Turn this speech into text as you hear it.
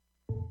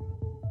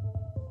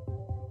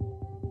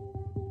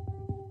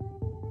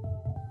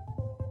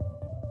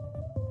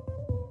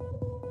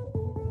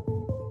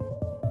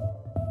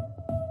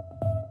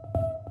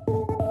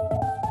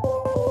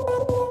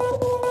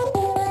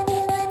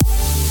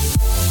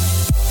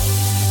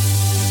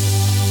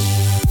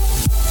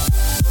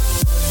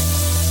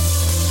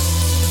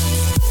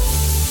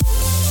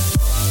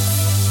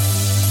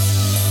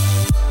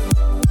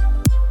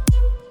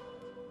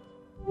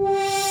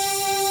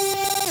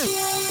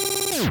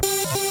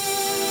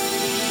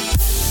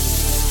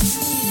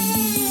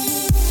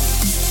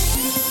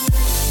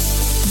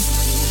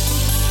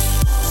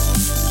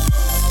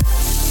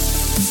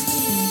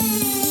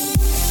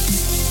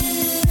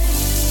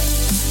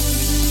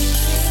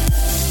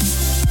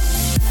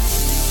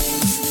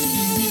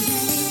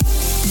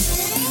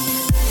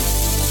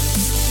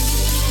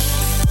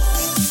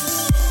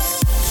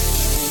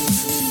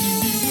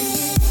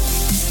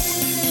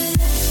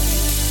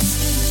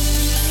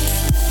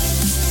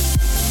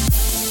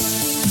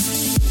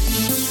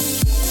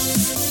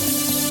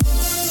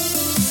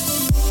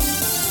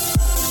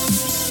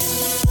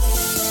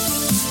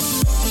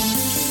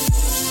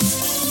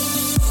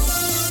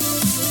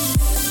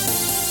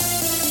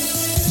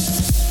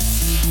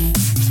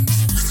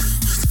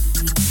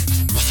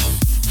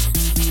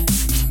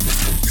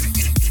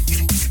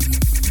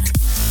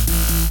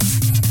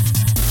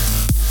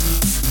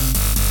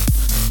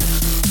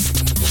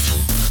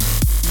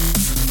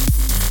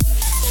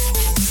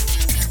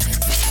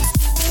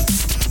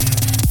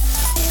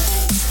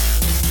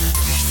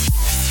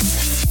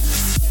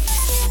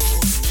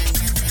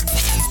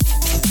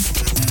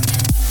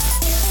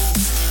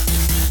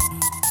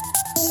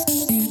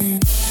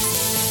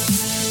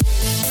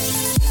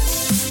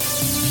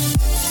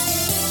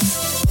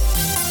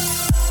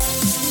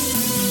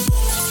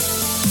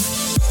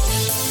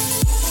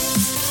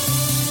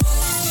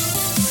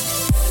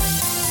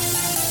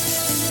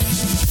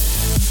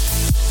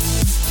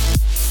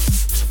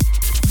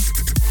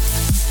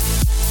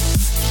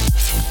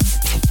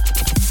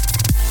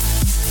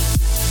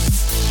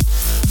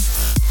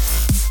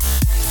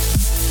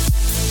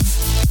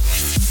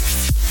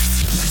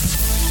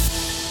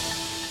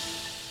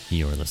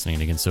listening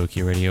to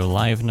Gensokyo Radio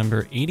Live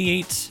number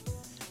 88,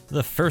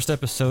 the first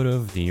episode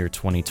of the year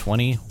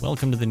 2020.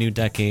 Welcome to the new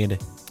decade,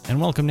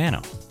 and welcome,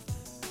 Nano.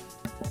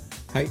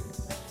 Hi,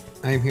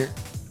 I am here.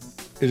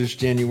 It is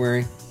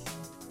January.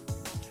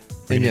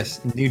 And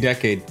yes, new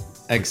decade.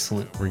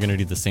 Excellent. We're going to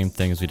do the same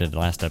thing as we did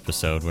last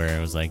episode, where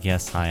it was like,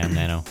 yes, hi, I'm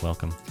Nano,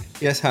 welcome.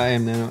 Yes, hi,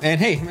 I'm Nano.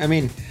 And hey, I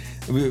mean,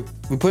 we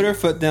put our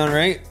foot down,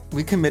 right?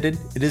 We committed.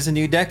 It is a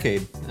new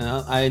decade.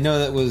 I know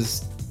that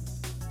was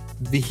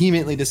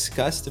vehemently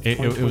discussed. It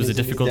was a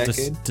difficult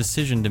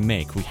decision to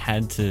make. We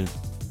had to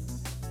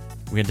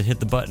hit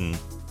the button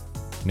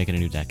to make it a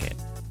new decade.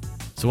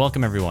 So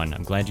welcome, everyone.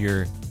 I'm glad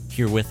you're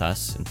here with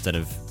us instead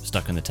of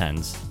stuck in the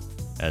tens,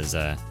 as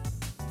I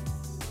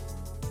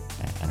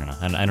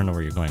don't know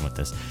where you're going with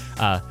this.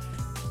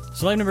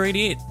 So live number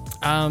 88.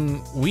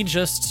 We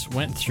just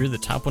went through the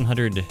top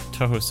 100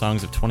 Touhou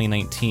songs of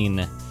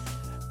 2019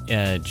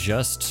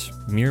 just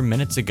mere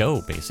minutes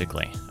ago,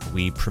 basically.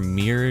 We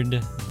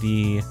premiered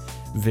the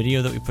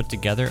video that we put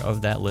together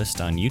of that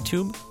list on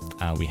YouTube.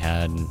 We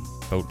had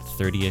about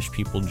 30-ish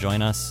people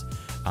join us,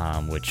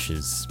 which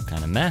is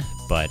kind of meh,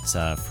 but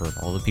for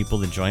all the people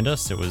that joined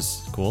us, it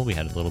was cool. We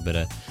had a little bit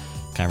of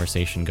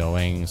conversation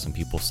going, some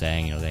people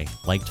saying, they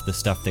liked the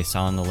stuff they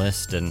saw on the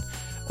list, and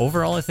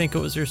overall I think it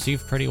was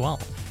received pretty well.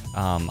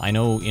 I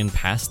know in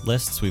past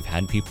lists we've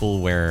had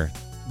people where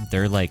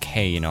they're like,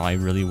 hey, I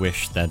really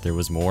wish that there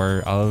was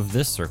more of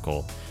this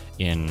circle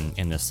in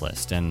this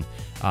list, and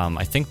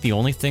I think the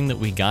only thing that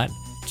we got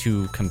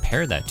to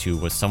compare that to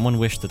was someone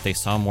wished that they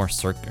saw more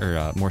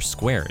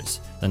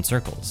squares than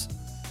circles.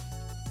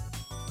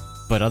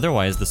 But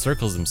otherwise, the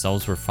circles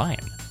themselves were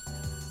fine.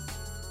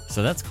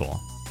 So that's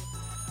cool.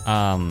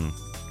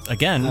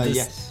 Again,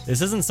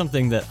 this isn't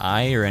something that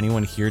I or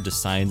anyone here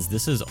decides.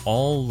 This is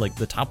all,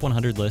 the top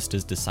 100 list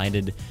is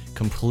decided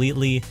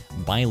completely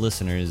by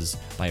listeners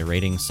by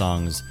rating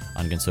songs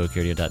on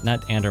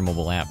gensokyoradio.net and our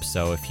mobile app.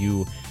 So if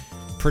you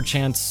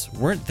perchance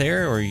weren't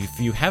there, or if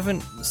you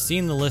haven't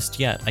seen the list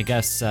yet, I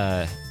guess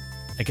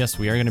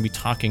we are going to be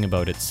talking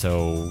about it,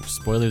 so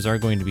spoilers are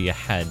going to be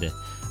ahead.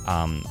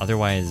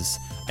 Otherwise,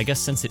 I guess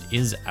since it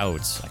is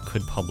out, I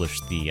could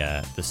publish the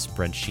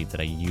spreadsheet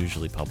that I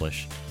usually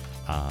publish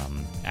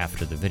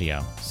after the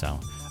video. So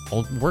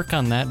I'll work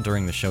on that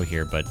during the show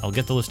here, but I'll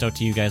get the list out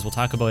to you guys. We'll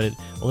talk about it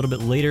a little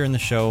bit later in the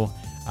show,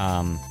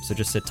 so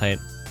just sit tight.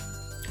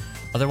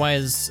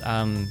 Otherwise,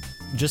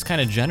 just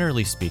kind of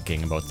generally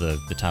speaking about the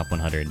top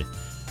 100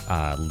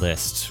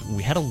 list,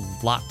 we had a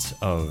lot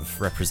of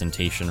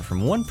representation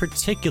from one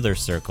particular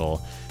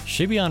circle.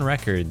 Shibion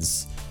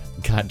Records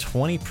got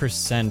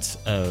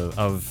 20%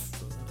 of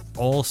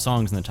all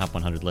songs in the top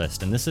 100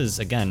 list, and this is,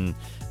 again,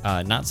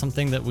 not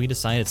something that we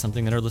decide, it's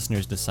something that our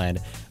listeners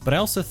decide. But I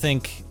also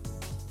think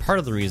part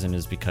of the reason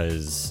is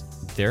because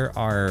there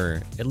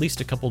are at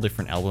least a couple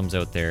different albums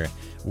out there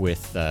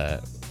with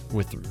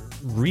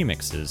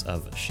remixes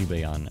of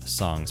Shibayan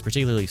songs.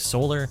 Particularly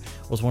Solar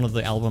was one of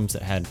the albums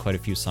that had quite a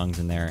few songs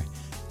in there.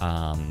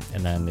 And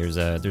then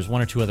there's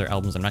one or two other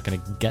albums. I'm not going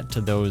to get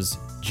to those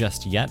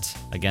just yet.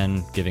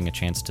 Again, giving a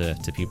chance to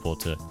people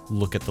to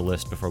look at the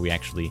list before we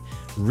actually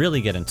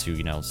really get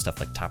into, stuff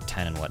like top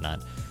 10 and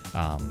whatnot.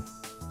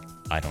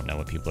 I don't know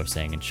what people are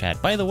saying in chat.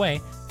 By the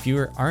way, if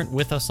you aren't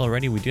with us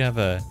already, we do have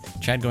a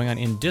chat going on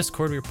in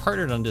Discord. We're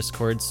partnered on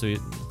Discord, so it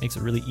makes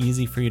it really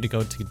easy for you to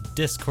go to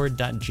discord.gg/gr.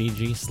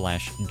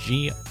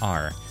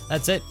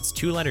 That's it. It's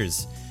 2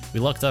 letters. We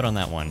lucked out on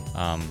that one.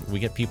 We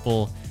get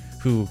people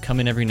who come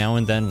in every now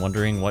and then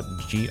wondering what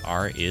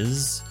GR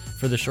is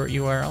for the short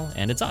URL,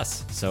 and it's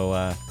us.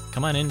 So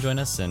come on in, join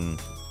us, and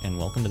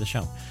welcome to the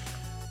show.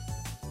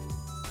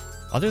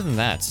 Other than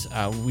that,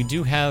 we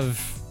do have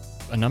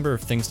a number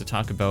of things to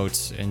talk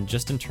about, and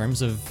just in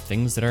terms of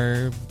things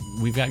that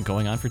we've got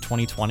going on for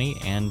 2020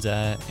 and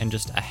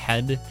just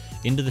ahead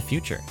into the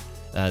future.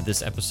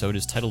 This episode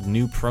is titled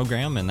New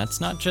Program, and that's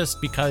not just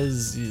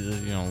because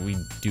we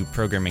do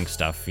programming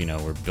stuff.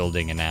 We're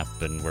building an app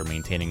and we're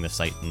maintaining the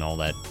site and all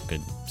that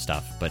good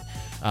stuff, but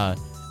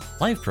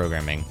live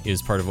programming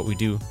is part of what we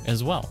do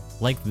as well,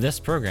 like this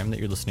program that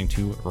you're listening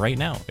to right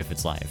now, if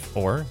it's live,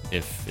 or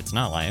if it's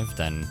not live,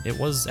 then it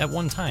was at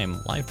one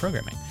time live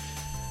programming.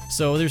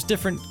 So there's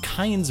different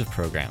kinds of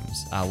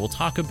programs. We'll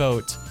talk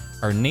about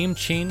our name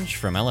change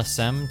from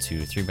LSM to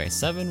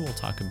 3x7. We'll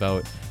talk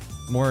about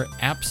more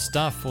app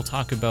stuff. We'll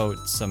talk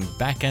about some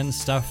back-end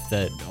stuff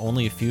that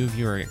only a few of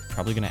you are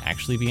probably going to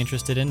actually be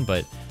interested in,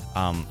 but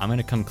I'm going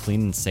to come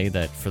clean and say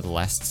that for the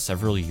last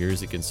several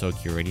years at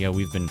Gensokyo Radio,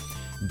 we've been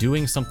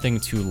doing something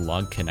to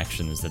log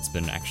connections that's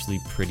been actually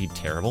pretty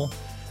terrible.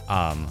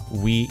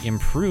 We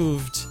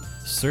improved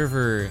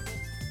server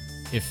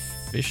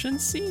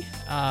efficiency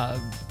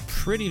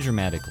pretty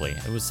dramatically.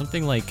 It was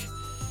something like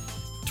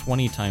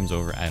 20 times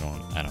over. I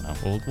don't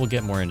know. We'll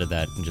get more into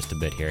that in just a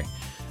bit here.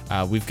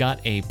 We've got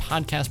a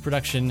podcast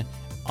production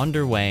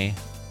underway.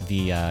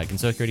 The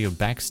Gensokyo Radio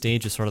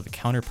Backstage is sort of the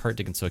counterpart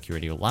to Gensokyo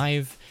Radio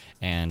Live,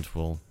 and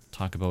we'll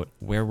talk about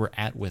where we're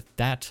at with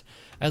that,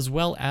 as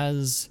well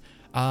as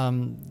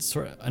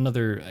sort of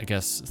another, I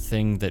guess,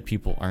 thing that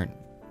people aren't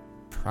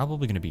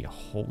probably going to be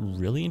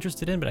really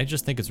interested in, but I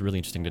just think it's really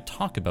interesting to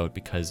talk about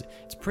because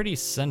it's pretty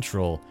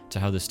central to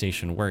how the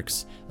station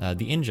works,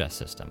 the ingest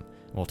system.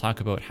 We'll talk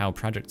about how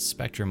Project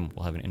Spectrum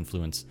will have an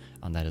influence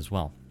on that as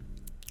well.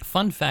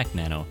 Fun fact,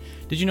 Nano,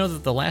 did you know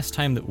that the last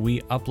time that we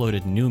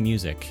uploaded new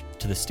music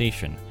to the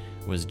station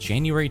was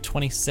January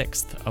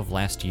 26th of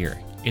last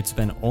year? It's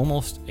been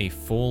almost a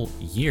full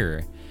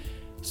year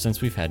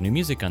since we've had new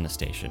music on the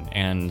station,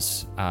 and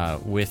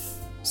with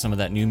some of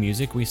that new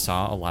music, we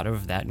saw a lot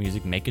of that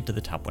music make it to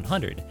the top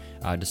 100,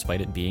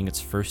 despite it being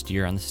its first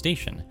year on the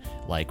station,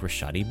 like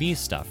Rashadi B's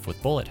stuff with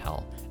Bullet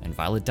Hell and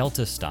Violet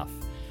Delta's stuff.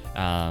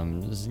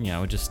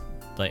 Just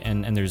like,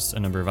 and there's a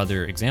number of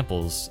other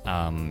examples.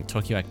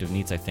 Tokyo Active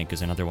Needs, I think,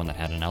 is another one that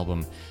had an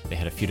album. They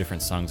had a few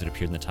different songs that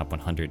appeared in the top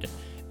 100,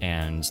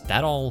 and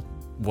that all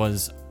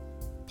was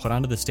put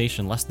onto the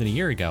station less than a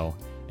year ago,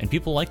 and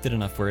people liked it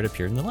enough where it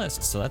appeared in the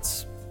list. So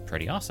that's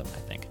pretty awesome, I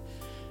think.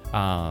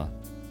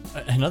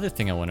 Another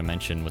thing I want to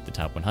mention with the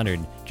top 100,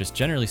 just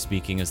generally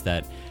speaking, is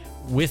that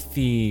with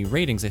the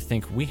ratings, I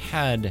think we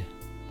had,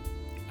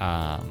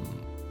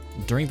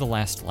 during the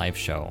last live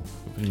show,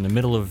 in the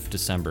middle of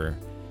December,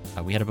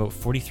 we had about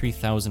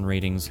 43,000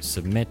 ratings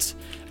submit.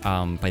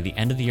 By the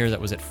end of the year, that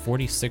was at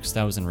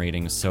 46,000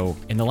 ratings. So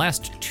in the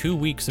last 2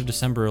 weeks of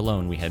December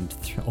alone, we had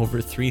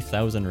over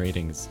 3,000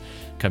 ratings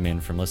come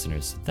in from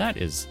listeners. That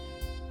is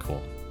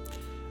cool.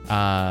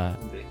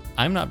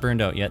 I'm not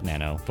burned out yet,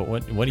 Nano, but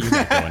what do you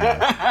got going on?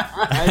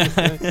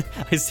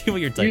 I see what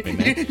you're typing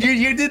there.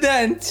 You did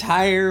that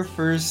entire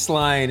first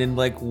line in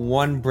like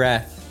one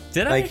breath.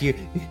 Did I? Like you're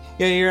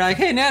like,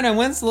 hey Nano,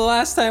 when's the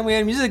last time we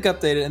had music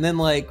updated? And then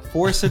like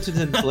 4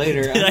 sentences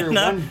later, under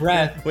one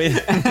breath, wait,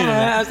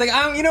 I was like,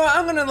 I'm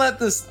gonna let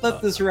this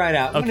ride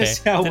out. I'm gonna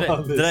see how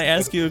well this did I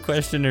ask you a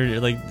question, or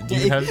like, do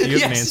you have an answer?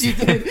 Yes, you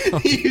did.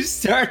 You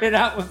started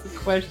out with the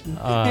question.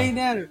 Hey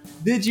Nano,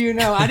 did you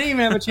know? I didn't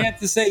even have a chance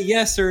to say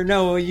yes or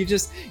no.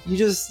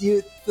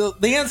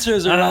 The answer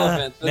is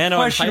irrelevant. The Nano,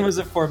 question was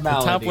a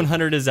formality. The top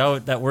 100 is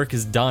out. That work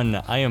is done.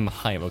 I am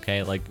hype.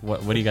 Okay, like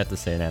what do you got to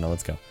say, Nano?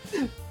 Let's go.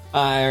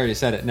 I already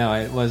said it. No,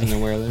 I wasn't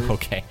aware of it.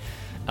 Okay.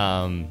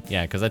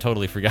 Yeah, because I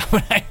totally forgot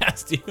what I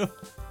asked you.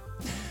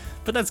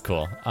 But that's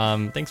cool.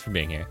 Thanks for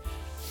being here.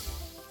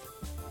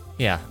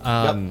 Yeah,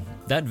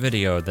 that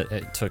video that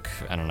it took,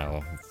 I don't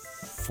know,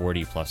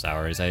 40 plus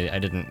hours. I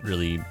didn't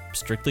really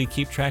strictly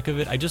keep track of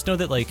it. I just know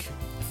that like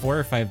 4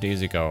 or 5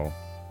 days ago,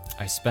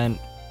 I spent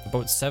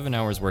about 7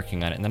 hours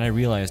working on it, and then I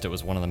realized it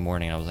was 1 in the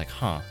morning. I was like,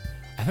 I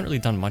haven't really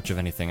done much of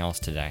anything else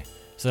today.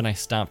 So then I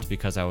stopped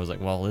because I was like,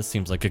 well, this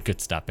seems like a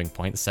good stopping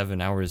point. 7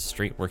 hours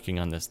straight working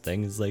on this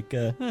thing is like,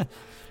 And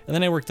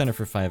then I worked on it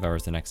for 5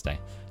 hours the next day.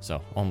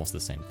 So almost the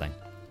same thing.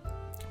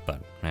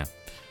 But, yeah.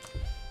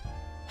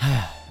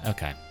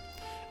 Okay.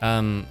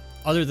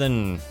 Other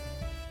than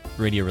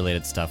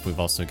radio-related stuff, we've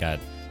also got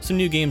some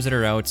new games that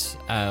are out.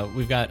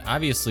 We've got,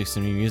 obviously,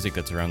 some new music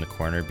that's around the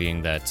corner,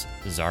 being that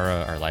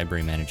Zara, our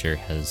library manager,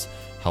 has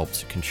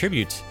helped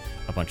contribute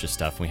a bunch of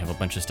stuff. We have a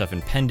bunch of stuff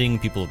in pending.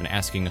 People have been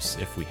asking us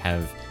if we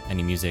have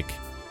any music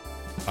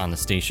on the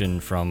station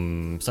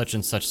from such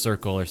and such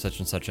circle or such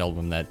and such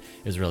album that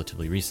is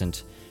relatively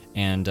recent.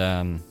 And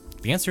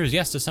the answer is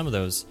yes to some of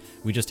those.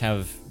 We just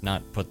have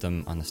not put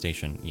them on the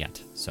station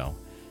yet. So,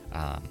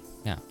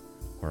 yeah,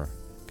 we're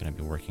going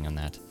to be working on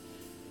that.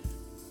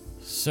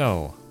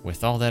 So,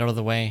 with all that out of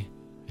the way,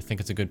 I think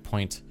it's a good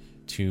point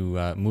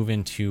to move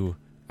into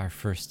our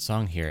first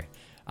song here.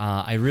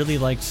 I really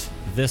liked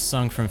this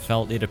song from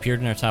Felt. It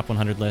appeared in our top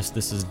 100 list.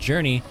 This is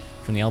Journey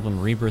from the album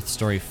Rebirth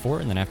Story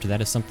 4, and then after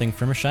that is something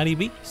from Rashadi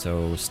B.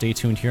 So stay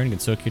tuned here on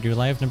Gensokyo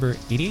Live number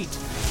 88.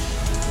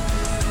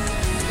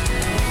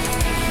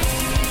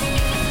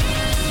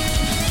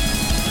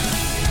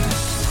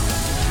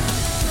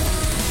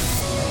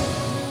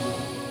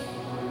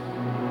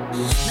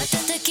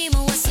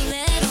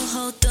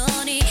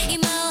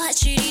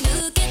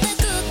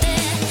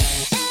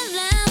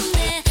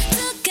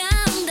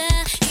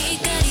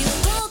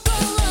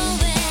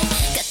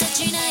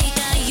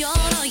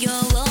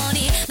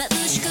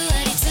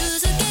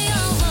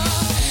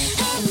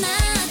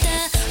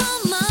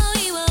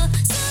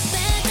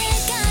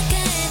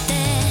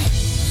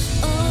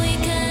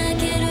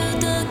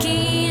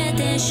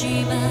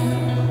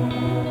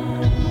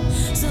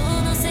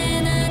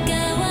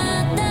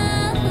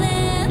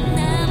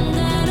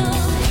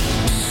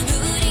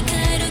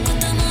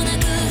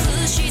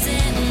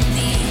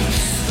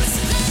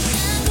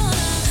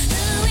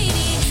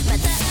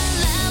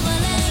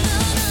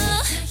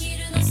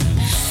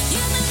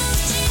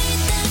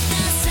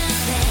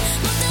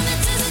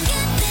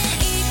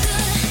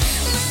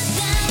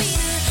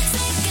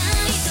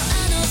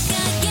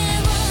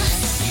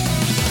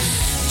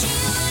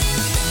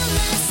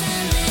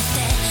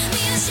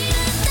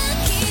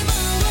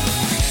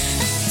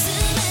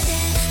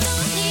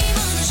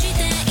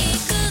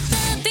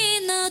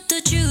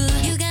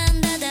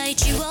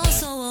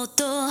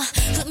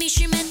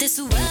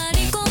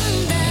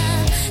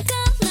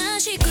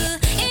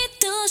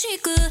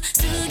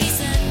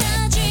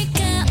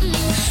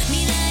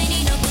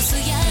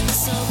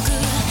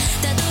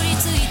 たどり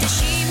着い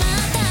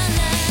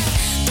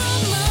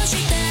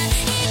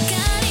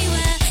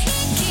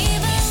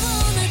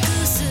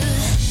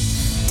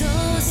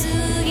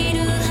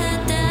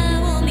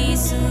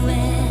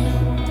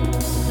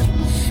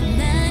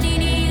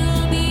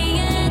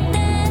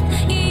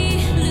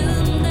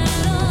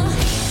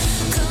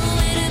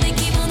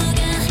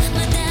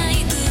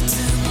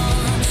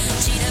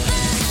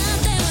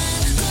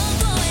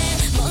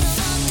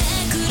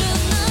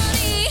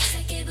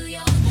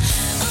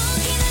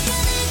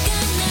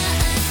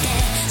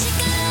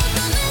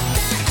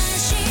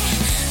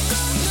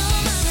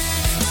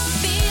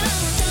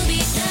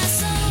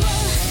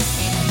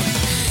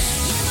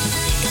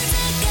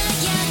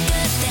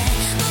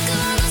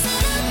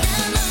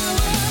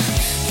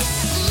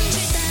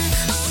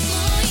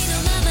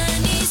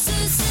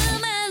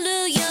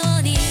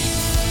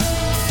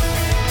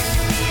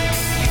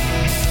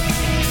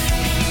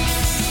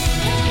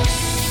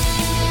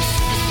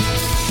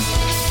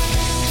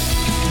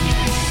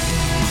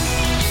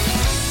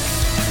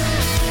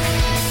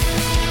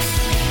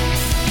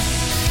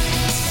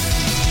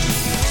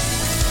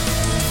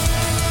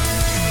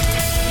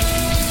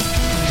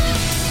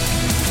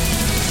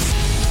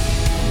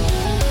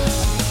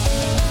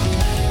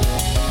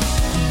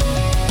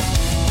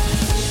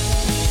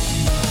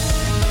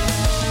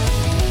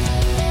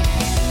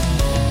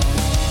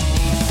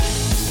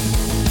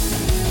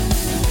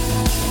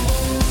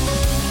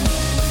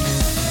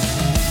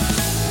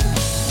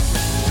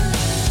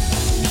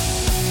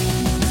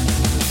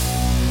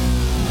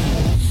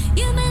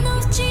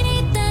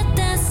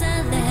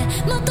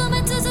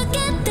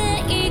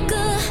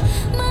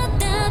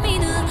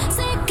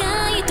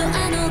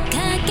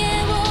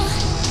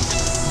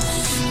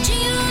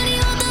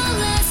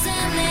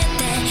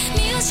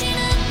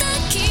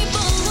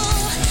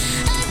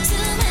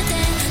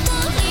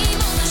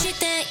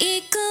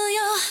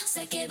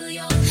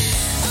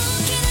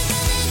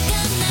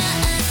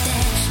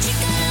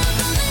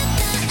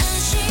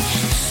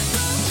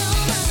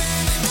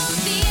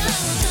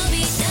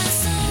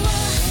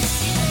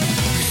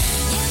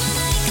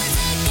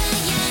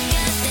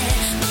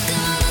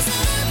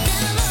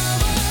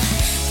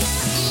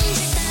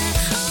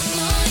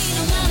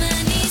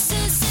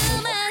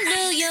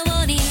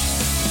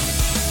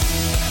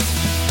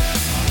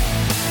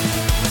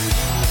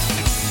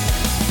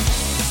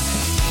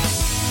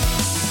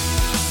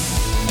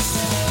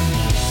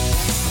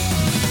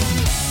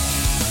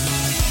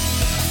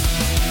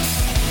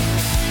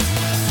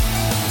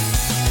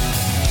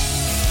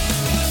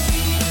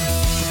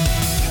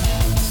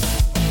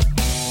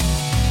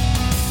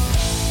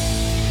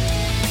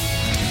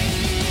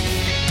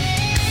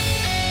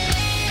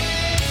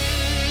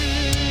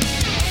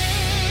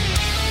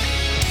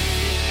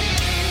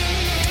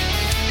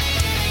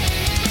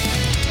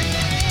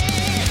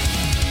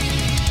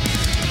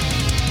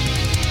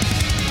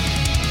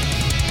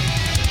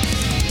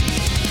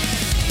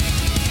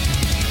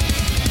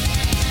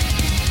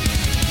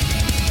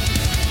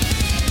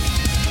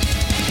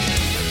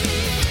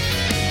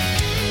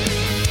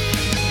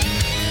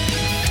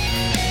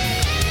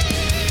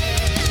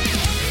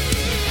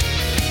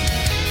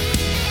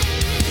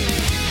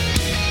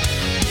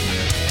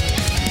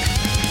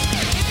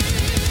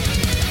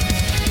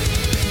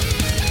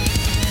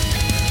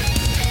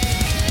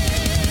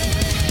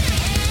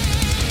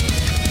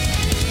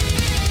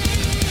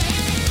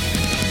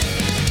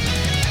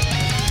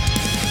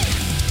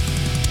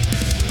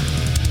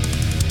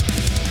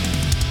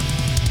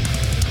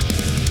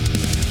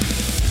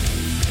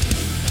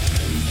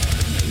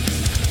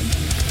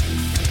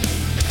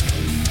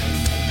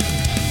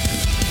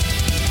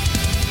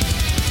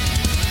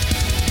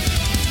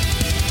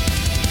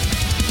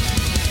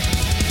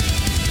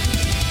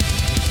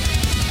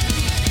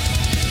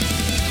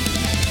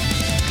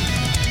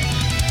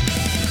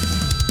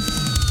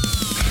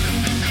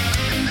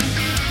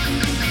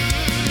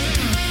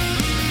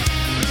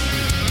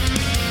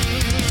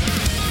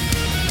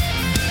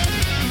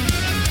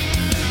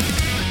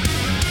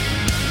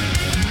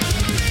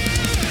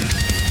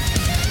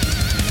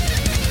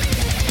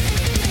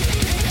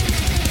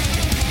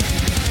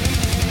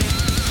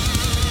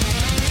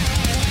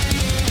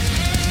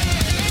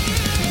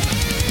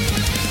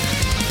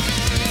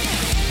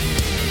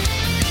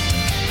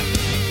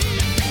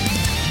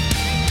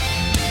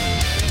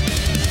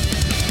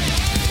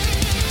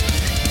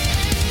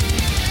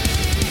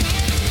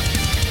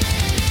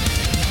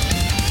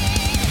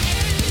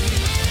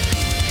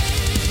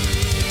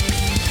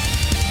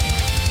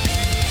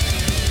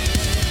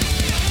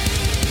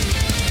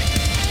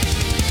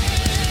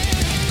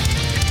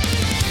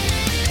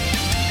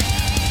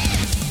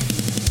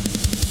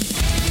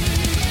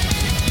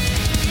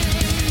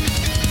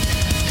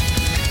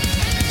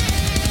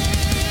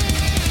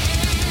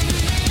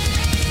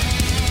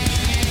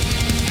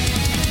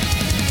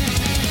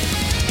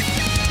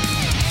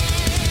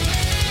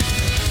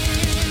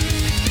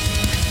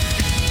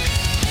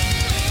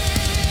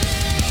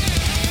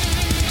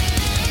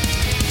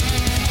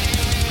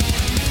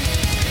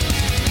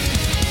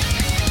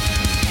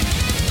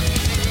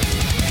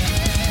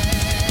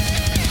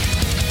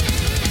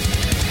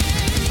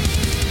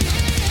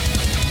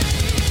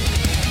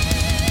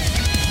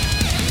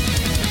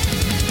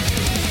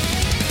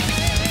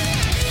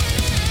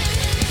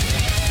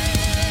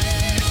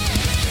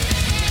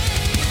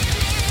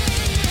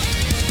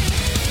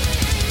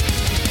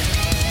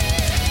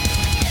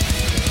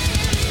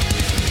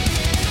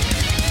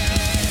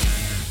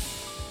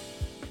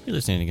You're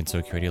listening to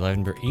Gensokyo Radio Live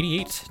number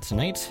 88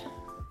 tonight.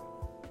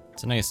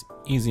 It's a nice,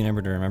 easy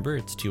number to remember.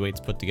 It's 2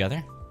 8s put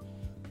together.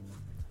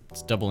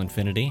 It's double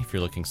infinity if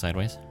you're looking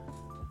sideways.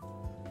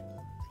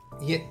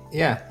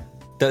 Yeah.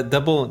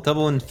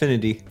 Double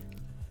infinity.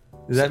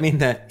 Does that mean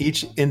that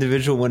each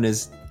individual one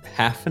is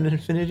half an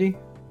infinity?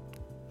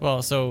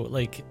 Well, so,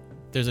 like,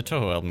 there's a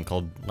Toho album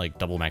called, like,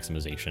 Double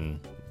Maximization,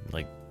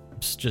 like,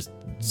 just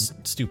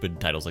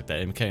stupid titles like that.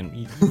 And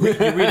you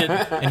read it,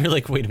 and you're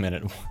like, wait a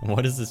minute,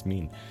 what does this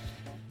mean?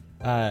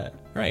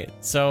 Right,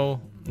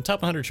 so the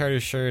top 100 chart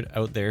is shared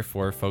out there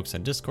for folks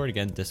on Discord.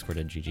 Again,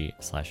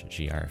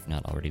 discord.gg/gr if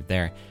not already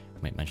there. I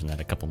might mention that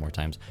a couple more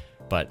times.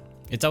 But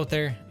it's out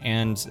there,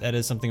 and that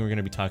is something we're going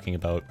to be talking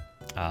about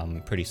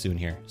pretty soon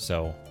here.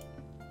 So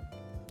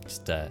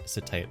just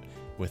sit tight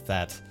with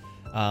that.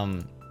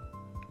 So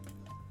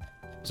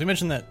we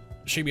mentioned that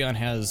Shibian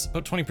has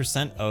about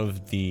 20%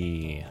 of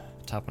the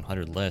top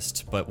 100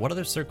 list, but what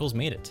other circles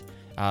made it?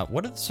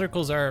 What other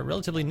circles are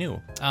relatively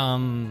new?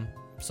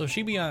 So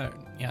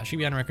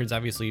Shibian Records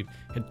obviously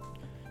had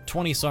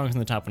 20 songs in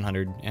the top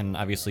 100, and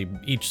obviously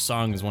each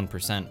song is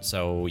 1%,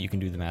 so you can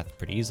do the math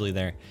pretty easily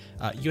there.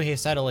 Yohei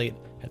Satellite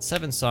had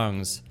 7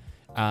 songs.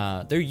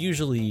 They're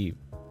usually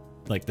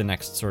like the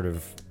next sort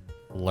of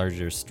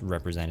largest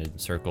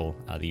represented circle.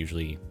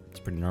 It's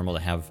pretty normal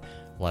to have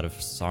a lot of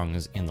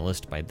songs in the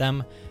list by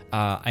them.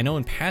 I know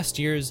in past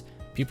years,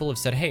 people have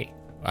said, hey,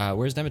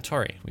 where's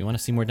Demitori? We want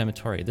to see more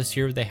Demitori. This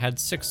year they had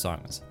 6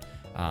 songs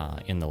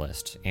in the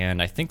list,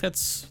 and I think that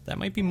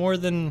might be more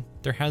than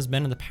there has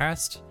been in the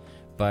past,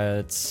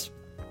 but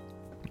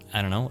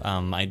I don't know.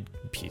 I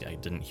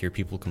didn't hear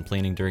people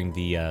complaining during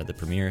the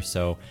premiere,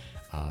 so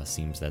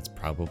seems that's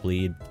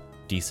probably a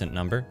decent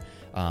number.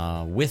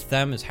 With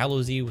them is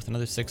Hallozy with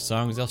another 6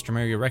 songs.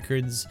 Elstramaria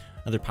Records,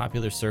 another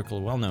popular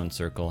circle, well-known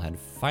circle, had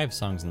 5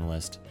 songs in the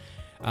list.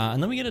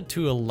 And then we get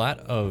into a lot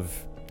of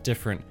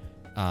different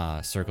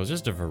circles,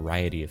 just a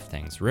variety of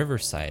things.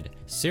 Riverside,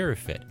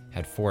 Seraphit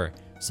had 4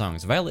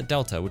 songs. Violet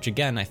Delta, which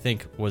again I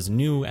think was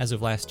new as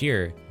of last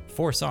year,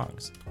 4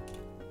 songs.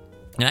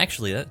 And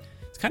actually,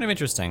 it's kind of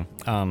interesting.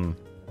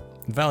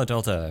 Violet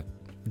Delta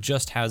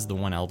just has the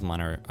one album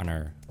on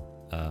our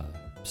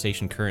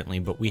station currently,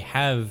 but we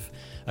have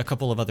a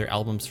couple of other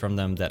albums from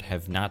them that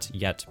have not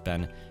yet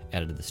been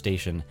added to the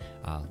station.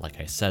 Like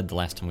I said, the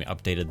last time we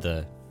updated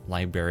the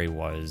library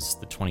was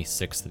the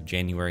 26th of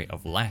January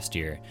of last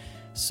year.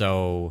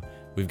 So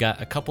we've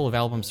got a couple of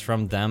albums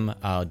from them,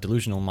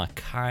 Delusional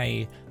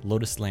Makai,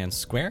 Lotus Land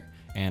Square,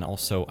 and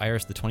also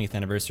Iris, the 20th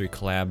anniversary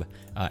collab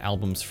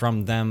albums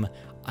from them.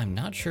 I'm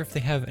not sure if they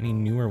have any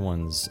newer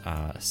ones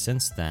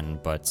since then,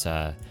 but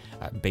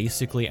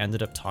basically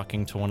ended up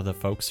talking to one of the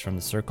folks from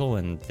the circle,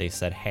 and they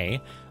said,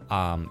 hey,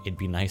 it'd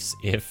be nice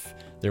if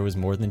there was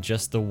more than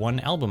just the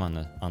one album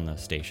on the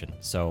station.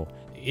 So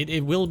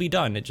it will be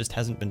done, it just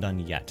hasn't been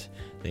done yet.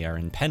 They are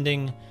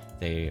impending,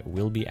 they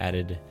will be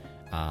added,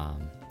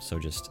 so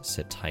just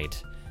sit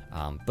tight.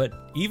 But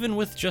even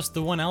with just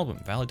the one album,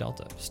 Violet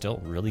Delta,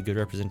 still really good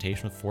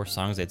representation with 4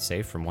 songs, I'd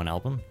say, from one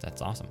album.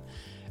 That's awesome.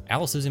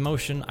 Alice's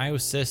Emotion,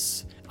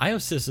 Iosis.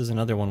 Iosis is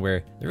another one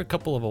where there are a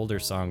couple of older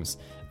songs.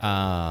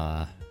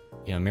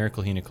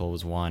 Miracle Hinical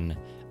was one.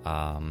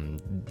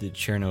 The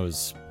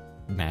Cherno's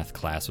math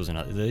class was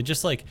another.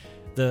 Just like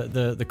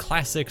the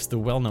classics, the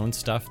well-known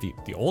stuff,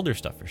 the older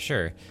stuff for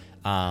sure,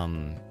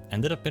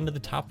 ended up into the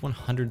top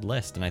 100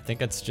 list, and I think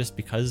that's just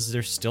because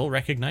they're still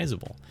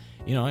recognizable.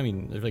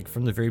 They're like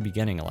from the very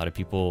beginning, a lot of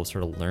people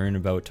sort of learn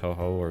about Toho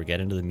or get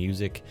into the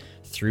music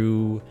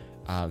through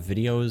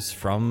videos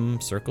from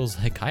circles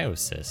like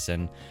Iosis,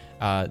 and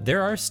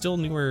there are still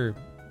newer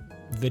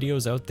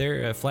videos out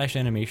there. Flash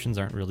animations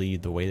aren't really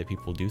the way that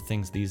people do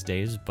things these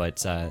days,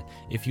 but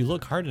if you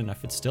look hard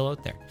enough, it's still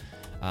out there.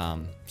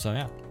 So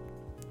yeah,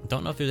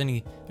 don't know if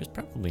there's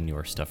probably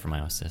newer stuff from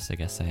Iosis. I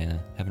guess I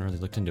haven't really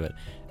looked into it.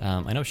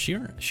 I know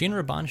Shin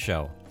Raban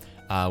Show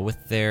with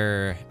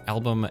their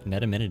album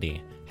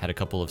Netaminity had a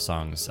couple of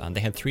songs. They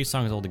had 3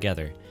 songs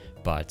altogether,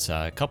 but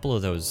a couple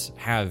of those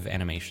have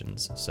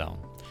animations. So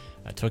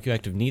Tokyo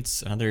Active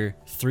Neats, another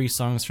 3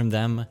 songs from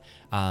them.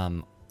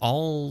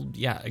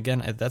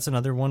 Again, that's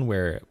another one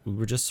where we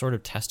were just sort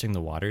of testing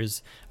the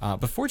waters.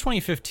 Before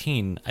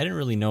 2015, I didn't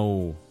really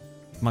know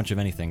much of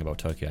anything about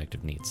Tokyo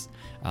Active Neats.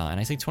 And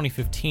I say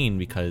 2015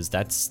 because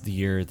that's the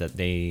year that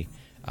they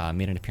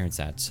made an appearance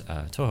at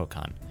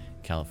TohoCon,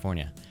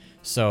 California.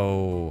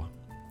 So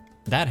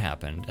that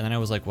happened, and then I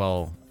was like,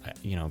 well,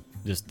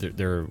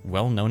 they're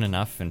well known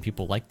enough and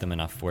people like them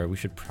enough where we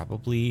should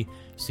probably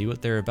see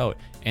what they're about.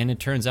 And it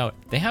turns out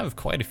they have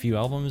quite a few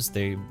albums.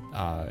 They,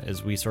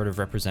 as we sort of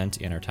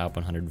represent in our top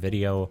 100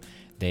 video,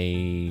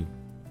 they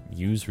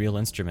use real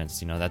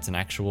instruments. That's an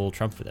actual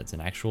trumpet, that's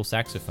an actual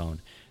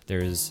saxophone.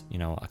 There's,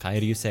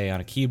 Akaya Ryusei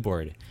on a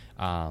keyboard,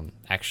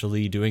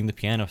 actually doing the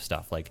piano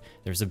stuff. Like,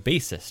 there's a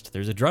bassist,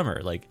 there's a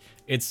drummer. Like,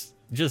 it's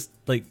just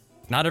like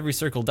not every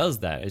circle does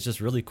that. It's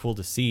just really cool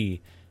to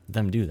see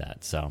them do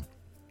that. So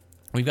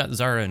we've got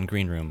Zara in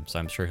Green Room, so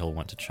I'm sure he'll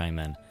want to chime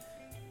in.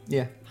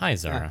 Yeah. Hi,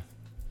 Zara.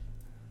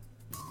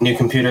 New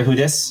computer, who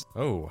dis?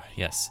 Oh,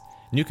 yes.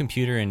 New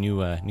computer and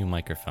new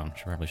microphone.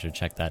 Probably should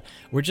check that.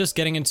 We're just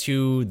getting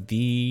into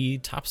the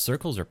top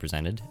circles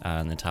represented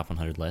in the top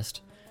 100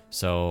 list.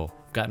 So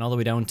gotten all the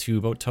way down to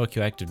about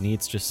Tokyo Active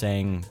Neats, just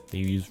saying they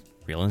use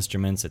real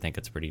instruments. I think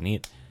it's pretty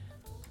neat.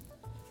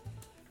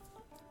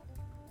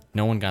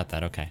 No one got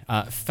that. Okay.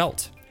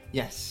 Felt.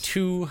 Yes.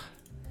 2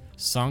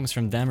 songs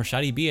from them.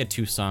 Rashadi B had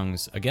 2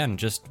 songs. Again,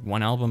 just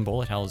one album.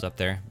 Bullet Hell is up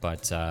there,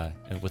 but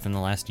within the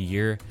last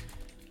year,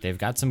 they've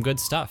got some good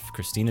stuff.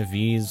 Christina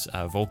V's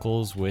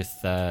vocals with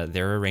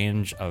their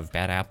range of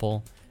Bad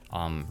Apple,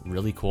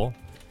 really cool.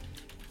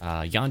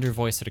 Yonder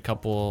Voice had a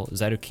couple.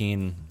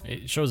 Zytokine,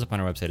 it shows up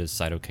on our website as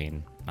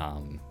Cytokine,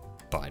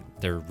 but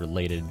they're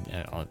related.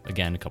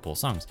 Again, a couple of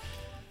songs.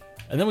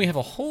 And then we have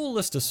a whole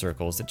list of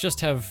circles that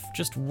just have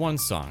just one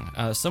song.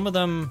 Some of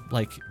them,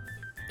 like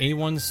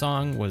A1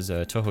 song was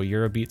a Toho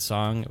Eurobeat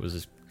song. It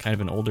was kind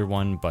of an older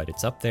one, but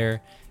it's up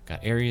there. Got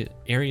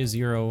Area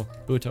Zero,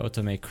 Buta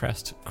Otome,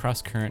 Crest,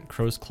 Cross Current,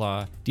 Crow's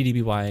Claw,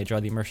 DDBY, Draw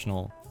the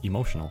Emotional,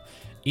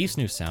 East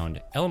New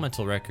Sound,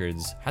 Elemental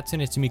Records,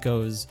 Hatsune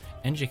Sumiko's,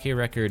 NJK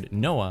record,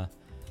 Noah.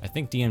 I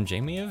think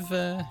DMJ may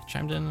have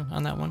chimed in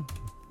on that one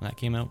when that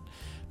came out.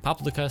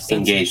 Poplica,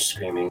 Engaged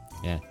Screaming.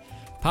 Yeah.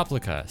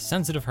 Poplica,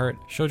 Sensitive Heart,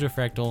 Shoujo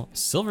Fractal,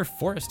 Silver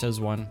Forest has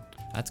one.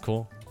 That's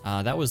cool.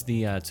 That was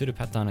the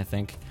Tsurupetan, I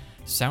think.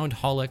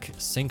 Soundholic,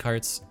 Sync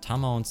Hearts,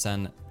 Tama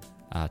Onsen,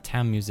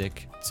 Tam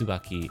Music,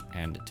 Tsubaki,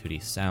 and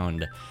Turi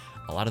Sound.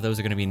 A lot of those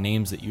are going to be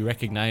names that you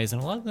recognize,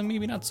 and a lot of them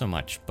maybe not so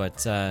much, but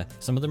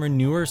some of them are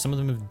newer, some of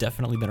them have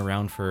definitely been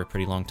around for a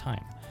pretty long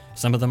time.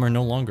 Some of them are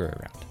no longer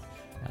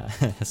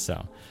around.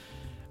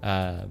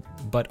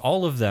 But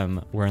all of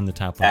them were in the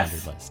top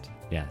 100 list.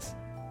 Yes.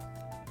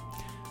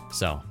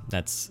 So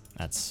that's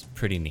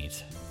pretty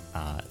neat.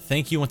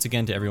 Thank you once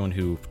again to everyone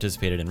who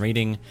participated in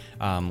rating.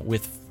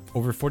 With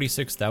over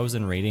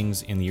 46,000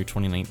 ratings in the year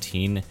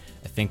 2019,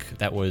 I think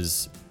that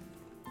was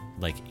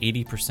like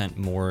 80%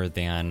 more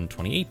than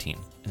 2018.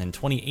 And then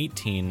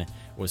 2018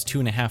 was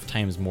 2.5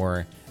 times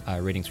more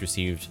ratings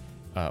received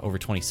over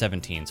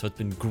 2017. So it's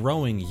been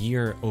growing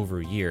year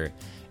over year.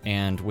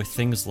 And with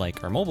things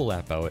like our mobile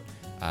app out,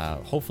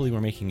 hopefully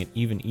we're making it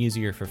even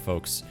easier for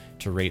folks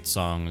to rate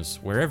songs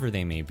wherever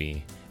they may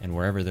be and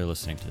wherever they're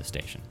listening to the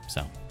station.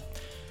 So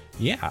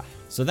yeah,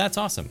 so that's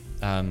awesome.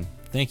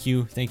 Thank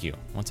you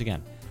once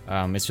again.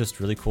 It's just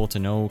really cool to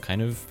know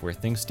kind of where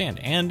things stand.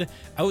 And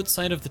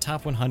outside of the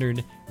top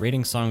 100,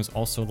 rating songs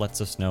also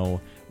lets us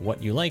know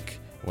what you like,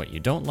 what you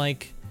don't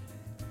like.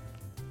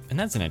 And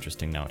that's an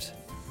interesting note.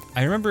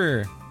 I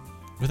remember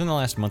within the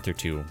last month or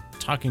two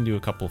talking to a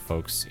couple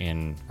folks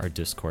in our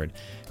Discord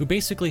who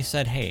basically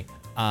said, hey,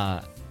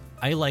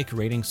 I like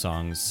rating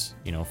songs,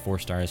 4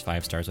 stars,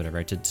 5 stars,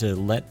 whatever, to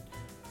let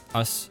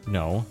us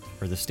know,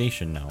 or the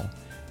station know,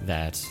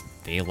 that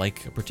they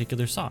like a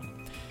particular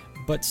song.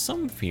 But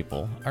some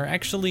people are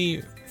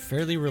actually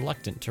fairly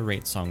reluctant to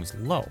rate songs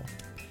low.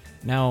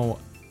 Now,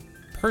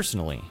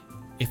 personally,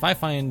 if I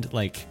find,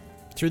 like,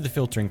 through the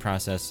filtering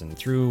process and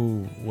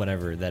through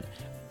whatever, that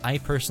I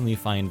personally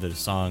find that a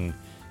song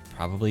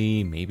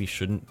probably maybe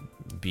shouldn't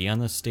be on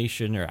the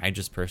station, or I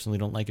just personally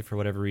don't like it for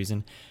whatever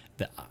reason,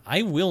 that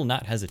I will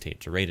not hesitate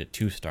to rate it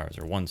 2 stars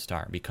or 1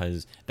 star,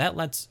 because that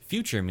lets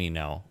future me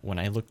know when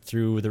I look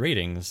through the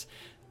ratings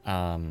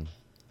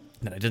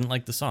that I didn't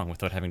like the song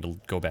without having to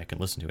go back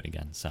and listen to it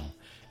again. So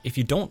if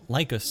you don't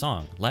like a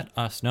song, let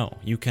us know.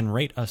 You can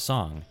rate a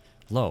song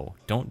low.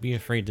 Don't be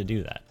afraid to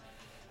do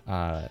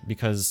that,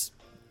 because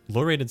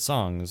low-rated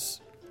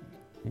songs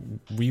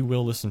we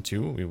will listen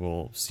to. We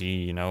will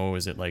see,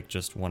 is it like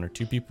just 1 or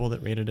 2 people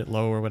that rated it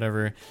low or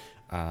whatever.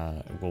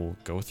 We'll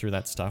go through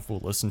that stuff. We'll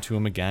listen to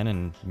them again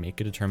and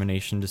make a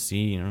determination to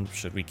see,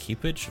 should we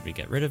keep it? Should we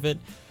get rid of it?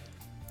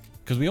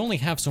 Because we only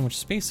have so much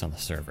space on the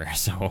server.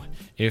 So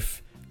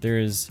if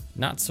there's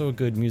not so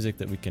good music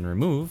that we can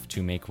remove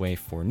to make way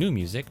for new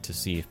music to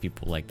see if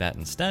people like that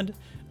instead,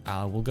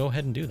 we'll go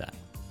ahead and do that.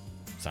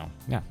 So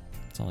yeah,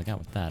 that's all I got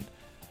with that.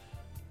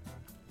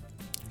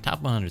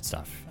 Top 100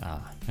 stuff.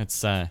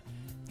 It's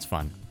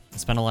fun. I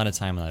spent a lot of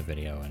time on that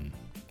video, and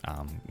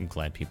I'm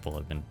glad people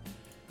have been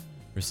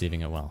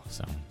receiving it well.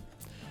 So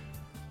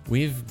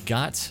we've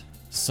got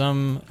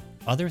some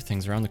other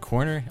things around the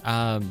corner.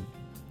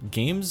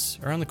 Games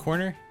around the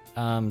corner.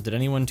 Did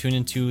anyone tune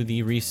into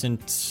the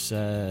recent,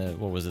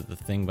 what was it, the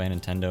thing by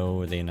Nintendo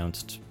where they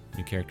announced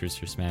new characters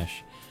for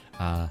Smash?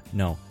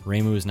 No,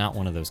 Reimu is not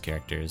one of those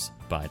characters,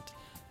 but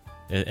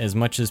as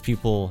much as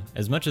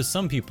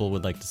some people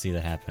would like to see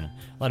that happen, a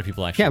lot of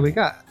people actually...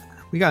 Yeah,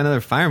 we got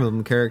another Fire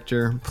Emblem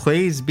character.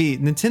 Plays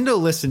beat. Nintendo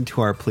listened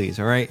to our pleas,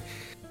 all right?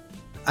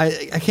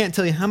 I can't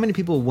tell you how many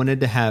people wanted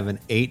to have an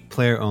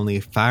 8-player only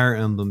Fire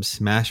Emblem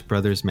Smash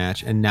Brothers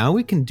match, and now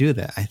we can do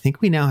that. I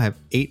think we now have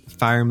 8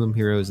 Fire Emblem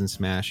heroes in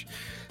Smash.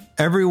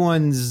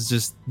 Everyone's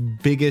just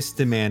biggest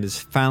demand has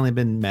finally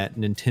been met.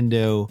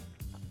 Nintendo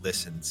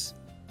listens.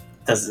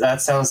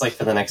 That sounds like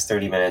for the next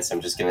 30 minutes, I'm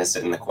just going to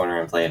sit in the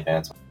corner and play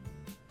Advance.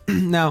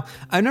 Now,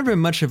 I've never been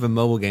much of a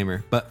mobile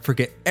gamer, but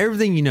forget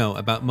everything you know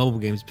about mobile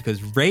games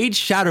because Raid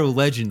Shadow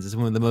Legends is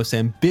one of the most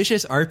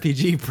ambitious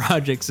RPG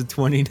projects of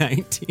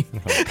 2019.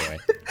 Oh boy.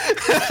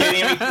 Can't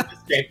even keep a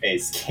straight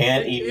face.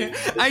 Can't even.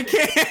 I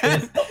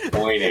can't. It's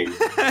disappointing.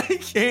 I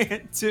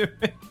can't do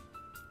it.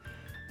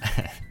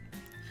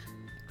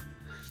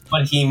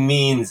 What he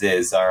means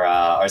is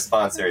our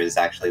sponsor is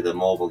actually the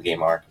Mobile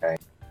Game Archive.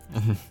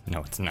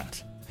 No, it's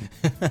not.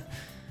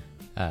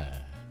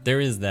 There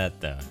is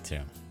that though too.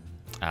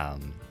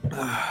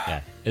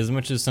 Yeah, as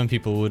much as some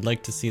people would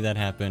like to see that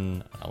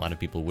happen, a lot of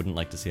people wouldn't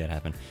like to see that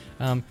happen.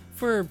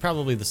 For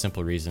probably the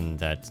simple reason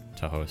that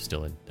Toho is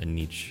still a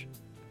niche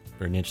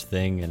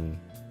thing, and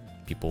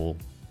people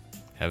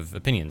have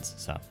opinions.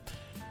 So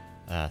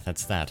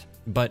that's that.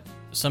 But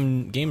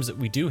some games that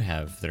we do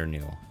have that are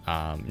new.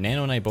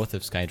 Nano and I both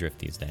have Skydrift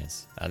these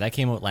days. That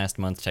came out last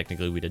month.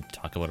 Technically, we did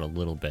talk about it a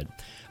little bit,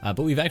 but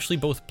we've actually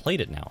both played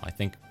it now. I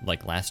think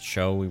like last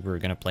show we were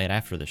gonna play it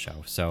after the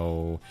show.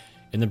 So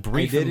in the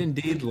brief, I did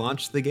indeed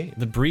launch the game.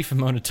 The brief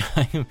amount of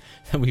time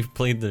that we've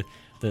played the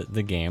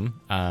game,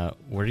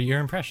 what are your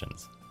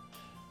impressions?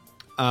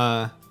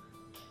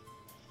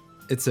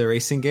 It's a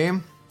racing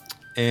game,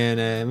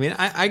 and I mean,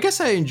 I guess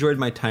I enjoyed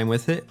my time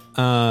with it.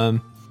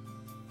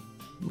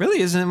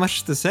 Really isn't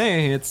much to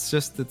say. It's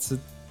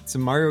a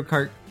Mario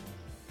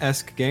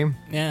Kart-esque game.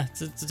 Yeah,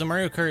 it's a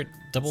Mario Kart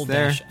Double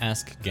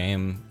Dash-esque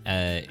game.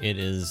 It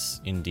is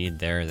indeed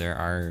there. There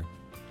are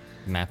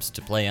maps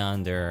to play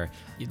on.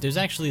 There's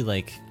actually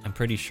like, I'm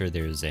pretty sure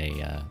there's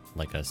a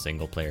like a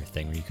single player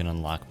thing where you can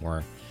unlock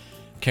more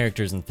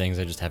characters and things.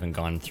 I just haven't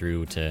gone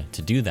through to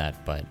do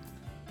that, but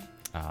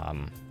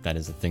that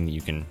is a thing that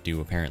you can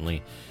do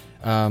apparently.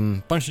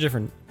 Bunch of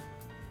different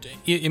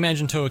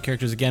Imagine Toho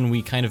characters. Again,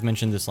 we kind of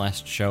mentioned this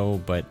last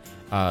show, but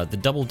the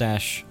Double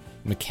Dash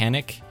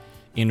mechanic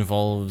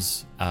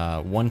involves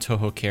one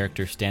Toho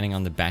character standing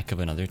on the back of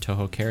another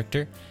Toho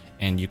character,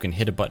 and you can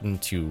hit a button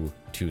to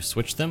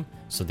switch them,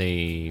 so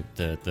the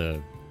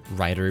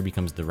rider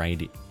becomes the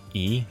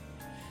ride-e,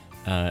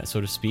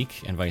 so to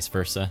speak, and vice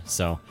versa.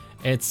 So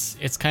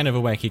it's kind of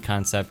a wacky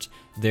concept.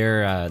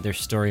 Their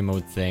story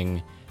mode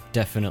thing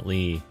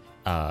definitely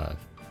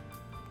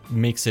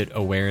makes it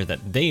aware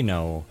that they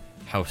know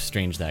how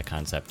strange that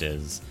concept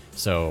is.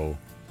 So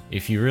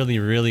if you really,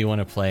 really want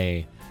to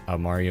play a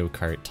Mario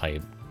Kart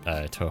type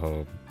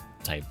Toho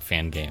type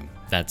fan game,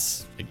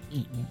 it's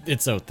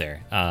out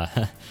there.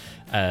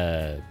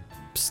 Toho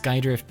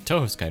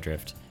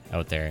Skydrift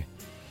out there.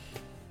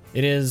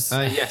 It is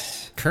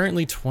yes,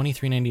 currently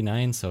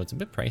 $23.99, so it's a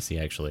bit pricey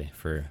actually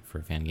for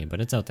a fan game, but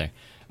it's out there.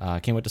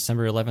 Came out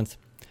December 11th.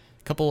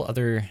 A couple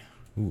other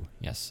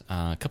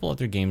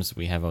games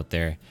we have out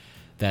there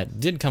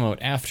that did come out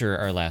after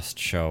our last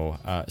show.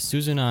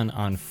 Suzunan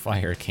on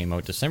Fire came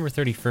out December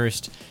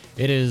 31st.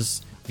 It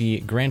is the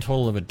grand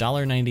total of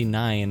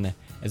 $1.99.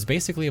 It's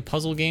basically a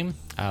puzzle game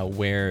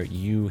where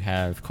you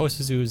have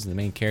Kosuzu as the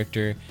main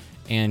character,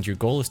 and your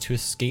goal is to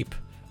escape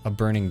a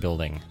burning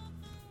building.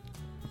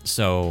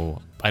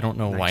 So I don't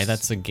know why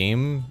that's a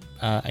game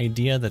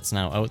idea that's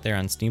now out there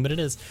on Steam, but it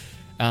is.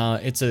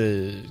 It's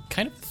a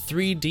kind of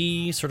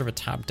 3D, sort of a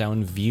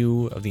top-down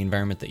view of the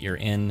environment that you're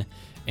in,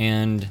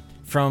 and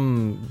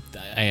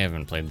I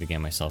haven't played the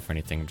game myself or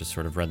anything, just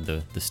sort of read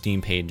the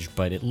Steam page,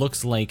 but it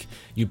looks like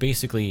you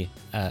basically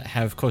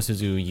have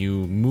Kosuzu,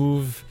 you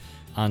move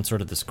on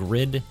sort of this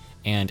grid,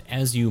 and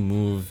as you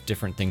move,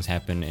 different things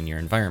happen in your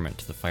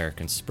environment. The fire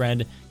can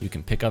spread, you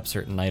can pick up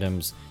certain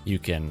items, you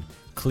can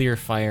clear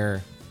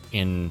fire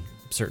in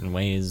certain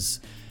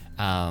ways,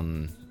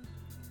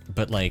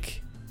 but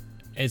like,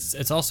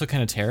 it's also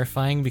kind of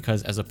terrifying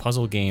because as a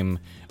puzzle game,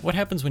 what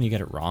happens when you get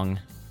it wrong?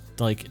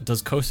 Like,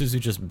 does Kosuzu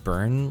just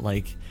burn?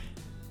 Like,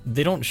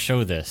 they don't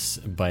show this,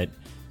 but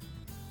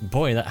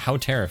boy, how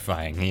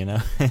terrifying, you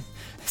know?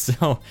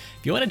 So,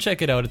 if you want to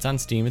check it out, it's on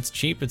Steam. It's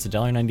cheap. It's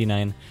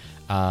 $1.99.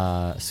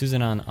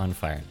 Suzunan on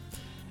Fire.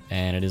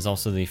 And it is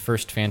also the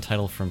first fan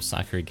title from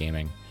Sakura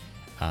Gaming.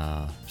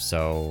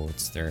 So,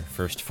 it's their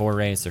first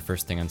foray. It's their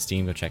first thing on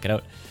Steam. Go check it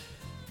out.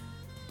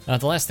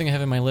 The last thing I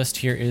have in my list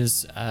here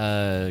is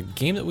a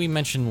game that we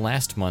mentioned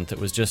last month that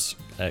was just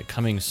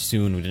coming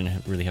soon. We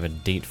didn't really have a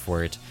date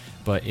for it,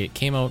 but it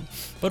came out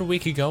about a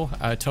week ago.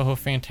 Toho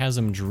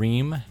Phantasm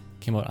Dream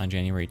came out on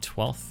January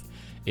 12th.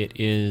 It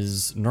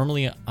is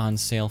normally on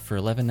sale for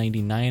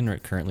 $11.99, or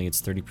currently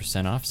it's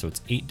 30% off, so it's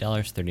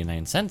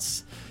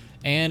 $8.39.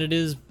 And it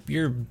is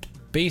your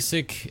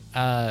basic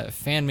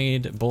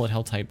fan-made bullet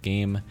hell type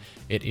game.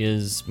 It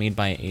is made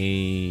by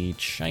a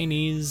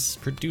Chinese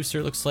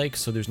producer, looks like,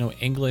 so there's no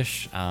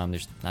English.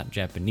 There's not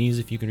Japanese.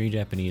 If you can read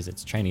Japanese,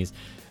 it's Chinese.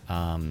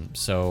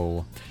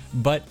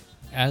 But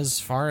as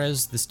far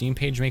as the Steam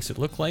page makes it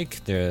look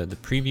like, the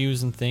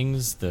previews and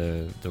things,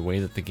 the way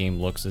that the game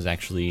looks is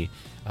actually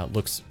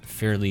looks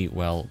fairly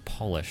well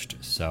polished.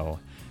 So,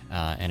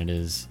 and it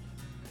is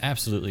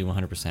absolutely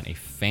 100% a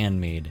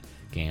fan-made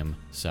game.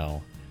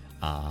 So,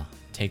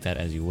 take that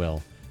as you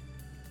will.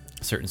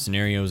 Certain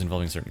scenarios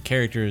involving certain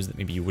characters that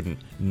maybe you wouldn't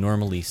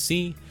normally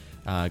see.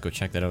 Go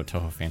check that out,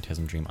 Toho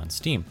Phantasm Dream on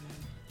Steam.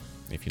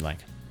 if you like.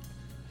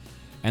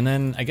 And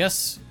then, I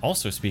guess,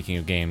 also speaking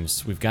of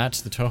games, we've got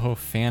the Touhou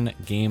Fan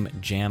Game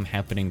Jam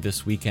happening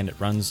this weekend. It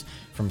runs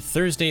from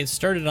Thursday. It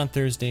started on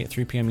Thursday at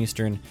 3 p.m.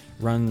 Eastern,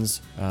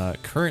 runs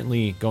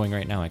currently going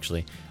right now,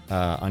 actually,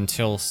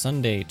 until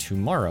Sunday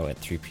tomorrow at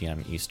 3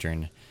 p.m.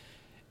 Eastern.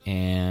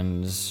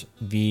 And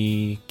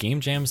the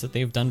game jams that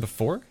they've done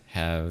before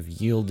have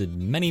yielded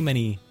many,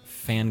 many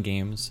fan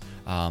games.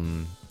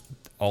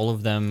 All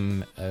of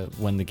them,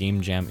 when the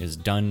game jam is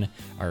done,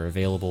 are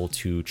available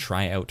to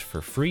try out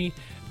for free.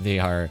 They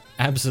are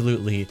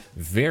absolutely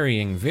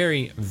varying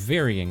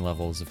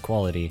levels of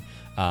quality.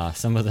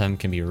 Some of them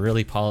can be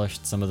really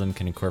polished. Some of them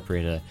can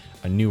incorporate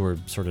a newer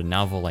sort of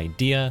novel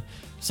idea.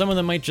 Some of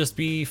them might just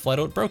be flat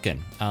out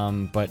broken.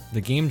 But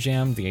the game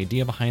jam, the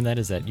idea behind that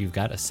is that you've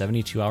got a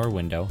 72-hour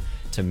window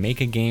to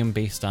make a game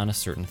based on a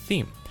certain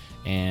theme.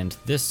 And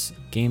this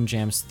game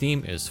jam's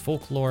theme is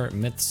folklore,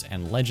 myths,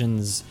 and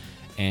legends.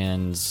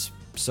 And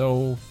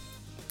so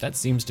that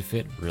seems to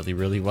fit really,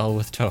 really well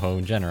with Touhou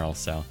in general.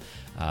 So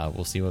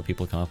we'll see what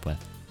people come up with.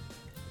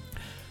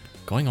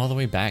 Going all the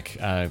way back,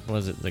 what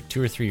was it, like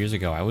 2 or 3 years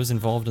ago, I was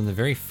involved in the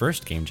very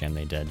first game jam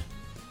they did.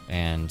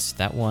 And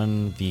that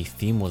one, the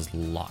theme was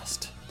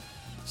Lost.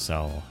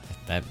 So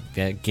that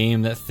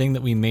game, that thing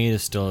that we made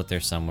is still out there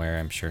somewhere.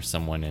 I'm sure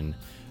someone in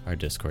our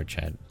Discord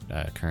chat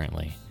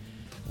currently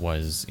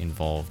was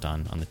involved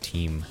on the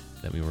team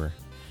that we were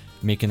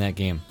making that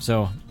game.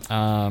 So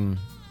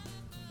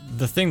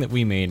the thing that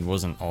we made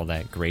wasn't all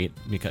that great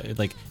because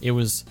like it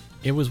was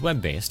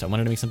web-based. I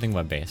wanted to make something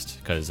web-based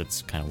because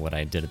it's kind of what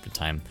I did at the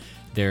time.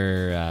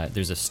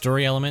 There's a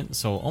story element,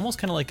 so almost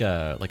kind of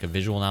like a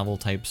visual novel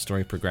type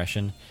story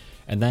progression,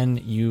 and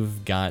then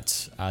you've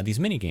got these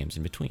mini games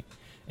in between.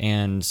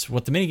 And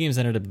what the mini games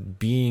ended up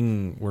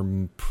being were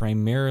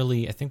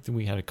primarily, I think that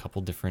we had a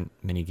couple different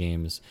mini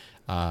games,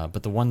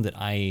 but the one that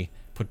I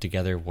put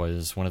together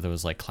was one of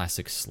those like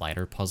classic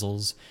slider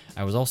puzzles.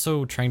 I was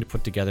also trying to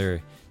put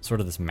together sort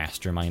of this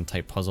mastermind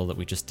type puzzle that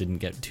we just didn't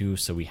get to,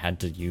 so we had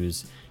to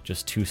use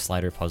just 2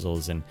 slider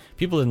puzzles, and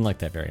people didn't like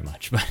that very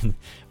much.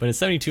 But it's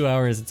 72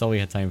 hours, it's all we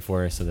had time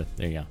for, so that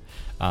there you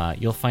go.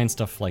 You'll find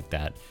stuff like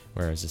that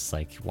where it's just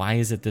like, why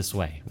is it this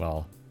way?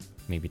 Well,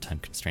 maybe time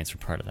constraints were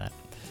part of that.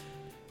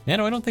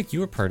 Nano, I don't think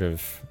you were part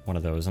of one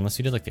of those, unless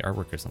you did like the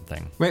artwork or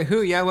something. Wait,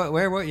 who? Yeah, what?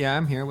 Where? What? Yeah,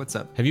 I'm here. What's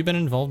up? Have you been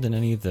involved in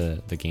any of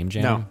the game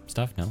jam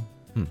stuff? No.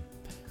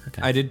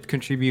 Okay. I did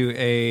contribute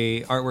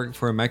a artwork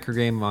for a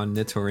microgame on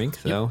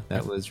Nitorink, though. Yep.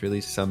 That was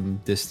released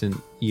some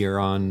distant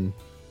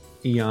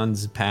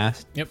eons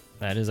past. Yep,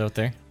 that is out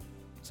there.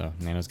 So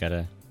Nano's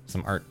got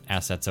some art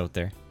assets out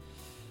there.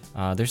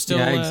 They're still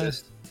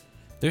exist.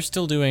 They're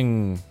still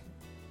doing.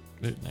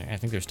 I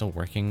think they're still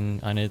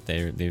working on it.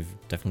 They've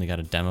definitely got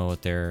a demo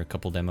out there,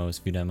 a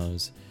few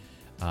demos,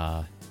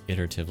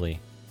 iteratively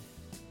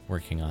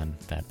working on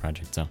that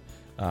project. So,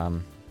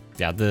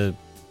 the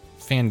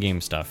fan game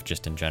stuff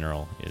just in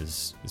general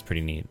is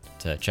pretty neat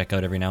to check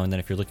out every now and then.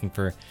 If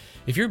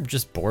you're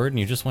just bored and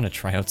you just want to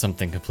try out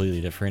something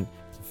completely different,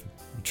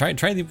 try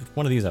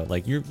one of these out.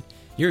 Like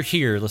you're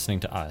here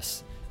listening to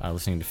us,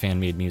 listening to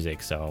fan-made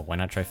music. So why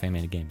not try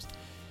fan-made games?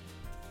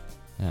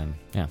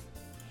 Yeah.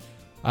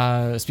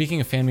 Speaking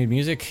of fan-made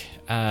music,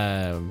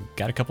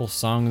 got a couple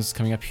songs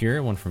coming up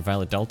here. One from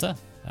Violet Delta,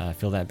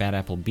 Feel That Bad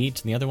Apple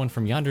Beat, and the other one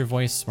from Yonder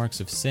Voice, Marks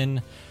of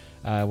Sin.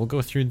 We'll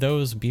go through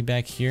those, be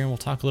back here, and we'll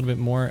talk a little bit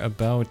more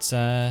about,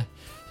 I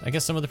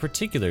guess, some of the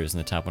particulars in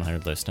the top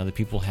 100 list. Now that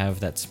people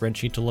have that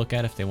spreadsheet to look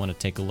at if they want to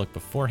take a look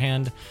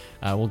beforehand,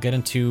 we'll get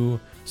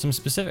into some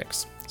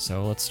specifics.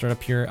 So let's start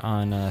up here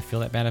on Feel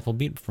That Bad Apple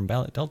Beat from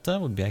Violet Delta.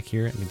 We'll be back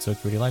here at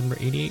Midsoak Radio Live number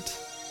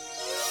 88.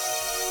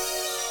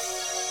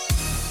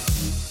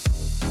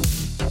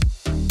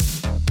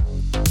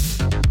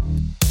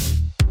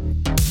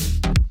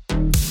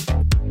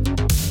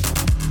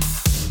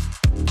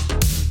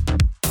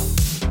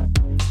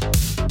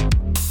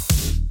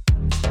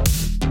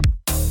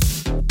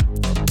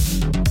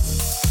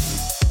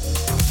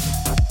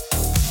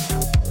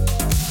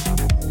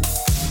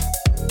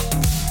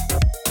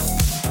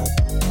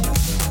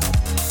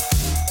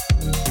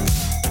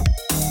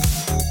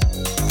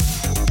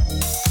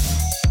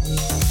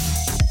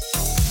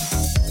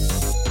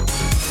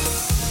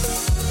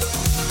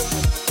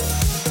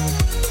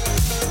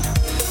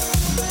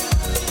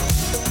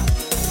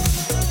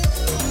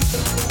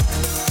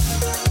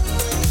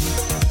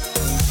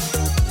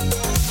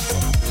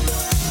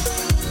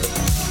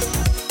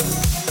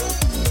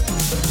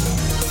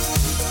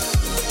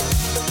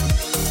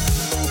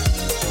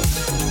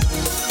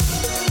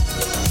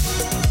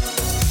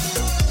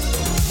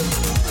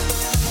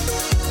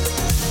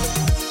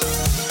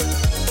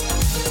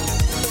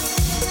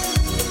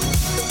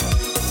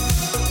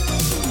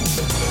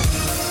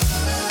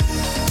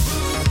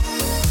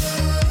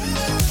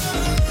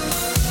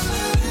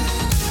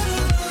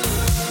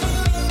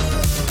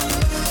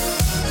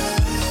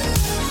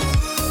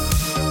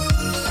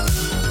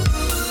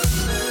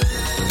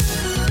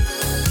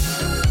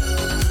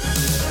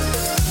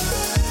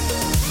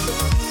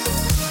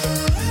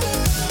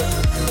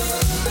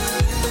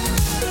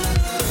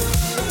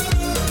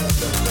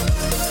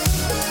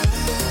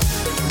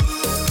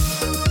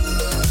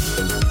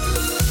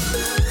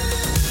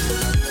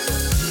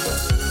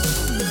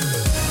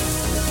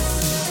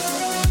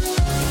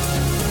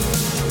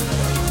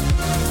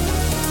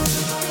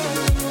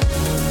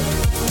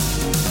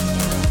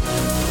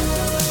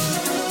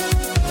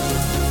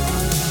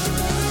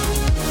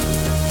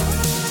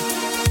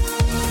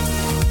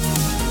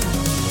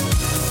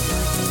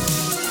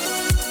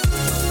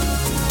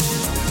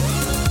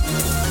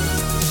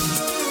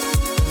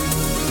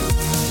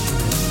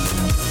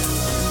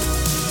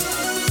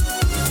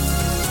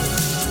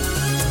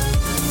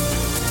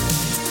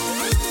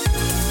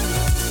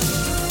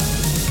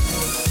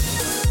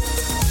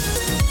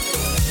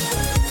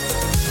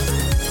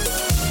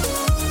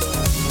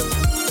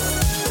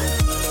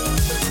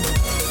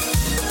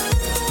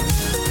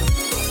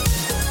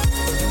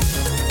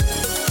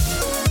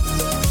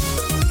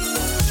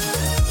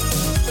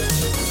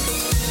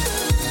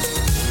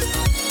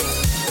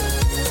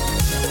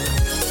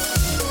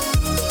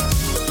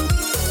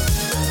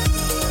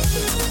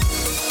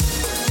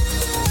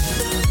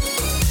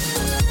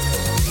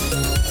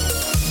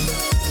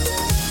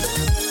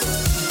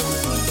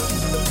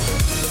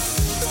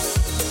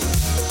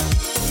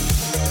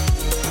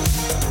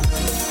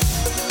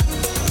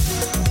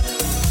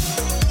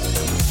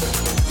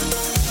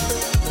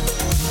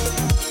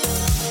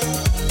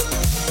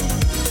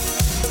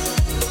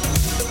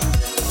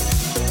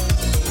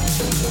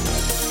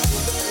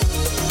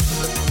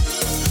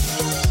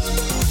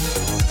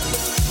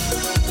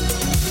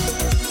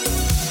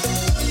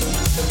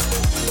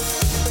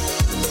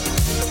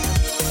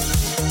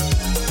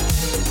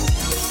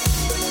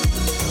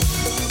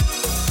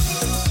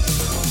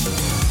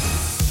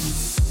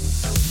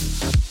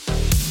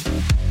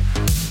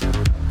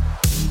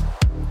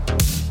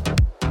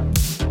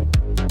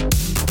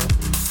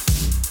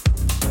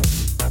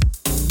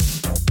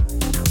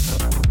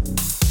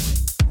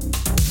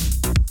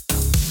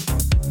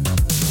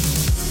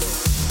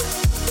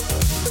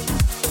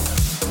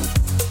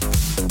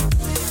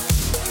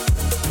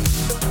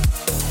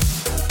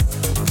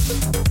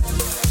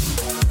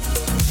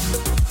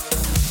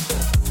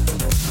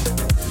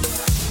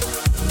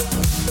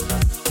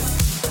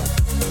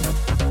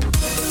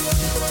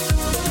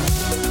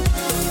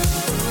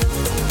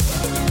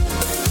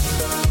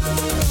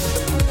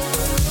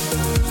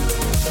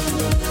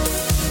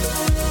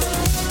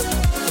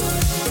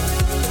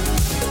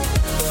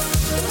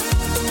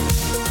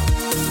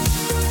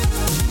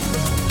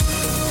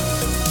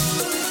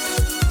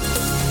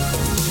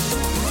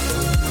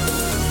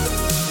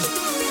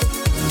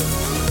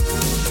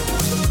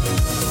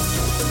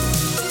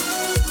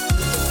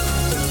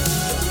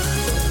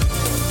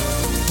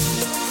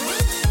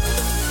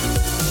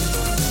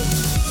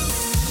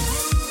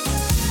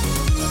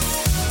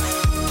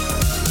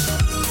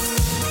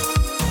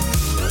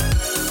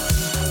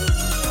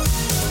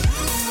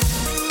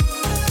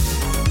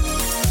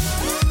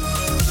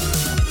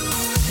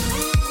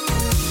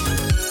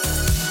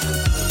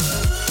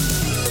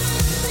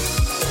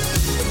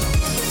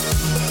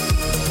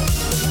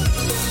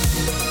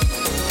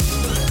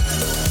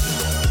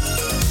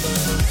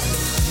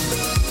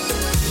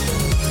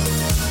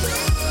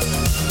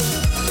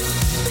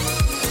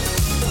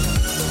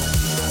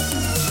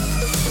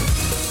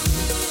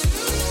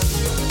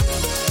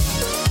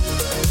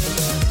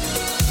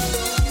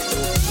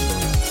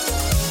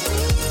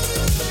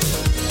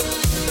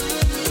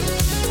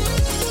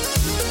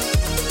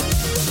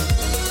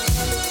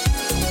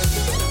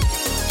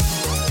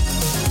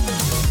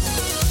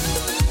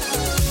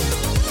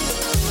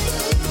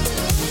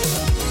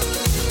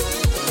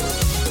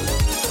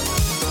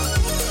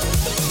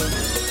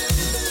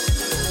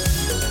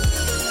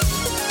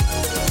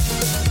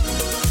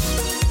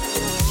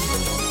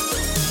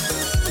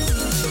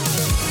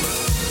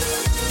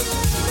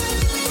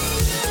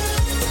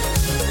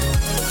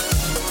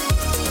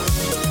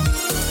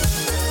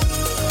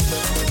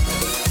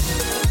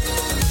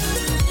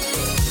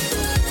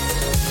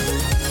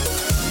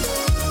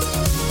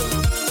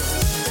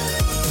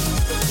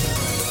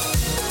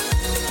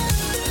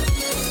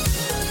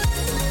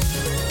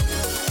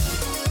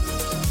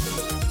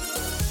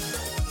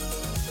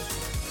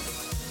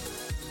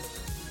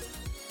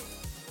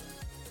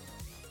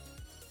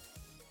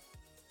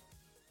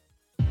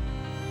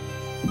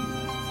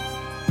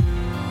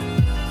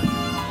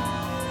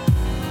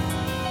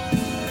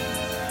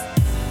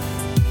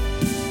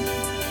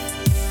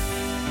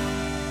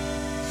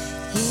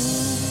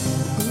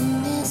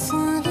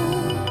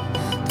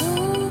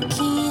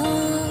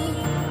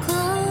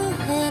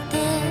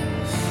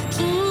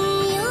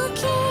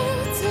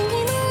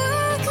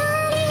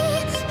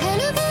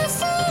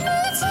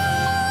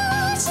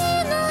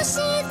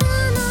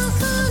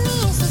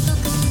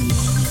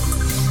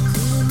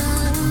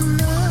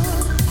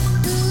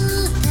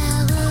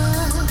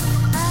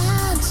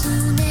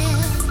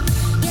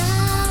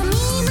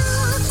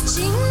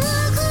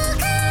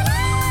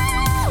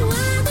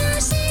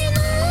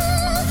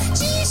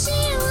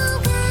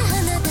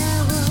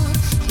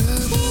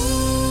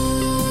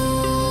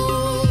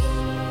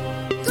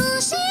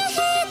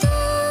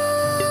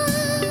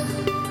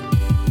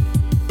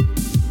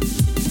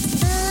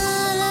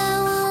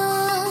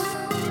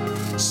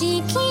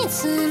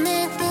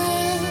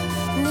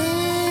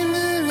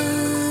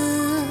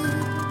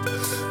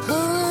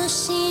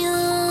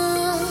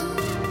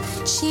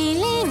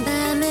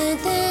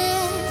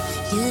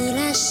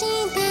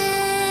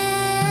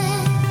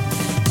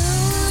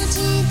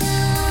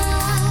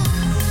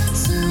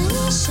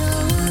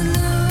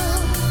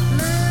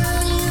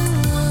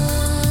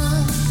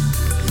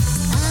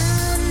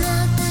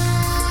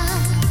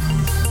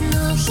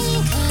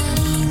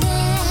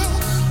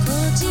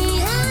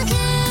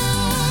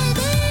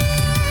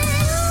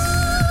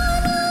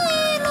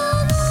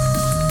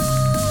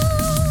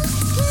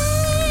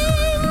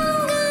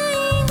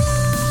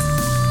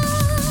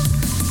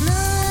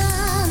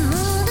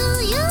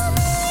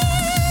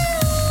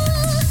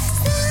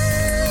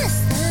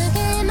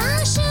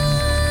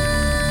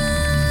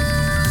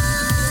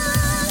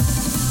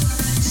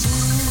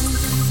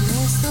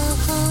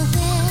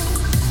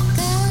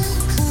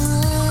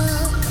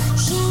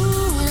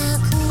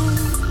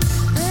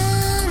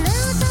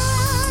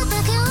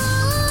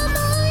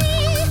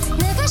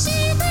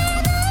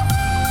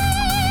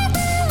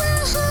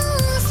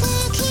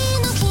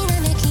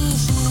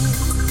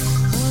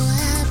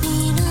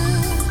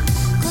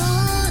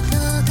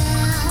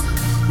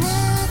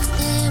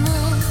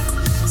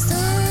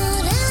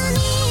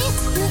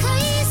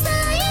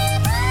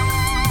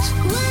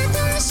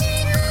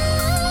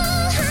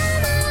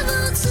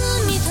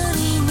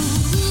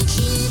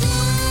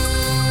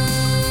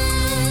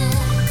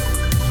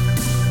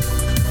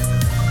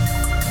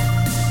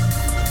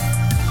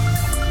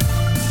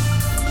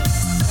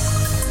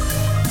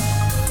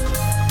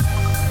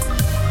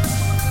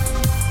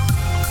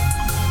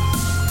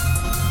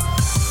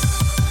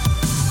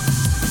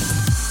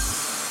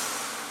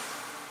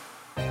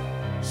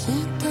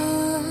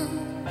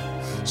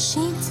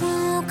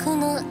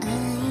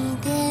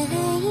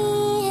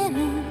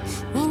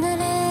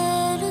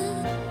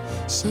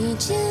 始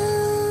終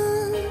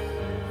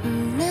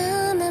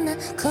なまま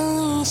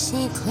恋し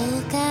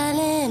焦がれ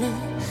る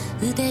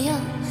腕よ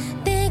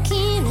でき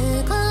る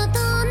こと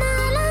な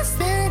ら定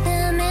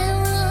めを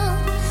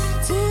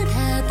つか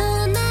と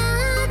な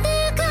って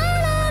絡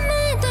め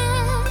て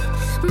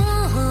も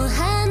う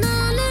離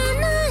れ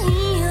ない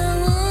よ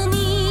うに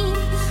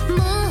もう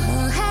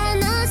離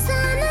さ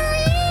な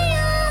いよ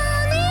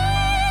うに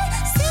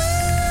せ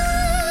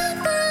っ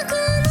かく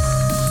の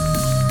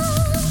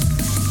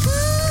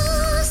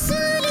薬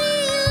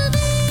指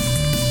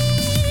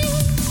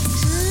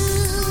触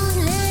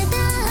れた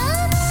あ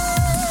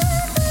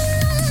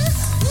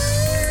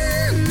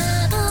な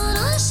たは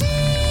幻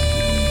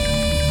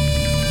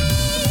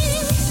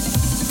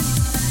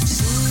寸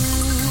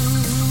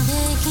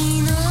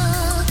劇の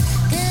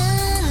ガ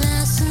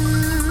ラス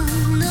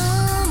の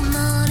森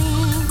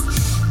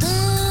遠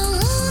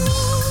に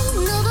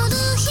登る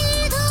人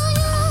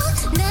よ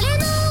誰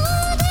の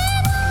腕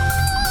も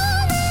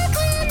なく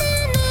な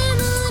眠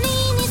り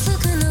につ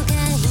くのか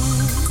い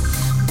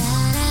ば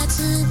らつ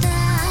だ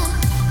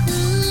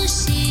失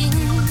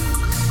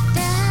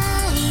態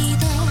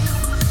で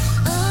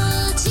落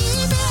ち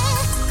て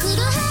くる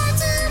はず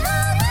も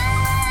な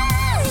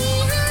い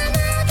花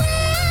火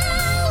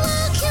を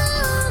今日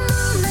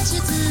も待ち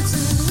続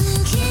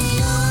け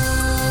よ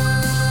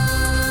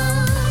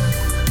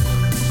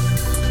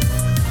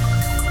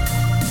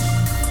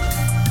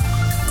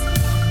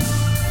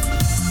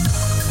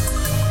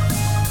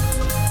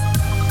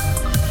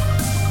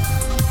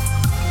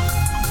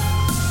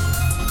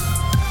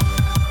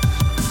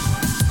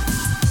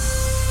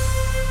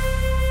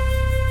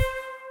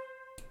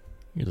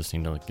You're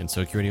listening to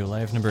Gensokyo Radio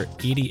Live number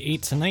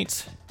 88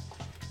 tonight.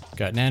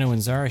 Got Nano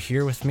and Zara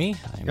here with me.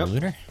 I'm Yep.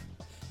 Lunar.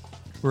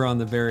 We're on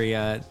the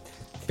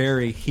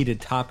very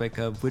heated topic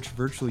of which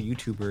virtual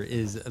YouTuber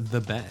is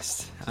the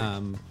best,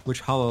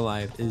 which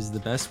HoloLive is the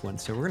best one.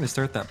 So we're going to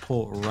start that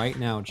poll right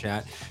now,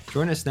 chat.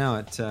 Join us now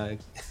at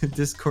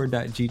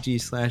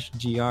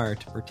discord.gg/gr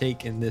to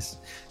partake in this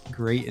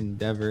great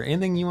endeavor.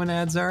 Anything you want to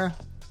add, Zara?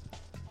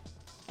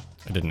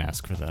 I didn't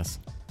ask for this.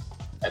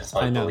 I just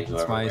want I to know, bully that's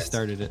whoever why I wins.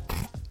 started it.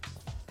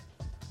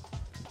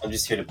 I'm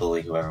just here to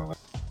bully whoever wins.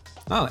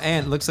 Oh,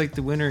 and it looks like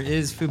the winner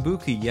is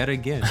Fubuki yet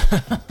again.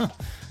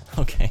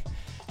 Okay.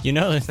 You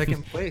know,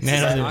 Second place. Man,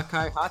 is there-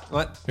 Akai Hot.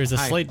 What? there's a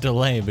Hi. slight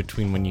delay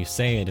between when you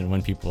say it and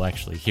when people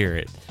actually hear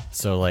it.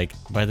 So, like,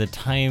 by the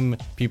time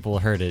people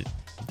heard it,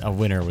 a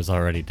winner was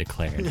already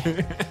declared.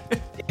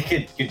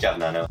 Good job,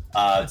 Nano.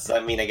 Does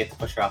that mean I get to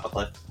push her off a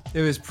cliff?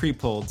 It was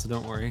pre-polled, so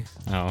don't worry.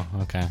 Oh,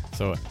 okay.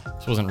 So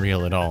this wasn't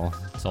real at all.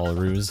 It's all a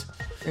ruse.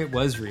 It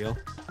was real.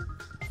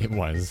 It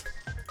was.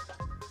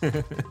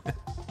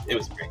 It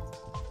was great.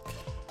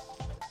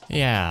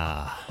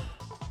 Yeah.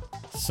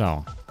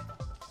 So,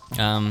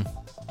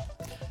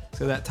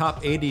 So that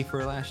top 80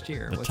 for last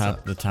year. the What's top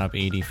up? the top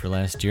 80 for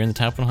last year and the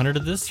top 100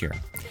 of this year.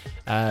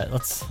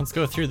 Let's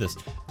go through this.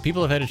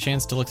 People have had a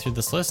chance to look through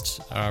this list.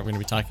 We're going to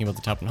be talking about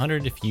the top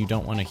 100. If you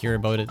don't want to hear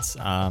about it,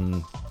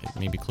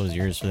 maybe close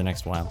your ears for the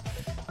next while.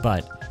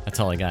 But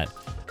that's all I got.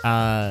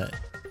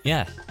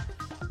 Yeah,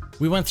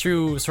 we went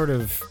through sort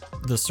of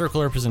the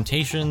circle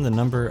representation, the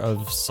number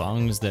of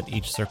songs that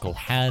each circle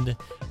had.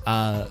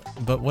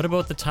 But what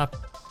about the top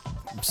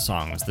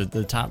songs?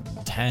 The top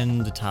 10,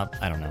 the top,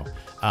 I don't know.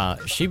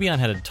 Shibian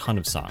had a ton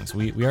of songs.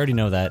 We already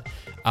know that.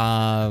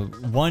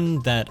 One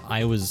that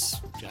I was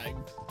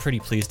pretty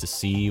pleased to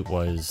see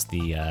was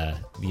the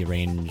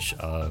range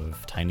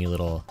of tiny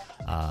little.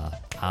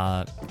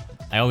 I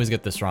always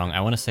get this wrong. I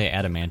want to say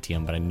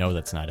adamantium, but I know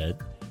that's not it.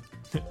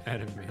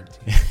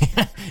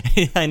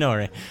 Adamantium. I know,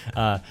 right?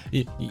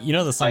 You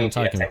know the song I'm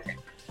talking about.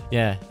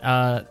 Yeah,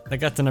 that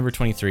got to number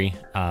 23.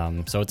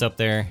 So it's up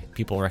there.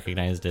 People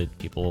recognized it.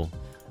 People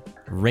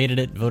rated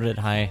it, voted it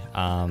high,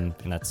 and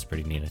that's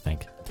pretty neat, I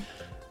think.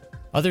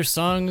 Other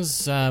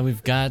songs,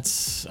 we've got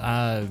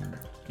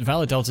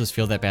Violet Delta's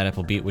Feel That Bad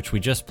Apple Beat, which we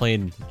just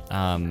played,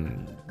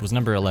 was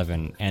number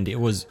 11, and it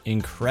was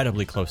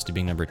incredibly close to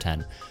being number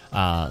 10.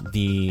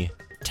 The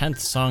 10th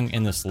song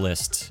in this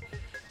list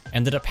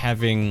ended up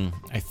having,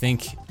 I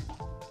think,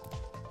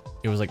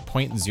 it was like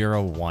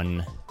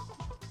 0.01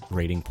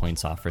 rating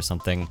points off or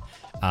something,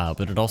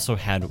 but it also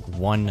had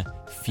one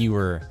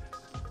fewer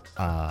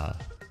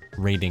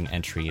rating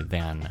entry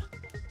than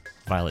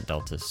Violet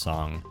Delta's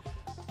song,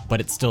 but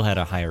it still had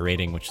a higher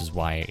rating, which is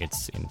why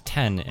it's in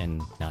 10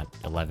 and not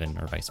 11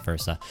 or vice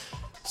versa.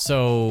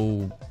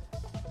 So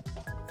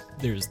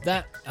there's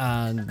that.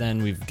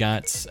 Then we've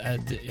got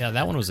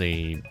that one was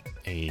an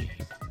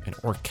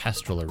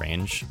orchestral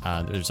arrange.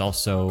 There's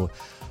also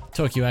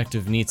Tokyo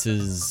Active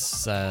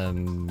Neats'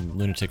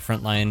 Lunatic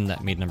Frontline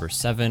that made number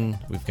 7.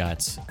 We've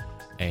got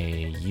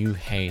a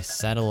Yuhei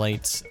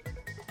Satellite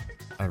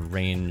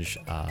arrange.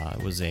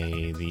 It was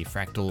the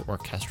fractal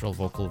orchestral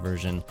vocal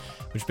version,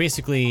 which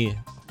basically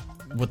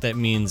what that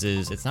means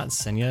is it's not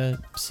Senya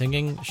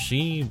singing.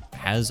 She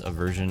has a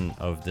version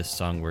of this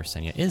song where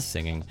Senya is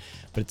singing,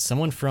 but it's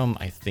someone from,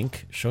 I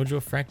think,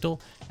 Shoujo Fractal.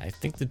 I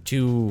think the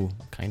two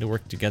kind of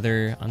work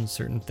together on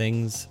certain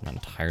things. I'm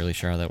not entirely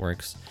sure how that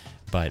works,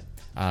 but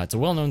It's a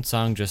well-known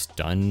song, just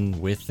done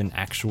with an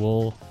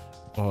actual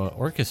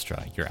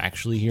orchestra. You're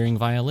actually hearing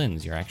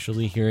violins. You're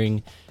actually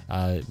hearing,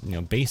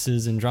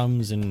 basses and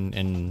drums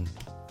and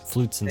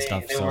flutes and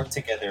stuff. They work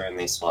together and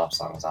they swap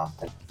songs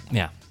often.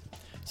 Yeah,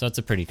 so it's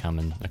a pretty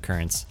common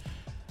occurrence.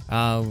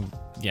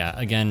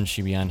 Again,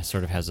 Shibian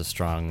sort of has a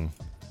strong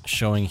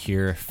showing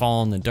here.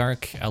 Fall in the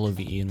Dark, LOVE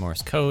in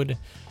Morse code.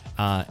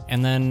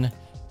 And then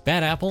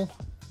Bad Apple,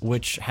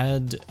 which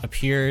had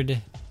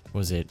appeared,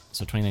 was it,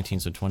 so 2019,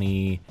 so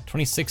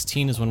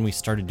 2016 is when we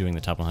started doing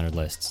the top 100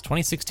 lists.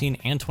 2016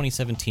 and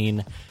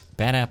 2017,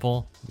 Bad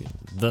Apple,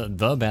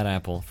 the Bad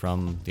Apple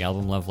from the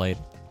album Love Light,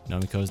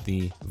 Nomiko's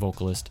the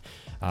vocalist,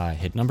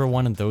 hit number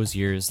 1 in those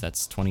years.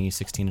 That's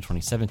 2016 and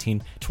 2017.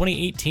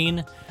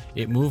 2018,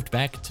 it moved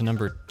back to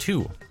number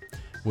 2,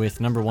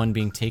 with number 1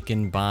 being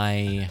taken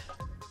by,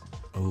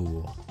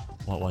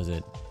 what was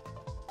it?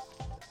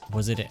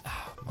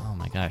 Oh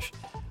my gosh.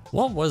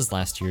 What was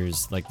last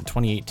year's, the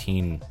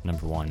 2018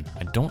 number 1?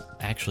 I don't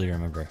actually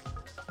remember.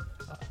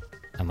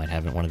 I might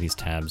have it in one of these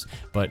tabs,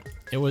 but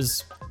it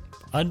was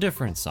a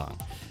different song.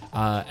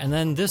 And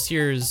then this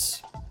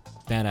year's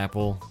Bad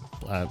Apple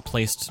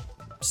placed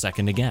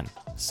second again.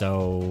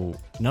 So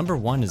number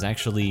 1 is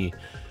actually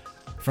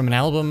from an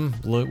album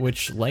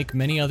which, like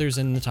many others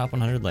in the top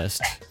 100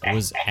 list,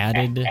 was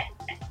added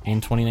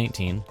in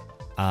 2019.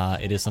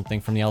 It is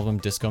something from the album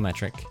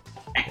Discometric.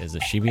 It is a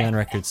Shibian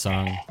Records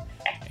song.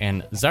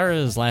 And Zara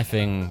is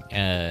laughing,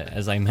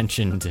 as I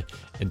mentioned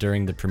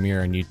during the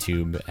premiere on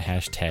YouTube,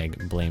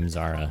 hashtag blame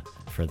Zara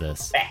for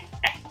this.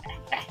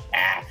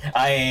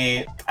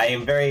 I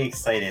am very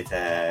excited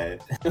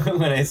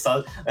when I saw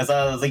it,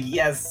 I was like,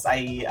 yes,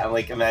 I'm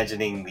like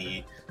imagining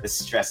the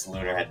stress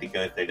Lunar had to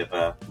go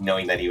through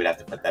knowing that he would have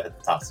to put that at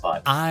the top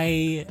spot.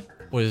 I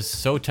was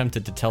so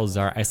tempted to tell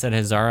Zara, I said,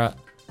 hey Zara,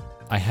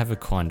 I have a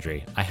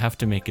quandary. I have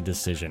to make a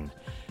decision.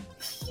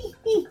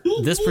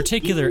 This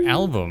particular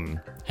album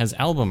has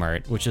album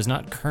art, which is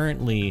not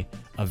currently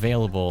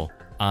available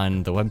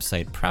on the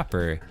website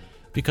proper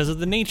because of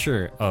the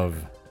nature of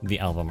the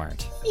album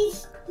art.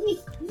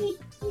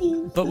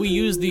 But we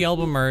use the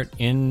album art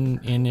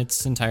in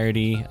its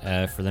entirety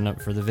for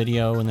the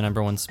video in the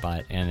number 1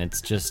 spot, and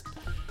it's just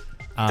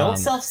don't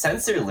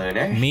self-censor,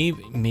 Lunar.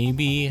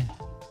 Maybe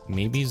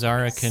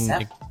Zara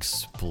can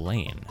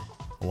explain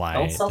why.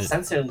 Don't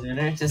self-censor,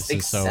 Lunar. Just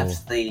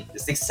accept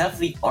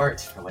the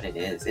art for what it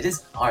is. It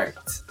is art.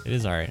 It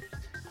is art.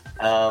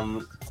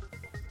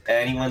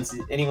 Anyone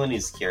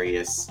who's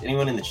curious,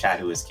 anyone in the chat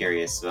who is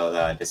curious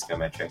about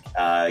Discometric,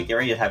 get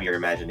ready to have your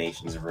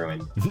imaginations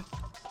ruined.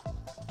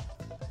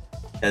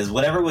 Because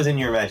whatever was in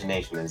your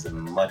imagination is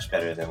much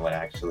better than what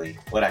actually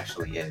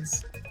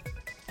is.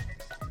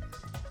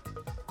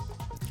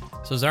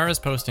 So Zara's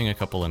posting a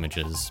couple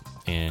images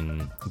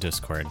in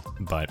Discord,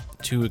 but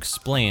to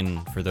explain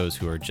for those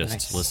who are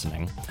just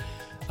listening,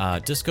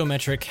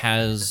 Discometric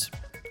has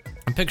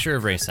a picture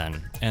of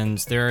Raysen, and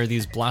there are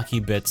these blocky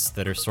bits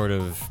that are sort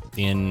of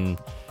in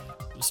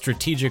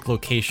strategic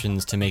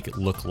locations to make it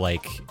look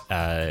like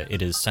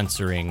it is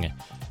censoring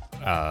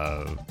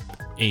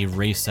a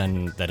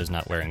Raysen that is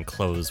not wearing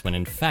clothes, when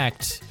in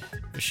fact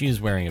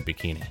she's wearing a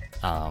bikini.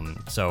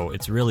 So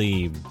it's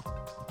really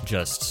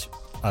just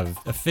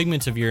a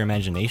figment of your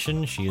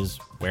imagination. She is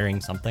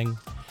wearing something.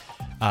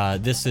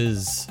 This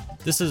is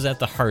at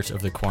the heart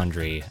of the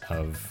quandary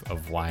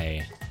of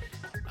why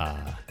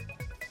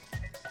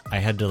I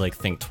had to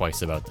think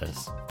twice about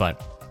this.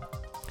 But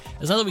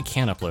it's not that we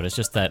can't upload, it's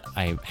just that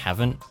I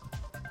haven't,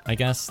 I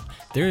guess.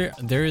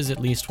 There is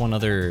at least one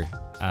other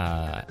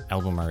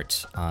album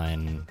art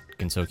on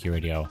Gensoku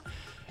Radio.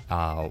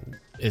 I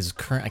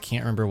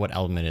can't remember what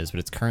album it is, but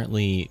it's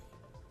currently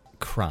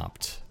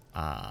cropped.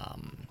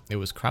 It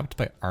was cropped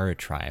by Ara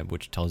Tribe,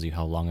 which tells you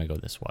how long ago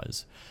this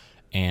was.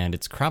 And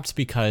it's cropped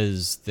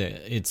because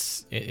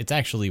it's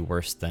actually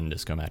worse than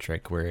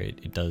Discometric, where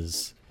it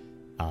does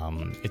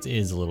it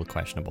is a little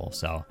questionable.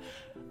 So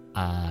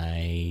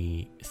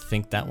I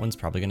think that one's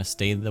probably going to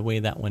stay the way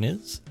that one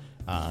is.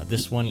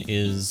 This one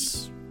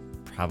is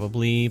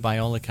probably, by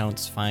all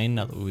accounts, fine,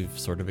 now that we've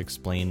sort of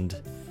explained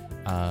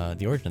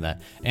the origin of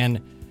that.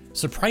 And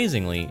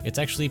surprisingly, it's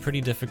actually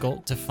pretty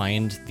difficult to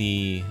find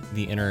the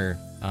inner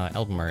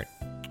album art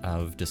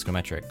of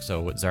Discometric.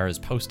 So what Zara's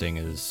posting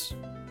is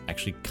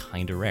actually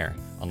kind of rare,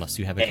 unless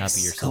you have a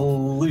copy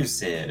yourself.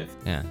 Exclusive.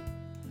 Yeah.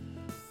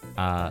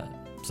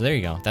 So there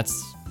you go.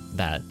 That's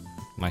that.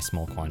 My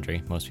small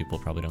quandary. Most people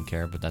probably don't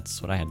care, but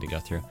that's what I had to go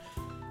through.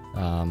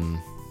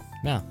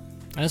 Yeah.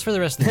 And as for the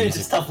rest of the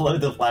music, just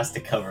upload the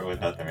plastic cover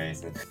without the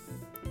raisin.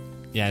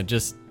 Yeah,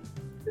 just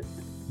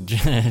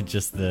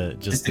the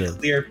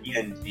clear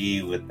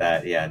PNG with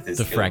that. Yeah, the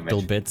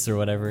fractal bits or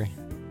whatever.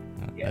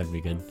 Yeah. That'd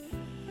be good.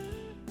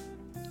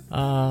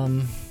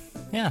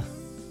 Yeah.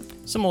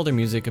 Some older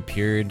music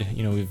appeared.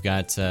 We've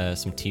got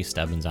some T.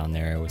 Stebbins on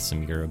there with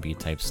some Eurobeat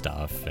type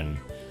stuff, and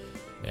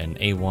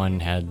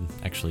A1 had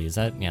actually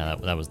that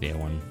was the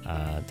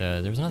A1.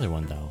 There was another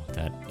one though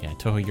that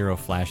Toho Euro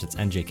Flash. It's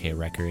NJK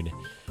record.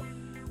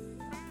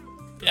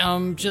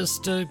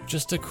 Just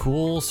a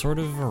cool sort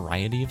of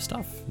variety of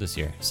stuff this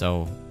year.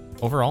 So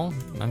overall,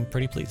 I'm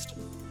pretty pleased.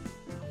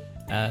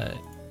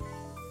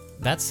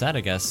 That said,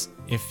 I guess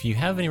if you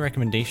have any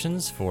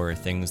recommendations for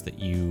things that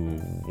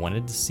you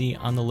wanted to see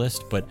on the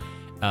list, but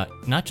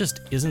not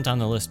just isn't on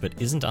the list, but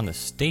isn't on the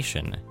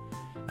station,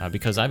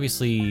 because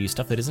obviously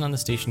stuff that isn't on the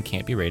station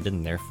can't be rated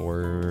and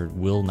therefore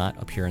will not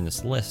appear in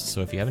this list.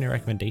 So if you have any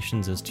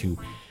recommendations as to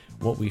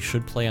what we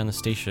should play on the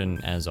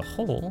station as a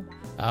whole,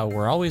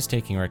 we're always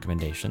taking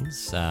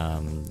recommendations.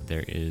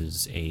 There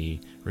is a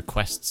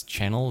requests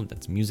channel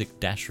that's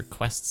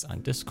music-requests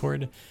on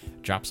Discord.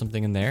 Drop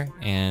something in there,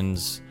 and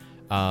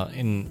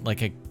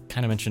like I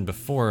kind of mentioned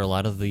before, a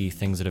lot of the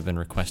things that have been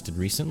requested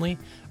recently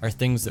are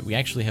things that we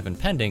actually have in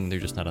pending. They're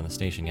just not on the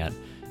station yet.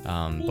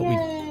 But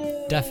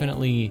we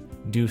definitely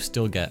do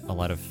still get a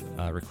lot of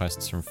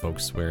requests from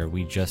folks where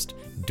we just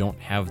don't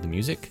have the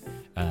music,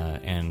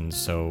 and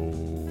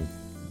so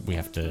we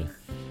have to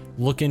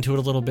look into it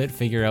a little bit,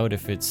 figure out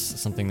if it's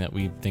something that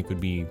we think would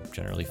be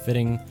generally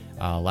fitting.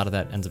 A lot of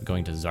that ends up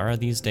going to Zara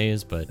these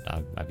days, but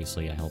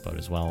obviously I help out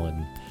as well,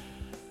 and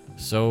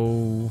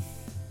so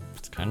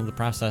it's kind of the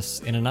process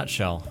in a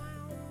nutshell.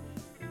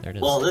 There it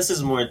is. Well, this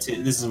is more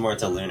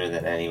to Lunar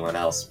than anyone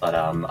else,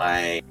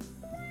 but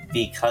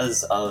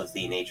because of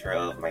the nature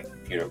of my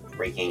computer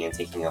breaking and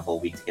taking a whole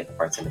week to get the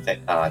parts into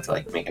to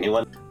like make a new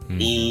one,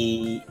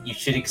 you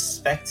should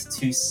expect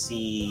to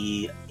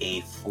see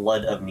a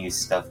flood of new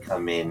stuff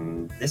come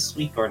in this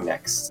week or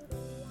next.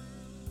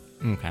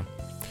 Okay.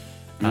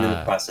 I'm in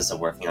the process of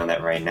working on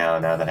that right now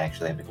that I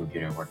actually have a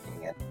computer working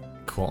again.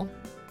 Cool.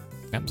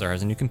 Yep, Zara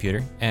has a new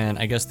computer, and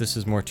I guess this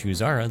is more to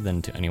Zara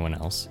than to anyone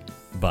else,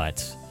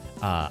 but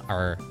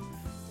our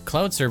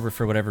cloud server,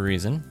 for whatever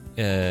reason,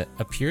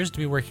 appears to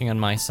be working on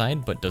my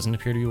side, but doesn't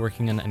appear to be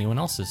working on anyone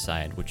else's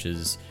side, which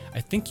is, I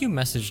think you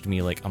messaged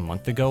me like a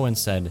month ago and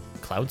said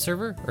cloud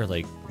server or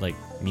like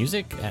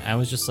music, and I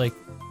was just like,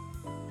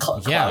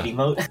 yeah. Cloudy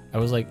mode. I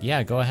was like,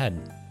 yeah, go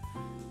ahead,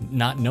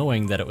 not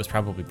knowing that it was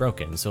probably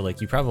broken. So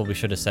like, you probably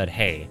should have said,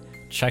 hey,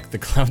 check the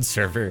cloud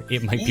server,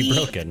 it might be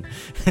broken.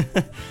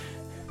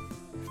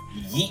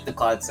 Yeet the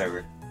cloud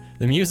server.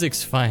 The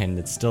music's fine,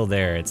 it's still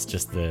there, it's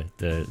just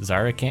the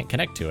Zara can't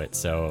connect to it,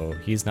 so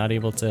he's not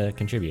able to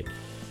contribute.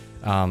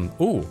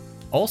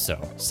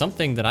 Also,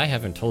 something that I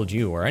haven't told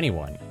you or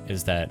anyone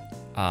is that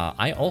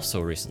I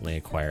also recently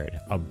acquired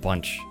a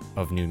bunch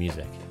of new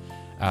music.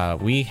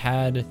 We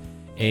had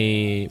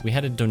a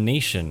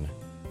donation,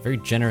 very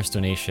generous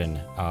donation,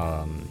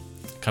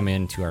 come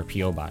into our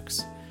P.O.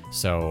 box.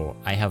 So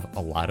I have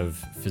a lot of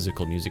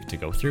physical music to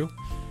go through.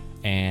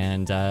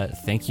 And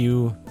thank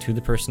you to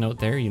the person out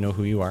there. You know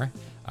who you are.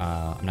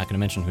 I'm not going to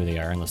mention who they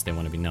are unless they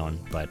want to be known,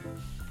 but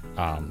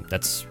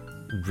that's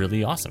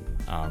really awesome.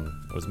 I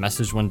was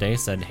messaged one day,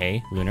 said,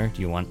 hey, Lunar,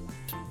 do you want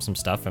some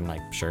stuff? I'm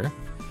like, sure.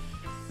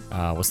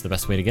 What's the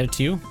best way to get it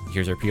to you?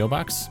 Here's our P.O.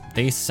 box.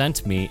 They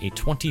sent me a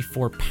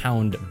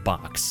 24-pound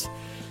box.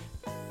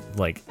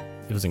 Like,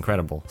 it was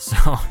incredible.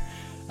 So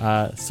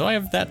I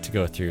have that to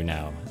go through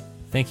now.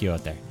 Thank you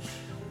out there.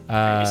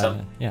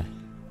 Yeah.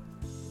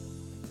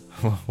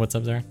 What's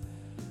up, Zara?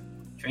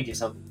 Trade you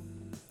some.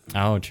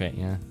 Oh, trade,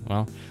 yeah.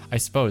 Well, I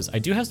suppose. I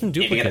do have some If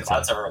you get duplicates. the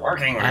cloud server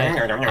working.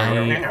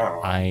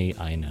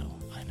 I know.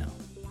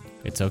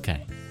 It's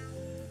okay.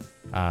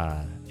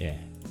 Yeah.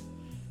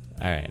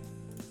 Alright.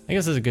 I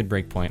guess this is a good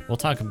break point. We'll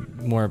talk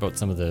more about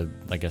some of the,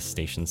 I guess,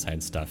 station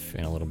side stuff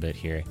in a little bit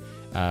here.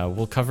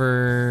 We'll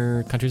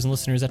cover countries and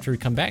listeners after we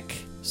come back.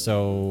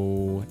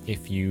 So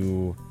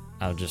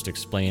I'll just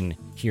explain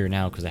here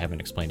now because I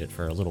haven't explained it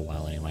for a little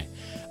while anyway.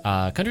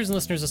 Countries and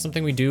listeners is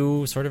something we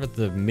do sort of at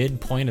the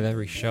midpoint of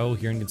every show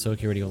here in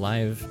Gensokyo Radio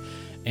Live.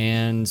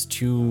 And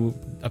to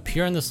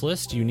appear on this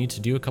list, you need to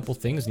do a couple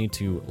things. You need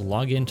to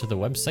log into the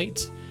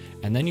website,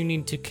 and then you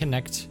need to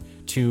connect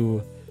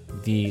to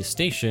the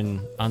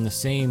station on the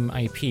same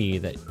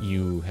IP that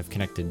you have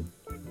connected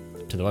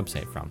to the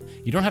website from.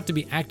 You don't have to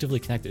be actively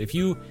connected. If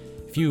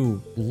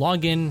you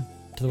log in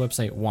to the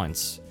website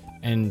once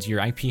and your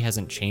IP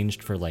hasn't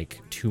changed for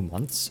like 2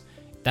 months,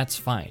 that's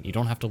fine. You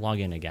don't have to log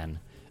in again,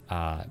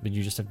 but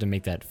you just have to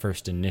make that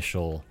first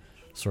initial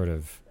sort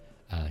of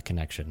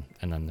connection,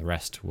 and then the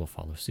rest will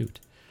follow suit.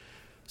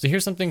 So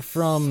here's something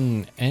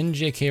from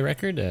NJK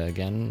Record.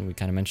 Again, we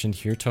kind of mentioned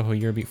here, Toho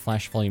Eurobeat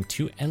Flash Volume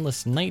 2,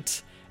 Endless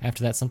Night.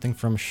 After that, something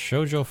from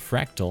Shoujo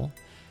Fractal.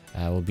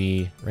 We'll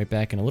be right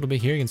back in a little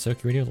bit here,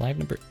 Gensokyo Radio Live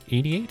number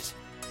 88.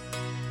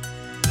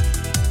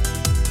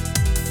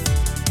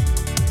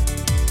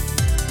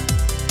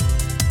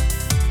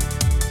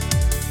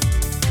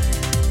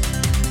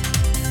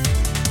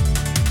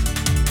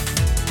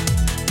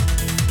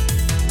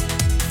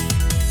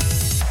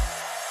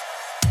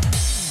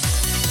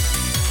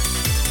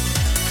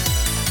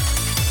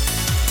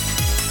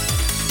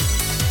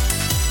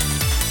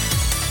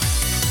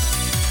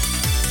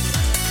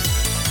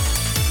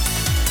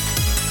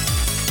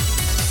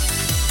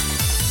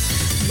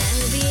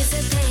 Love is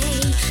a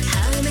pain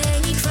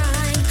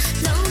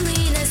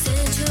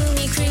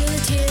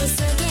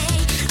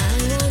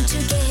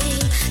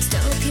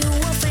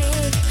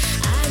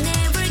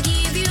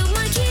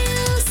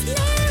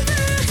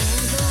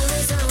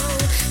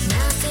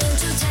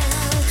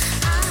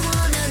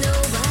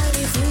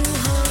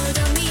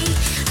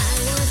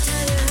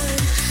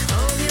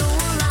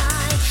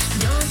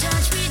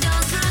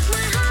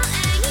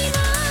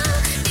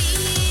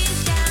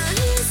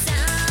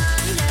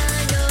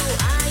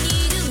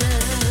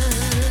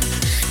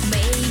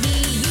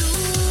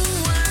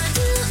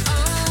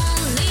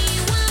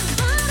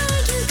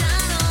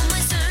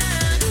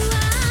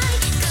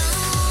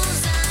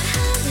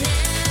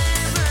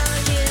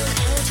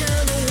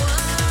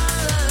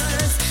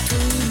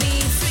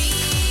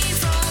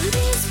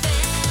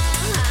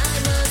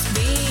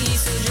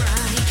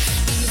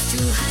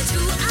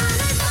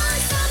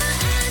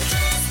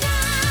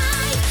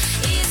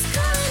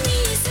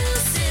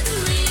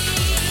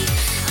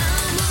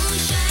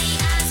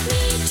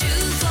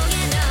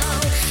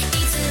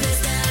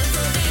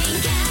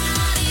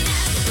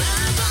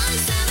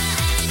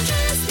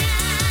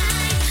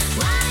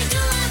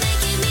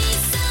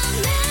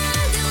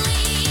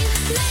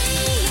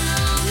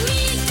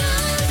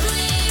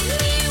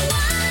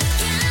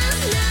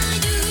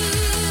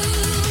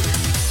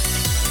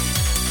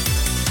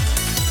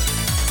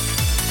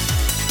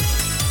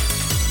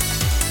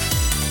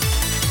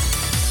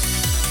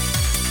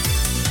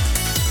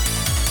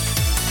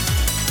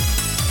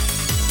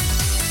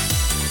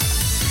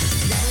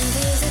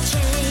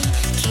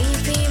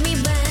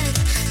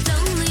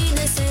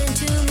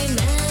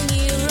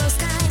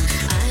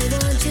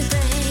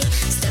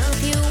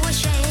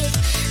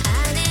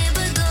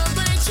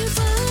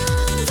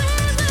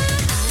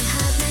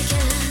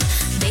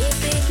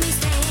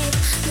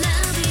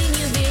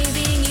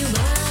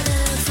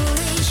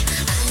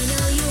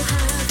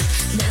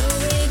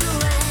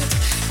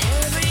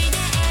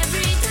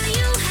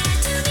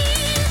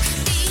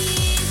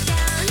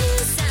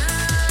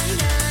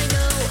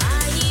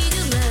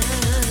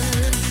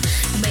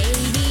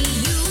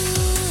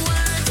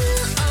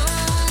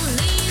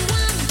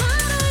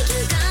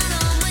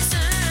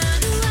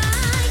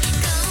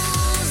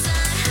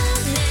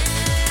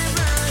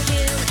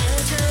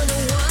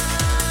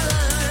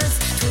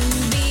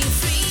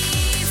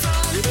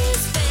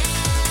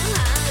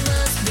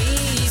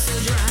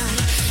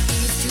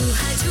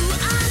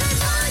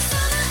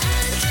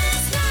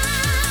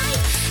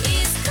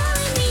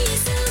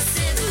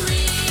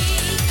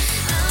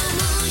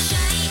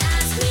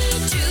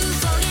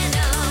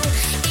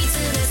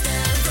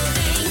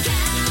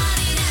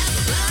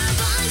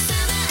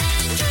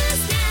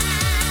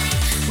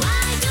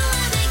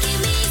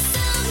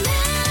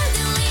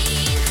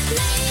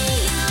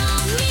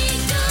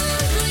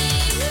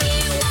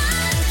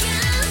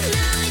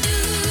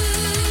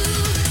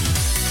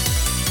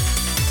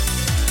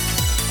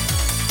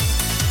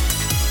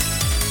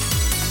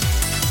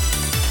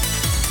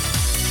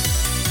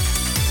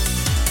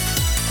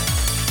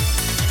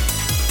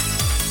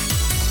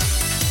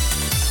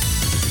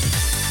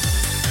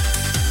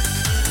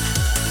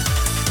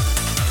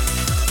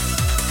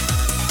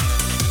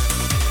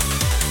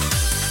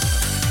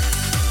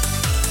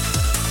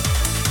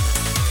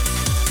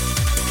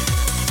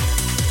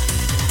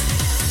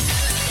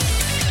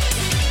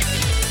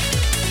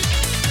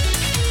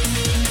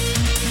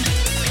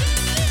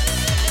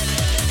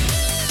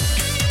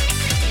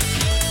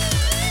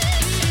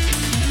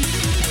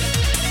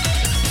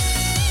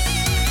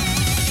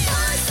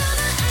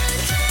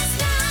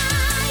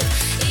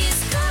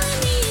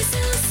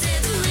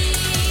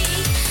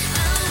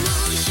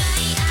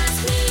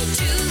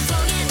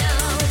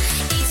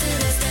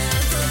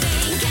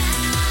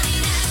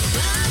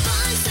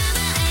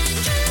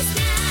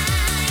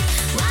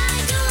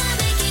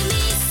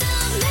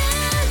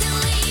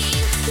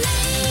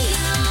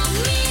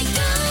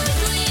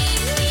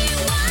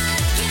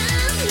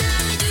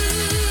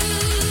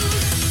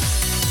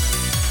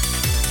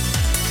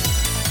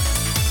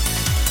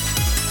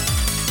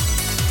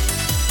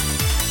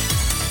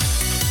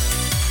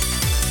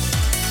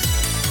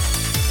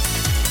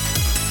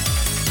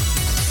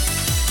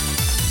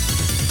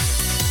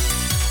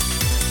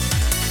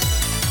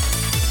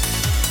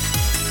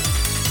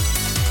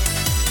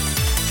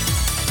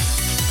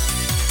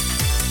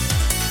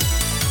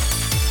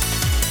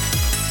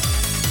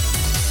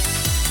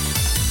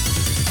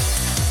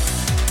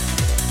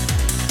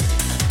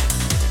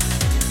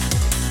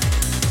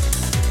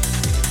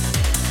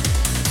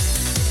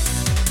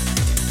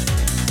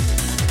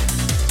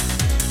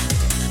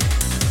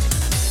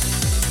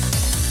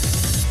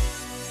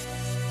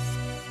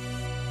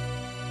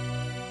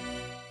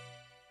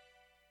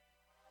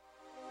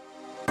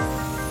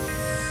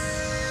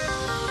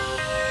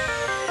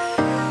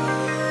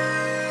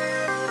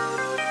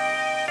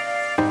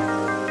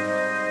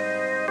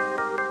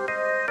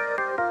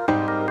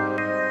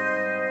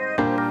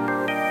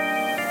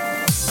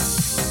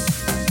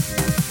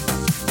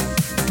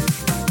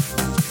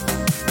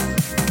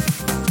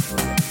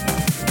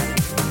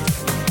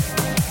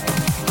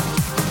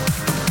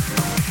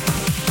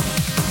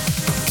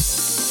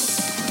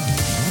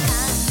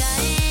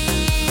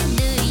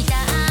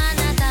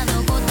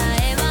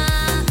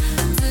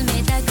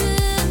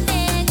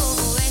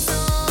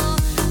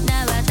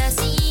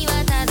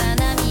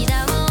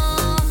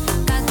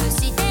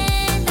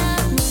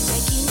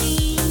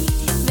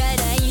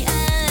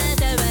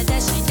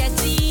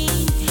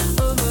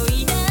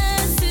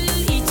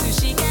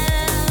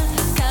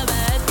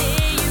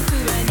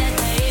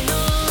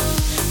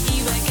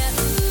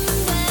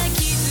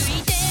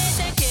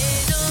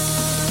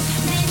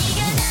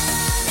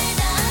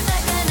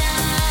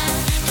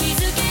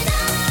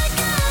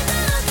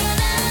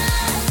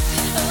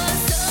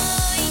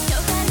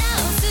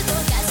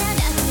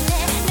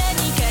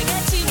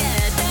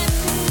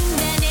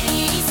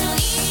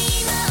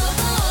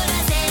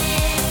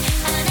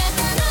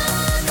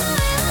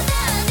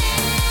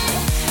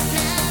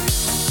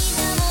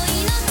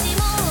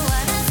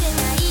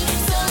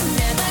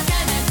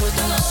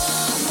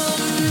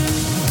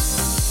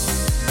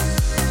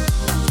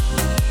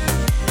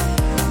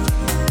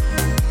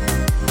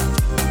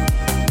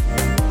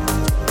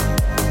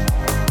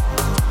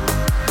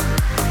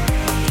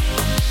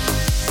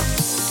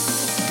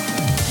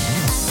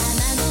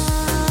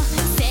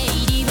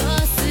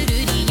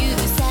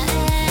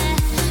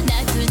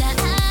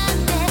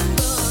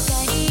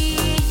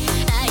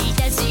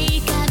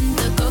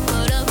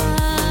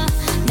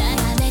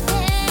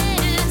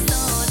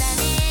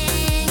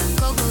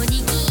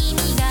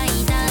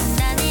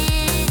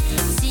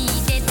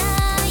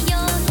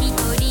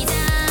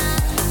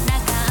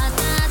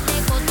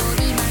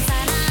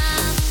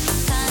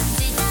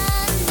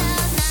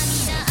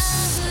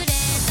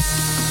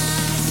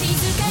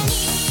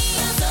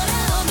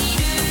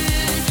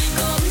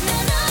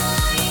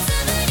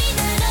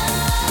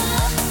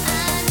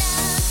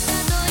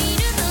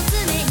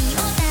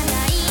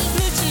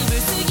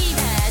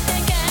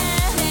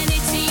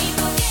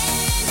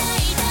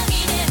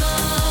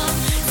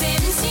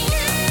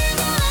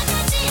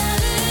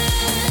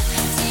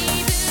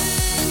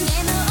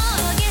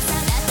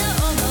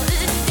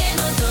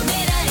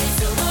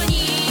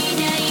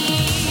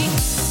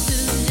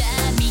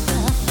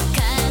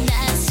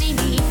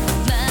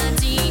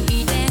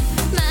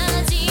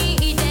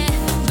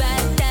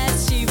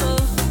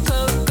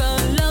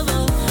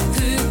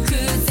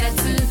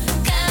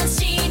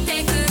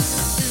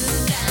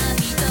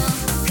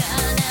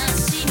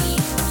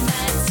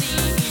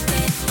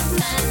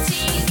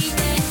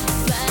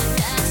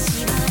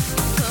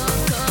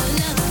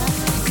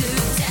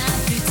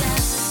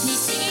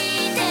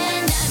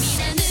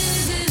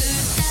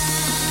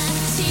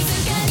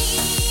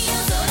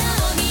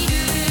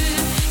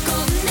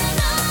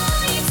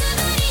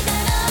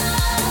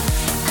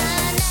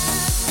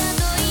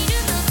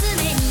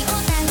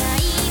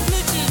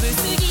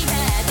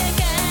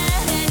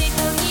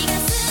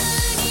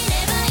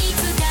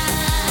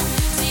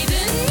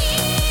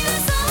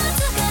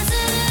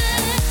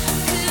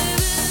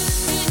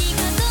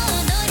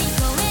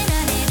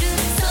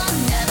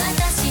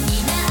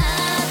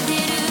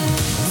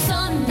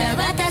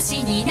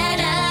にな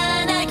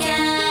らなきゃ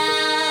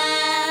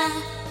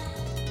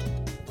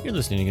You're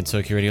listening to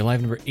Gensokyo Radio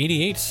Live number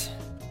 88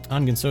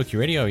 on Gensokyo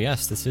Radio.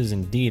 Yes, this is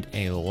indeed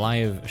a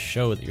live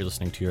show that you're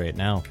listening to right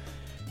now.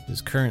 It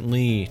is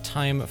currently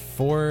time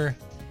for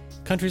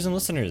countries and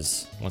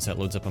listeners once that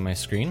loads up on my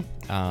screen.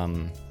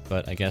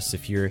 But I guess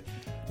if you're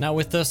not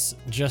with us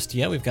just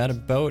yet, we've got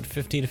about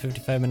 50 to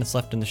 55 minutes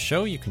left in the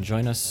show. You can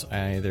join us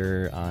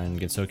either on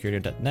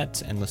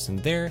gensokyoradio.net and listen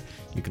there.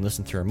 You can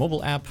listen through our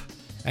mobile app.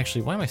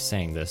 Actually, why am I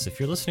saying this? If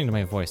you're listening to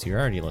my voice, you're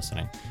already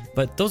listening.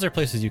 But those are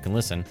places you can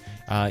listen.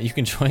 You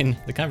can join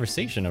the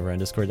conversation over on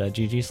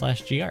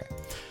discord.gg/gr.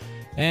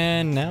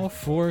 And now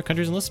for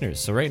countries and listeners.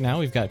 So right now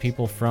we've got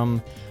people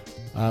from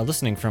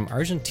listening from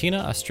Argentina,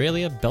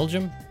 Australia,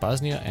 Belgium,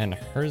 Bosnia and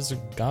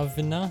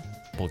Herzegovina,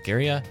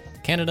 Bulgaria,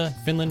 Canada,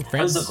 Finland,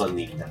 France.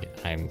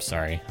 I'm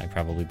sorry, I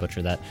probably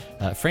butchered that.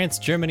 France,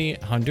 Germany,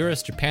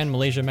 Honduras, Japan,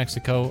 Malaysia,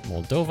 Mexico,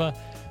 Moldova,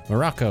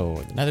 Morocco,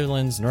 the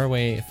Netherlands,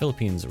 Norway,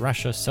 Philippines,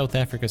 Russia, South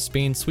Africa,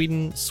 Spain,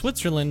 Sweden,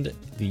 Switzerland,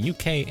 the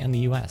UK, and the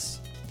US.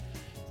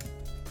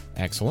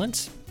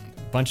 Excellent.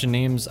 Bunch of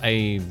names.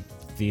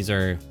 These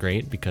are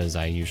great because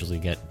I usually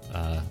get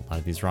a lot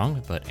of these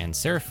wrong, but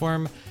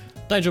Anseriform,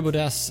 Daijobu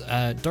desu,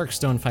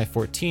 Darkstone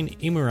 514,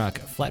 Imurak,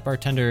 Flat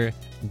Bartender,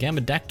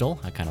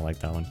 Gamadactyl, I kind of like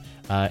that one,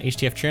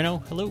 HTF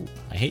Cherno, hello,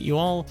 I hate you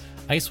all,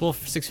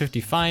 Icewolf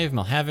 655,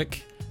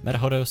 Malhavik,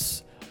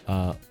 Metahodos,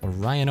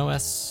 Orion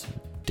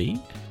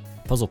OSD,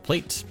 Puzzle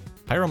Plate,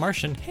 Pyro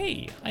Martian,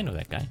 hey, I know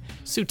that guy,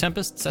 Sue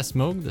Tempest,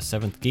 Sesmog, the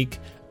 7th Geek,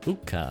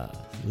 Uka,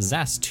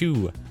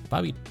 Zas2,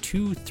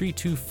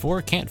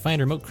 Bobby2324, Can't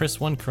Find Remote Chris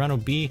 1,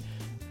 Carano B,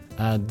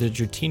 the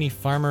Gertini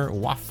Farmer,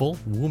 Waffle,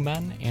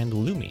 Wooman, and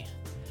Lumi.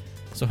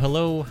 So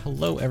hello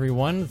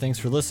everyone, thanks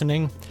for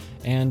listening,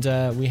 and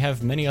we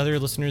have many other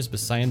listeners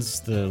besides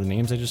the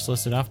names I just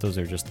listed off. Those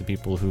are just the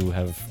people who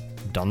have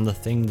done the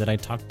thing that I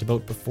talked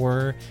about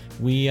before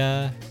we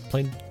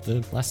played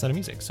the last set of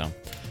music. So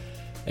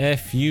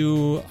if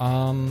you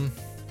what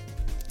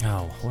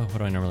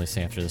do I normally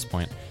say after this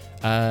point?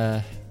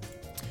 Yeah,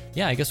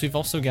 I guess we've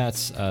also got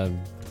some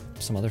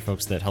other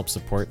folks that help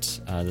support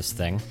this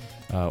thing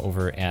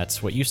over at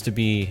what used to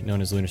be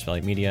known as Lunar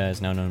Spotlight Media, is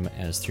now known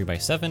as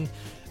 3x7.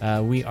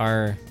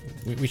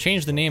 We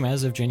changed the name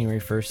as of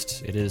January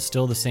 1st. It is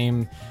still the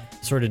same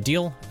sort of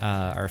deal.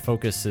 Our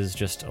focus is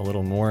just a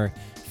little more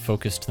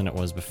focused than it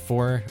was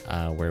before,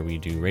 where we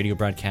do radio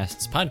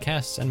broadcasts,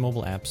 podcasts, and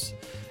mobile apps.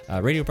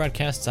 Radio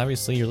broadcasts,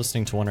 obviously, you're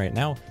listening to one right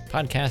now.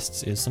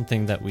 Podcasts is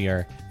something that we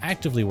are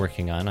actively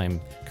working on.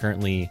 I'm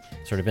currently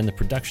sort of in the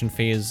production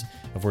phase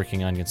of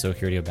working on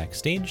Gensokyo Radio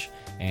Backstage,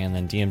 and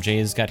then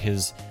DMJ's got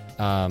his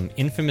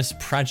infamous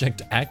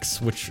Project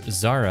X, which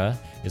Zara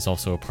is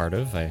also a part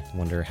of. I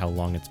wonder how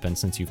long it's been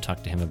since you've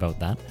talked to him about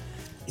that.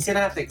 He's gonna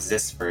have to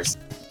exist first.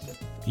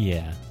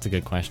 Yeah, it's a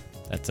good question.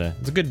 It's a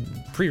good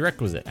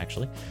prerequisite,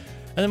 actually.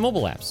 And then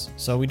mobile apps.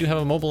 So we do have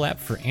a mobile app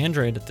for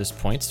Android at this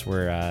point.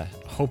 We're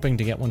hoping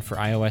to get one for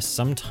iOS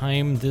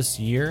sometime this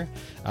year.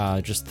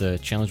 Just the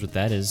challenge with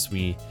that is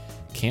we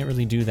can't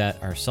really do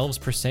that ourselves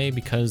per se,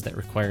 because that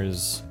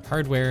requires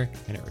hardware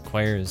and it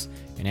requires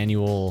an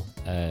annual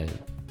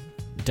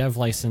dev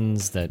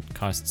license that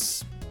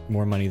costs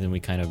more money than we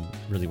kind of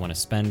really want to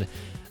spend.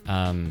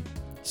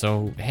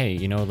 So hey,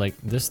 like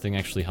this thing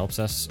actually helps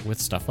us with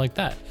stuff like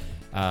that.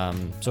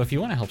 So if you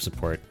want to help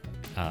support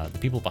the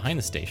people behind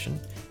the station,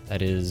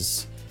 that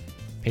is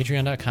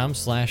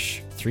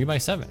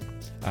patreon.com/3x7.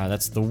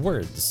 That's the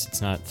words.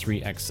 It's not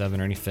 3x7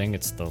 or anything.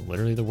 It's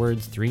literally the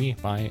words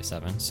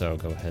 3x7. So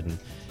go ahead and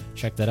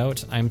check that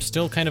out. I'm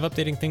still kind of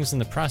updating things in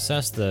the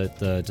process.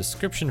 The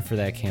description for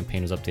that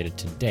campaign was updated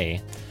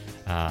today.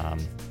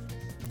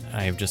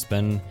 I've just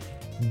been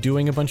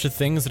doing a bunch of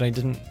things that I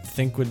didn't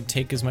think would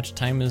take as much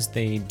time as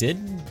they did,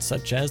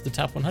 such as the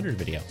top 100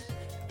 video.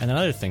 And then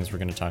other things we're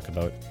going to talk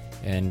about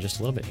in just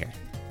a little bit here.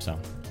 So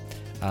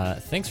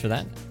thanks for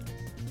that.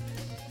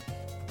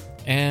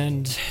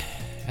 And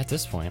at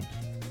this point,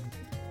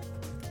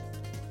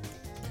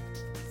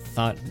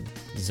 thought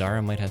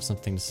Zara might have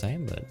something to say,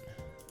 but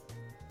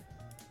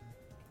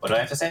What do I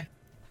have to say?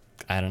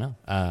 I don't know.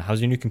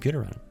 How's your new computer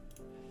running?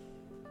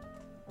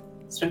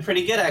 It's been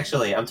pretty good,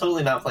 actually. I'm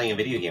totally not playing a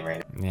video game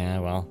right now. Yeah,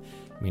 well,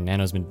 I mean,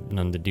 Nano's been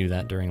known to do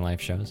that during live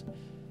shows.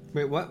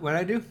 Wait, what? What'd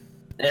I do?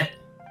 Eh,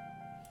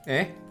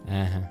 Eh?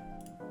 Uh-huh.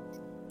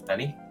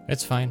 honey?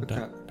 It's fine. What's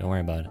Don't up? worry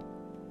about it.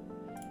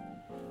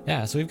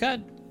 Yeah, so we've got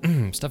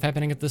stuff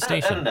happening at the I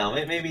station. don't know.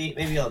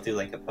 Maybe I'll do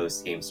like a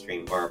post-game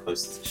stream or a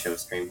post-show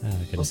stream.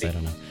 Goodness, see. I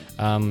don't know.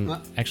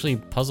 What? Actually,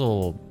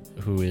 Puzzle,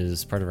 who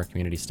is part of our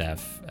community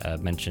staff,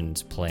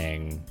 mentioned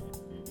playing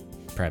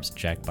perhaps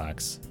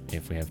Jackbox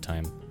if we have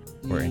time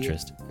or Yeah,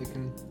 interest.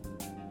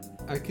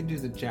 I can do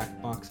the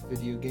Jackbox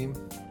video game.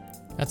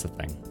 That's a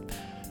thing.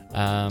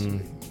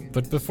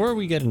 But before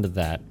we get into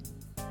that,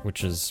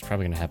 which is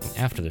probably going to happen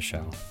after the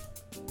show,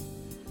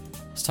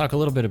 let's talk a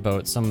little bit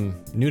about some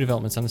new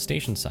developments on the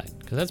station side,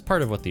 because that's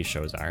part of what these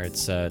shows are.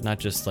 It's not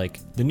just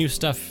like the new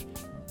stuff.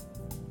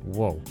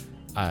 Whoa.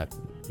 I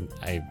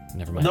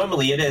never mind.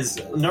 Normally it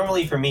is.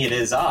 Normally for me it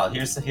is.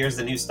 Here's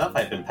the new stuff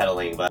I've been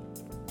peddling, but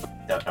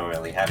don't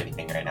really have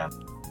anything right now.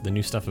 The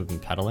new stuff we've been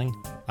peddling.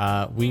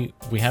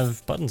 We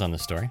have buttons on the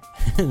store.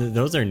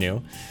 Those are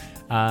new.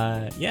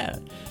 Yeah.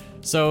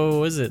 So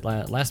was it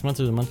last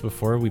month or the month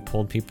before we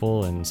polled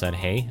people and said,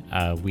 hey,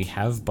 we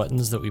have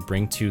buttons that we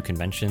bring to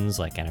conventions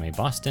like Anime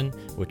Boston,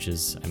 which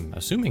is, I'm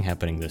assuming,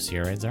 happening this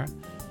year, right, Zara?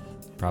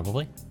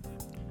 Probably.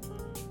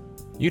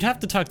 You'd have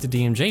to talk to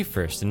DMJ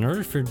first. In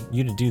order for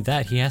you to do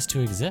that, he has to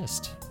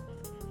exist.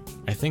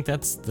 I think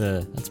that's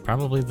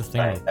probably the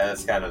thing. Right,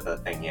 that's kind of the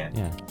thing, yeah.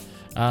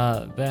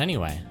 Yeah. But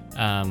anyway,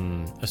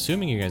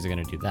 assuming you guys are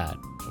going to do that,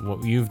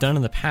 what you've done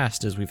in the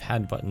past is we've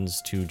had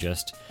buttons to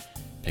just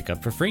pick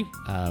up for free.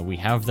 We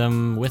have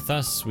them with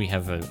us. We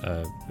have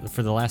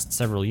for the last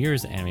several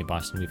years at Anime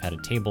Boston, we've had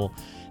a table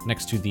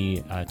next to the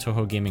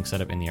Toho gaming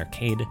setup in the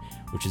arcade,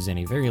 which is in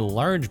a very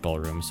large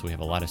ballroom, so we have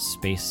a lot of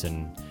space,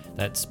 and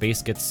that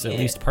space gets at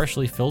least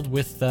partially filled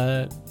with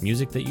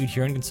music that you'd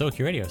hear on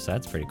Gensokyo Radio, so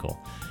that's pretty cool.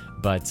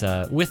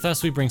 But with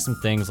us, we bring some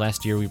things.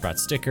 Last year, we brought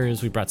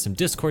stickers. We brought some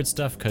Discord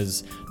stuff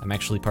because I'm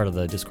actually part of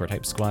the Discord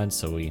Hype Squad,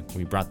 so we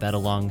brought that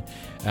along.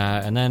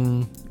 And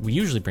then we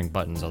usually bring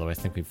buttons, although I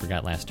think we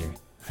forgot last year.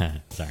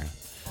 Sorry.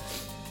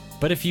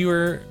 But if you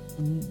were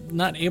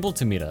not able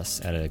to meet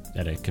us at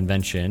a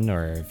convention,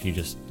 or if you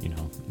just,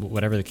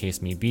 whatever the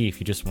case may be, if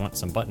you just want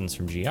some buttons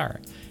from GR,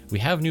 we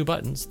have new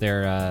buttons. They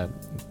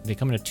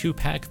come in a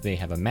 2-pack. They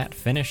have a matte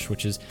finish,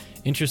 which is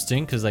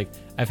interesting because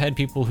I've had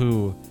people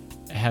who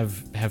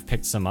have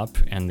picked some up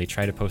and they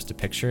try to post a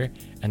picture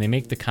and they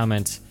make the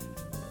comment,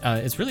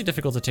 it's really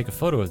difficult to take a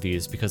photo of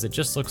these because it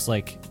just looks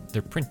like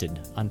they're printed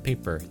on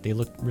paper. They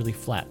look really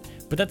flat,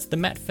 but that's the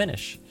matte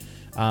finish.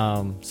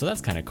 So that's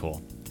kind of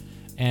cool.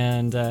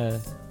 And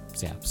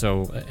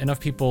so enough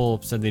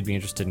people said they'd be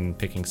interested in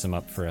picking some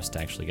up for us to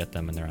actually get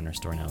them, and they're on our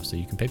store now. So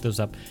you can pick those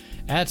up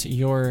at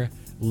your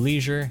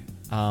leisure.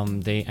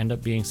 They end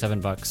up being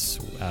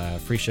 $7,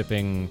 free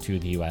shipping to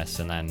the US,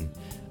 and then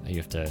you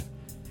have to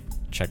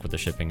check what the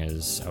shipping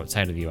is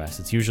outside of the US.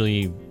 It's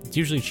usually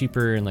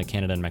cheaper in like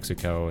Canada and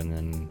Mexico, and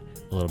then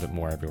a little bit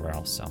more everywhere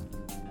else. So,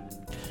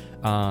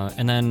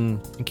 and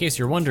then in case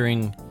you're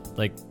wondering,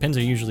 pins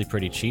are usually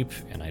pretty cheap,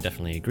 and I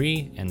definitely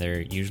agree, and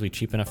they're usually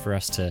cheap enough for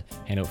us to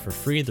hand out for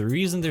free. The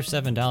reason they're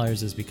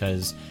 $7 is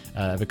because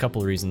of a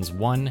couple of reasons.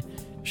 One,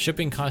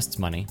 shipping costs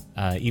money.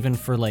 Even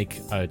for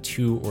a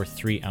 2 or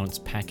 3 ounce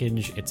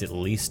package, it's at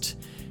least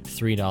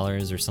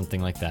 $3 or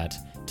something like that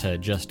to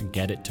just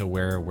get it to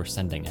where we're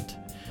sending it.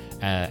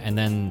 And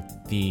then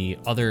the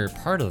other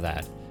part of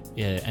that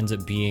ends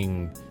up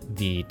being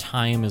the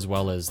time, as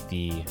well as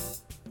the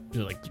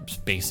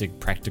basic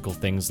practical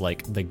things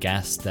like the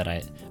gas that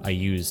I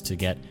use to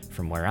get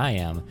from where I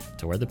am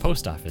to where the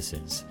post office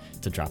is,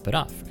 to drop it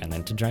off and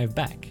then to drive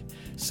back.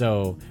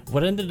 So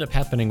what ended up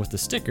happening with the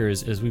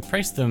stickers is we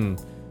priced them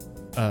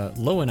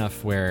low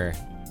enough where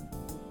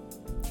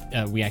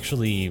we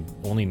actually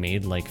only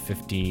made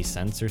 50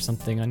 cents or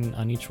something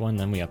on each one.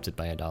 Then we upped it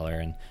by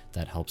 $1, and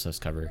that helps us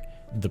cover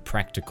the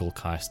practical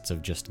costs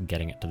of just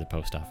getting it to the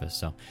post office.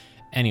 So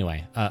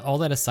anyway, all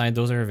that aside,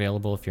 those are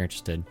available if you're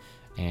interested,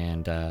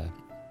 and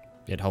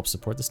it helps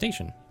support the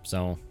station.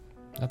 So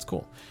that's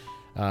cool.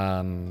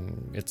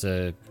 It's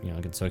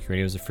Gensokyo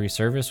Radio is a free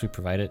service. We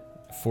provide it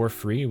for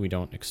free. We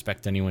don't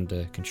expect anyone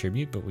to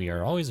contribute, but we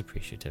are always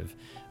appreciative.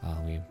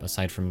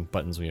 Aside from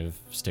buttons, we have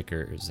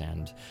stickers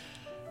and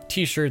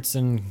t-shirts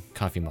and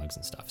coffee mugs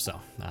and stuff. So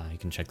you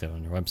can check that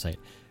on our website.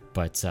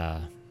 But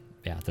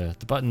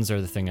the buttons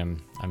are the thing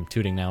I'm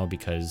tooting now,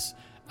 because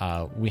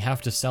we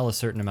have to sell a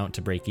certain amount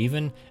to break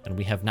even, and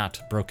we have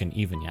not broken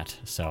even yet.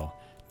 So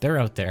they're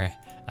out there.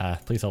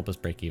 Please help us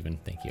break even.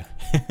 Thank you.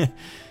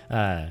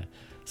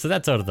 So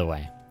that's out of the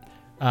way.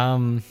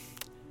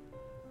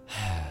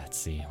 Let's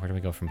see. Where do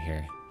we go from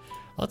here?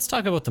 Let's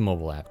talk about the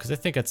mobile app, because I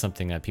think that's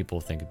something that people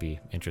think would be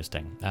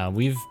interesting.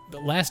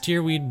 Last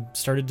year we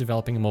started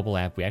developing a mobile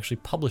app. We actually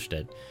published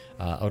it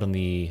out on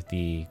the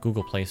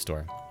Google Play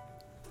Store.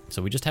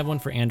 So we just have one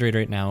for Android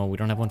right now. We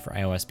don't have one for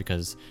iOS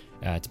because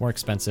it's more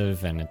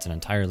expensive and it's an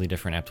entirely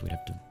different app we'd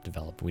have to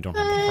develop. We don't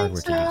have the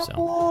hardware to do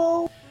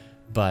so.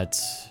 But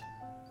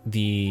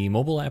the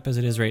mobile app as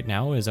it is right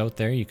now is out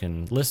there. You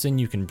can listen,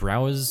 you can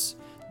browse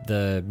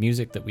the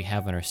music that we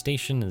have on our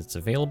station that's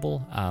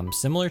available,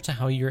 similar to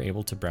how you're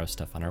able to browse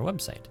stuff on our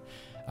website.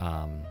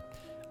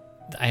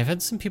 I've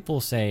had some people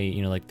say,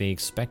 they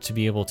expect to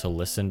be able to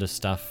listen to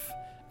stuff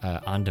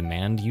on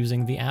demand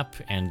using the app,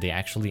 and they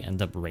actually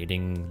end up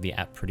rating the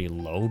app pretty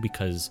low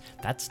because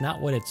that's not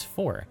what it's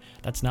for.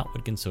 That's not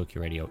what Gensokyo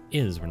Radio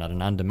is. We're not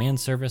an on-demand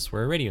service,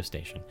 we're a radio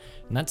station.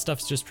 And that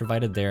stuff's just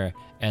provided there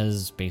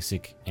as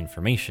basic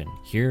information.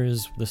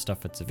 Here's the stuff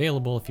that's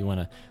available. If you want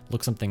to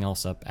look something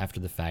else up after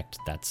the fact,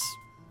 that's,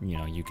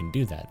 you can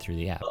do that through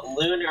the app.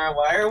 Lunar,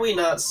 why are we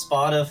not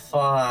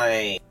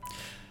Spotify?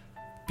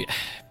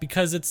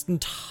 Because it's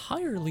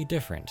entirely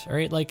different, all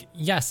right?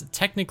 Yes,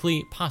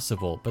 technically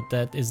possible, but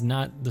that is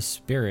not the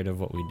spirit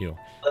of what we do.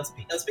 Let's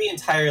be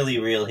entirely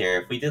real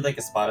here. If we did a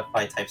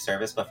Spotify type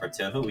service, but for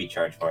Toho, we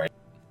charge for it.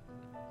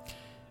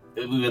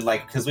 we would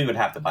like, because we would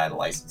have to buy the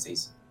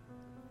licenses.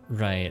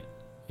 Right.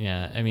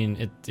 Yeah. I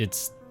mean,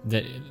 it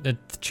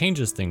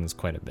changes things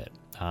quite a bit.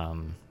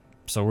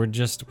 So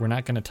we're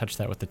not going to touch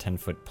that with the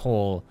 10-foot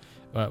pole.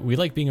 We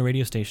like being a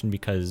radio station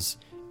because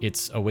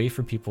it's a way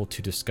for people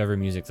to discover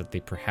music that they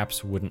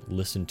perhaps wouldn't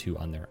listen to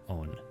on their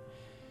own.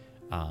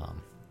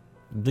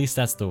 At least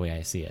that's the way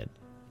I see it.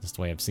 That's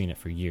the way I've seen it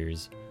for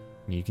years.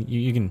 I mean,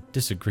 you can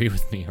disagree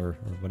with me or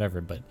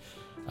whatever, but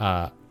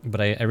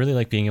I really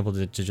like being able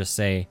to just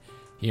say,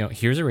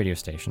 here's a radio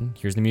station,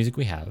 here's the music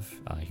we have,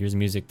 here's the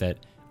music that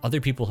other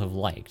people have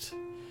liked.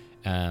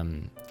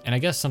 And I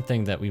guess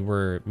something that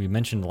we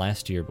mentioned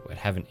last year but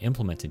haven't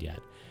implemented yet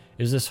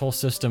is this whole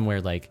system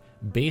where, like,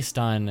 based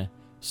on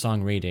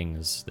song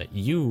ratings that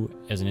you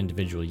as an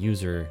individual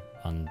user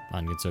on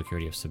Gensokyo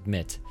Radio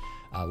submit,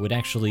 would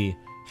actually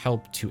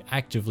help to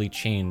actively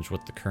change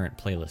what the current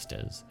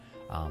playlist is.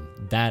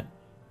 That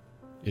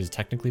is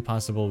technically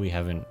possible. We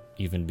haven't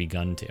even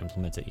begun to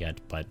implement it yet,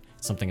 but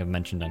it's something I've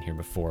mentioned on here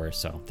before,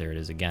 so there it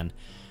is again.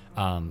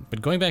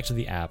 But going back to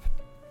the app,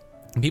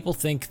 people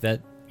think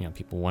that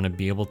people want to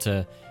be able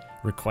to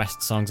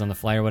request songs on the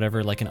fly or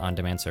whatever, like an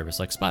on-demand service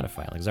like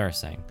Spotify, like Zara's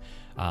saying.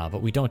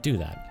 But we don't do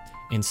that.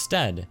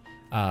 Instead,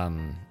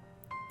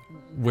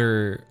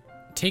 we're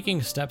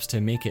taking steps to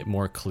make it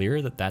more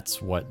clear that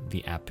that's what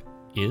the app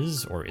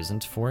is or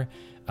isn't for.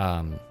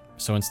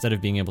 So instead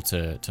of being able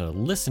to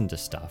listen to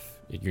stuff,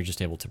 you're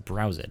just able to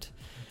browse it.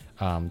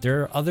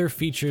 There are other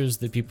features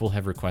that people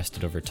have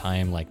requested over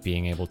time, like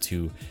being able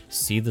to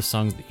see the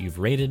songs that you've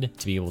rated,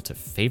 to be able to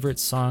favorite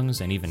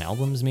songs and even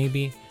albums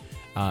maybe,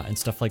 and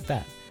stuff like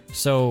that.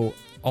 So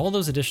all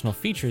those additional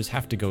features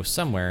have to go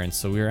somewhere, and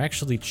so we're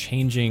actually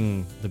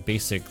changing the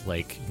basic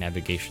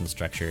navigation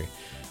structure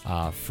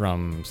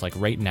from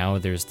right now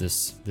there's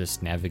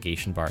this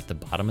navigation bar at the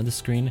bottom of the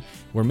screen.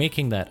 We're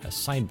making that a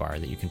sidebar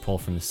that you can pull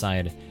from the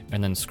side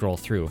and then scroll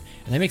through,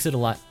 and that makes it a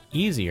lot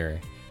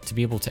easier to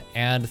be able to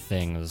add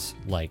things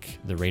like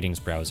the ratings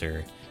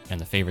browser and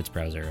the favorites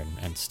browser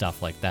and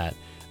stuff like that,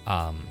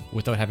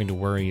 without having to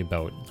worry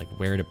about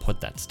where to put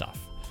that stuff.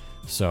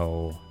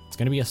 So it's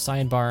going to be a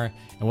sidebar,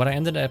 and what I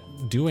ended up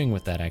doing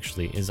with that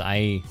actually is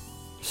I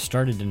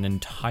started an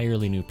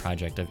entirely new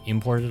project. I've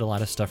imported a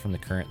lot of stuff from the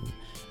current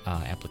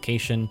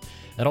application.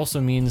 That also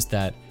means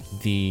that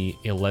the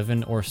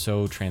 11 or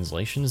so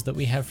translations that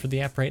we have for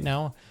the app right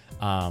now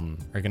are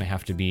going to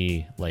have to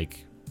be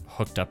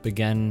hooked up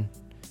again,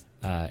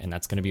 and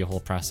that's going to be a whole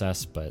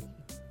process, but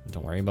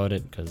don't worry about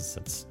it because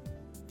that's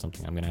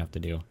something I'm going to have to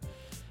do.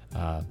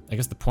 I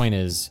guess the point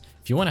is,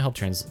 if you want to help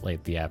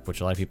translate the app,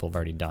 which a lot of people have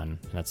already done,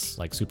 and that's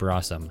super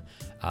awesome,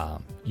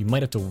 you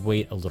might have to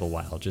wait a little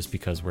while just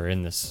because we're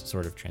in this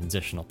sort of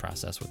transitional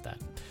process with that.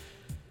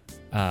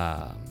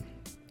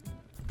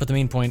 But the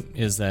main point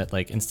is that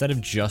instead of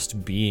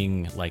just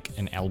being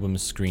an album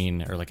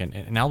screen or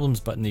an albums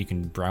button that you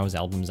can browse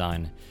albums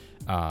on,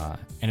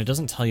 and it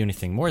doesn't tell you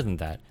anything more than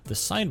that, the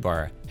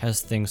sidebar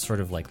has things sort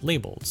of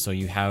labeled. So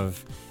you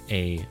have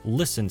a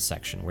listen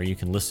section where you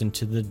can listen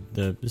to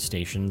the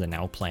station, the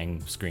now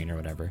playing screen or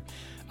whatever.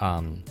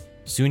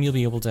 Soon you'll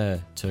be able to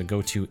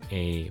go to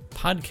a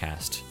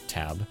podcast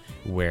tab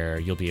where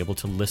you'll be able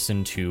to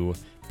listen to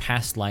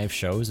past live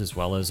shows as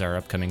well as our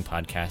upcoming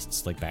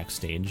podcasts like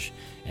Backstage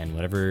and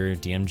whatever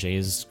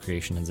DMJ's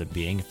creation ends up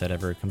being, if that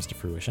ever comes to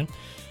fruition.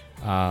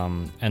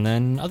 And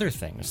then other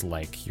things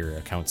like your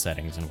account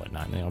settings and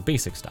whatnot,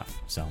 basic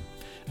stuff. So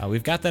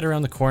we've got that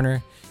around the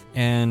corner.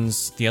 And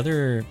the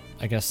other,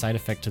 I guess, side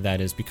effect to that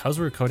is because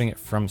we're coding it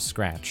from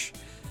scratch,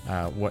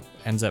 what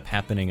ends up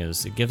happening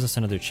is it gives us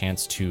another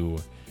chance to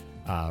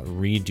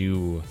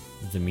redo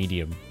the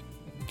media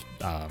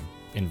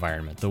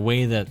environment, the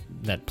way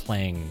that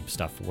playing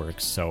stuff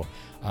works. So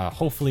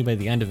hopefully by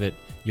the end of it,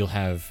 you'll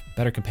have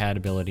better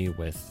compatibility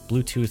with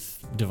Bluetooth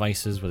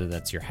devices, whether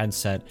that's your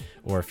headset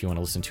or if you want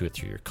to listen to it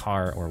through your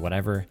car or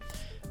whatever,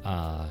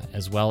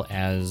 as well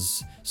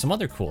as some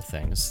other cool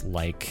things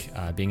like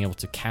being able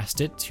to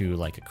cast it to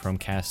a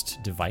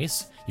Chromecast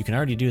device. You can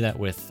already do that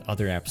with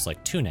other apps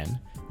like TuneIn,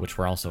 which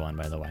we're also on,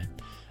 by the way,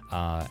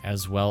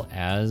 as well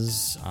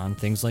as on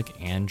things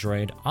like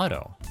Android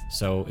Auto.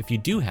 So if you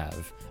do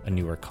have a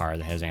newer car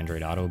that has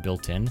Android Auto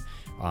built in,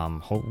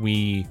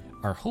 we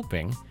are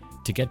hoping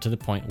to get to the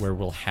point where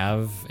we'll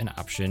have an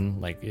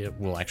option, it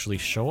will actually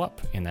show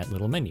up in that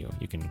little menu.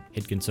 You can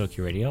hit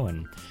Gensokyo Radio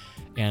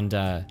and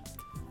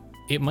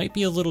it might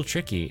be a little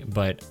tricky,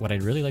 but what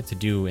I'd really like to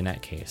do in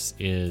that case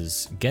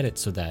is get it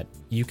so that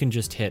you can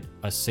just hit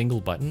a single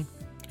button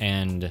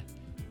and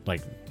a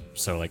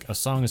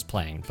song is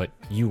playing, but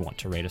you want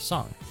to rate a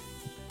song.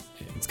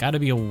 It's got to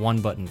be a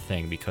one button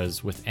thing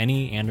because with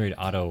any Android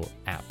Auto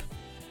app,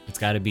 it's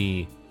got to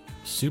be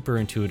super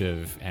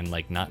intuitive and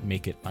not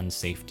make it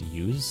unsafe to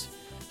use.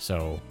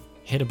 So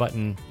hit a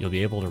button, you'll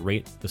be able to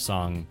rate the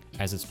song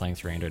as it's playing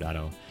through Android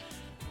Auto.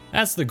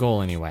 That's the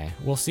goal anyway.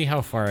 We'll see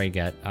how far I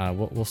get.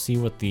 We'll see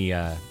what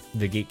the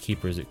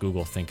gatekeepers at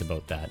Google think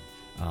about that,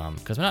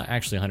 because I'm not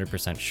actually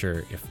 100%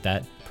 sure if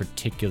that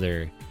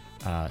particular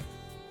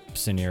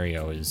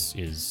scenario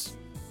is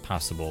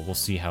possible. We'll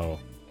see how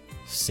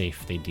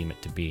safe they deem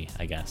it to be,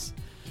 I guess.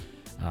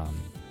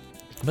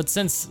 But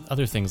since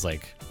other things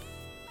like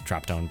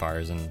drop-down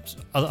bars and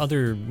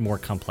other more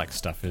complex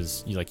stuff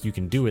is you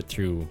can do it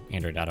through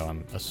Android Auto,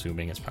 I'm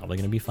assuming it's probably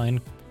going to be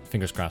fine.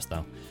 Fingers crossed,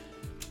 though.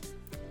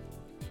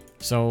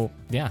 So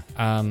yeah,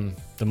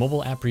 the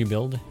mobile app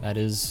rebuild that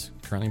is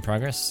currently in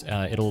progress.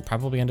 It'll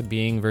probably end up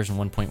being version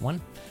 1.1.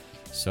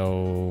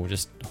 So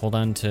just hold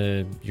on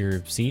to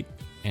your seat,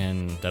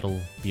 and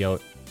that'll be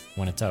out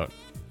when it's out.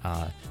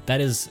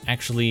 That is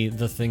actually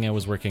the thing I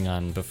was working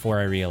on before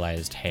I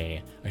realized,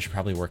 hey, I should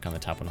probably work on the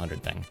top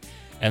 100 thing.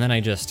 And then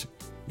I just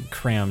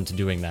crammed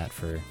doing that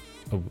for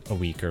a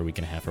week or a week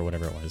and a half or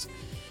whatever it was.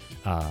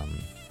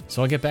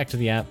 So I'll get back to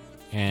the app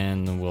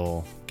and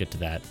we'll get to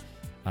that.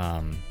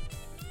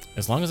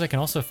 As long as I can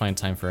also find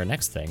time for our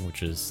next thing,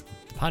 which is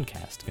the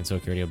podcast.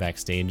 Gensokyo Radio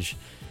Backstage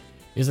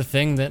is a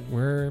thing that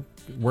we're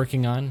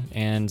working on,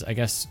 and I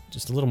guess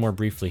just a little more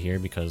briefly here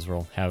because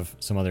we'll have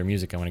some other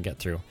music I want to get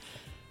through.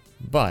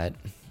 But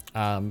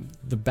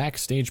the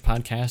Backstage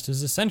podcast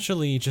is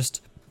essentially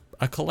just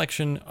a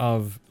collection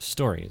of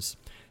stories.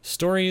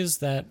 Stories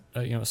that,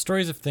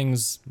 stories of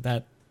things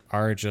that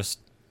are just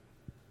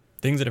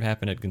things that have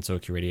happened at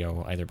Gensokyo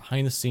Radio, either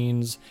behind the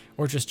scenes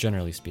or just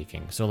generally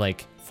speaking. So,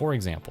 like, for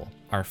example,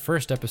 our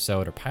first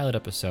episode, or pilot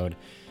episode,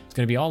 is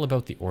going to be all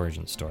about the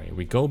origin story.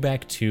 We go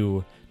back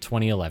to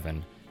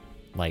 2011,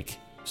 like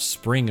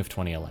spring of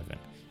 2011,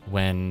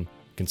 when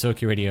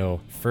Gensokyo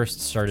Radio first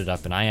started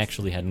up, and I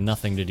actually had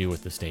nothing to do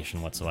with the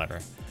station whatsoever,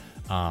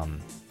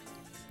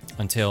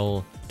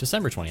 until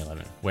December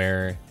 2011,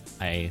 where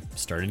I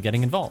started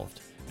getting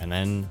involved. And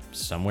then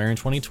somewhere in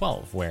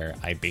 2012, where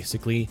I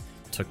basically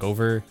took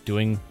over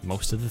doing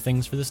most of the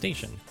things for the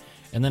station.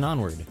 And then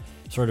onward,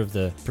 sort of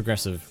the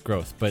progressive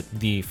growth. But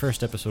the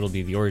first episode will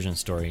be the origin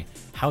story.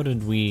 How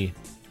did we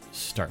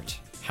start?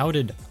 How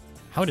did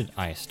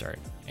I start?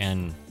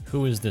 And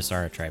who is this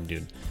Ara Tribe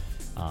dude?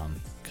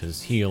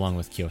 Because he, along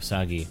with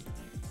Kiyosagi,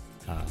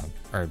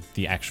 are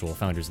the actual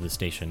founders of the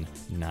station,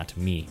 not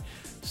me.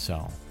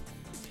 So,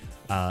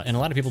 and a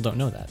lot of people don't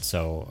know that.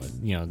 So,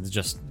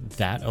 just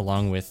that,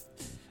 along with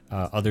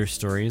other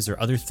stories or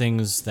other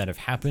things that have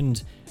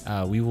happened,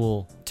 we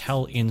will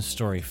tell in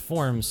story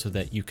form so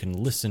that you can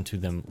listen to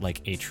them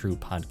like a true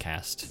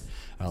podcast,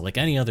 like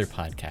any other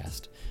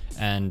podcast.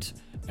 And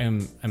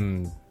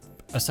I'm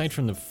aside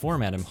from the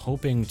format, I'm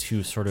hoping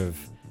to sort of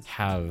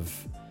have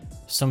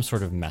some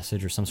sort of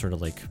message or some sort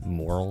of like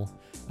moral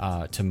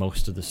to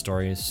most of the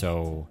stories.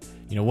 So,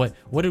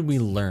 what did we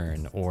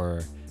learn,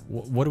 or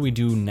what do we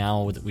do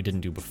now that we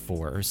didn't do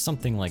before, or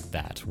something like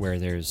that, where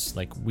there's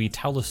like, we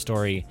tell the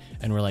story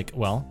and we're like,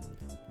 well,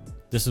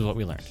 this is what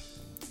we learned.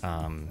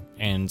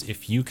 And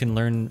if you can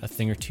learn a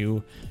thing or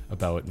two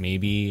about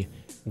maybe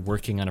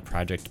working on a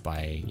project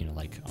by,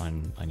 like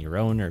on your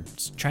own, or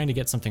trying to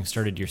get something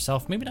started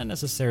yourself, maybe not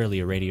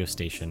necessarily a radio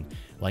station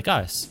like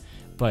us,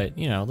 but,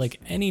 like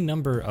any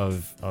number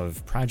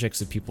of projects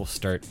that people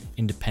start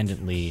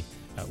independently.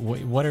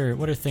 What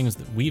are things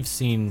that we've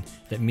seen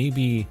that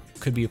maybe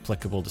could be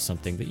applicable to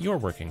something that you're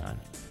working on?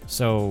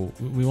 So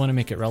we want to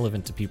make it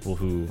relevant to people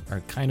who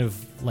are kind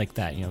of like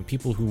that,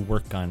 people who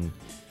work on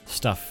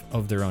stuff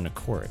of their own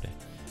accord.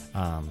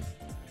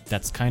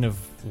 That's kind of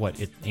what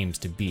it aims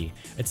to be.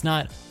 It's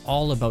not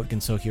all about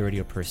Gensokyo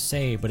Radio per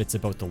se, but it's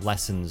about the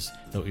lessons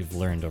that we've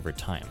learned over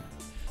time.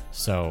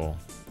 So,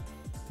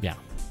 yeah,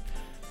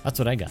 that's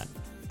what I got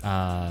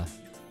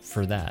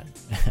for that.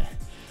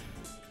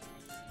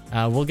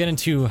 We'll get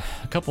into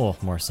a couple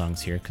more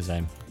songs here because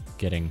I'm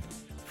getting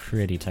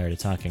pretty tired of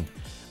talking.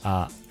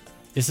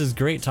 This is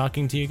great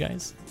talking to you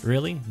guys,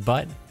 really,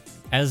 but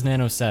as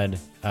Nano said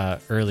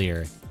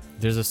earlier,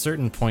 there's a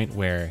certain point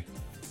where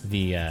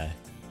the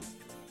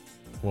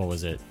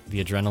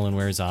the adrenaline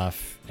wears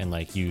off and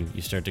like you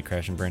start to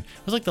crash and burn.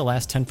 It was like the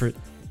last 10%.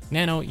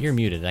 Nano, you're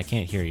muted, I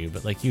can't hear you,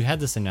 but like you had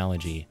this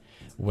analogy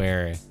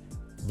where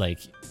like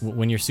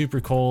when you're super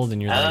cold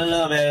and you're I don't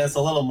know, man, it's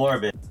a little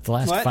morbid. The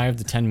last 5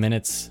 to 10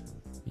 minutes,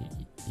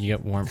 you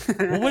get warm.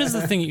 Well, what is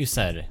the thing that you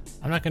said?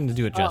 I'm not going to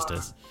do it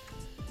justice.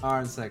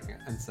 One second.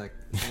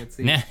 Let's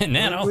see.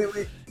 Nano.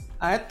 Wait.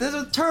 There's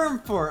a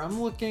term for it.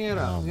 I'm looking it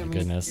up. Oh my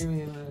goodness.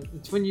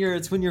 It's when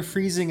you're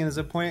freezing and there's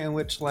a point in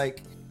which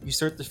like you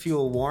start to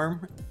feel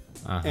warm,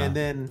 and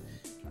then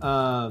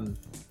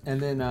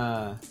there's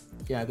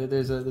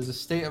a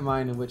state of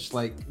mind in which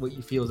like what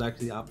you feel is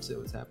actually the opposite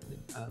of what's happening.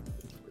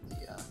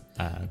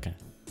 Okay.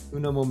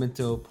 Uno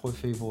momento, por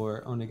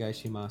favor, onegai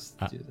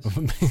shimasu. Do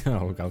this.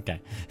 Oh, okay.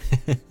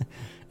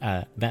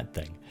 That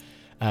thing.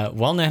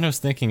 While Nano's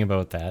thinking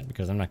about that,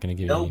 because I'm not going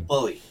to give you any...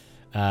 bully.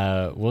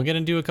 We'll get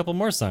into a couple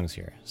more songs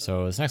here.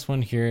 So this next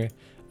one here,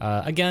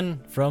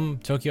 again, from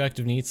Tokyo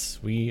Active Neats.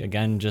 We,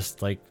 again,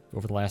 just like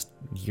over the last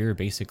year,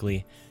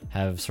 basically,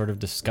 have sort of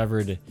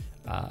discovered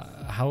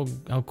how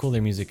cool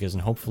their music is,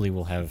 and hopefully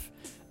we'll have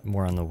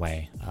more on the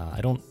way. I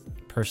don't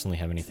personally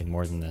have anything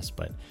more than this,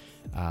 but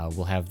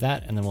we'll have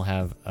that, and then we'll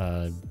have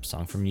a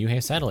song from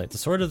Yuhei Satellite. The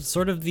sort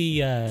of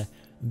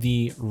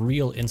the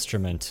real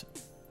instrument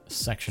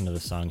section of the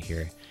song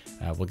here.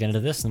 We'll get into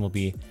this and we'll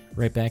be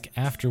right back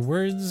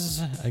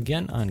afterwards,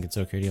 again on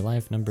Gensokyo Radio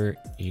Live number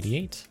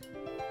 88.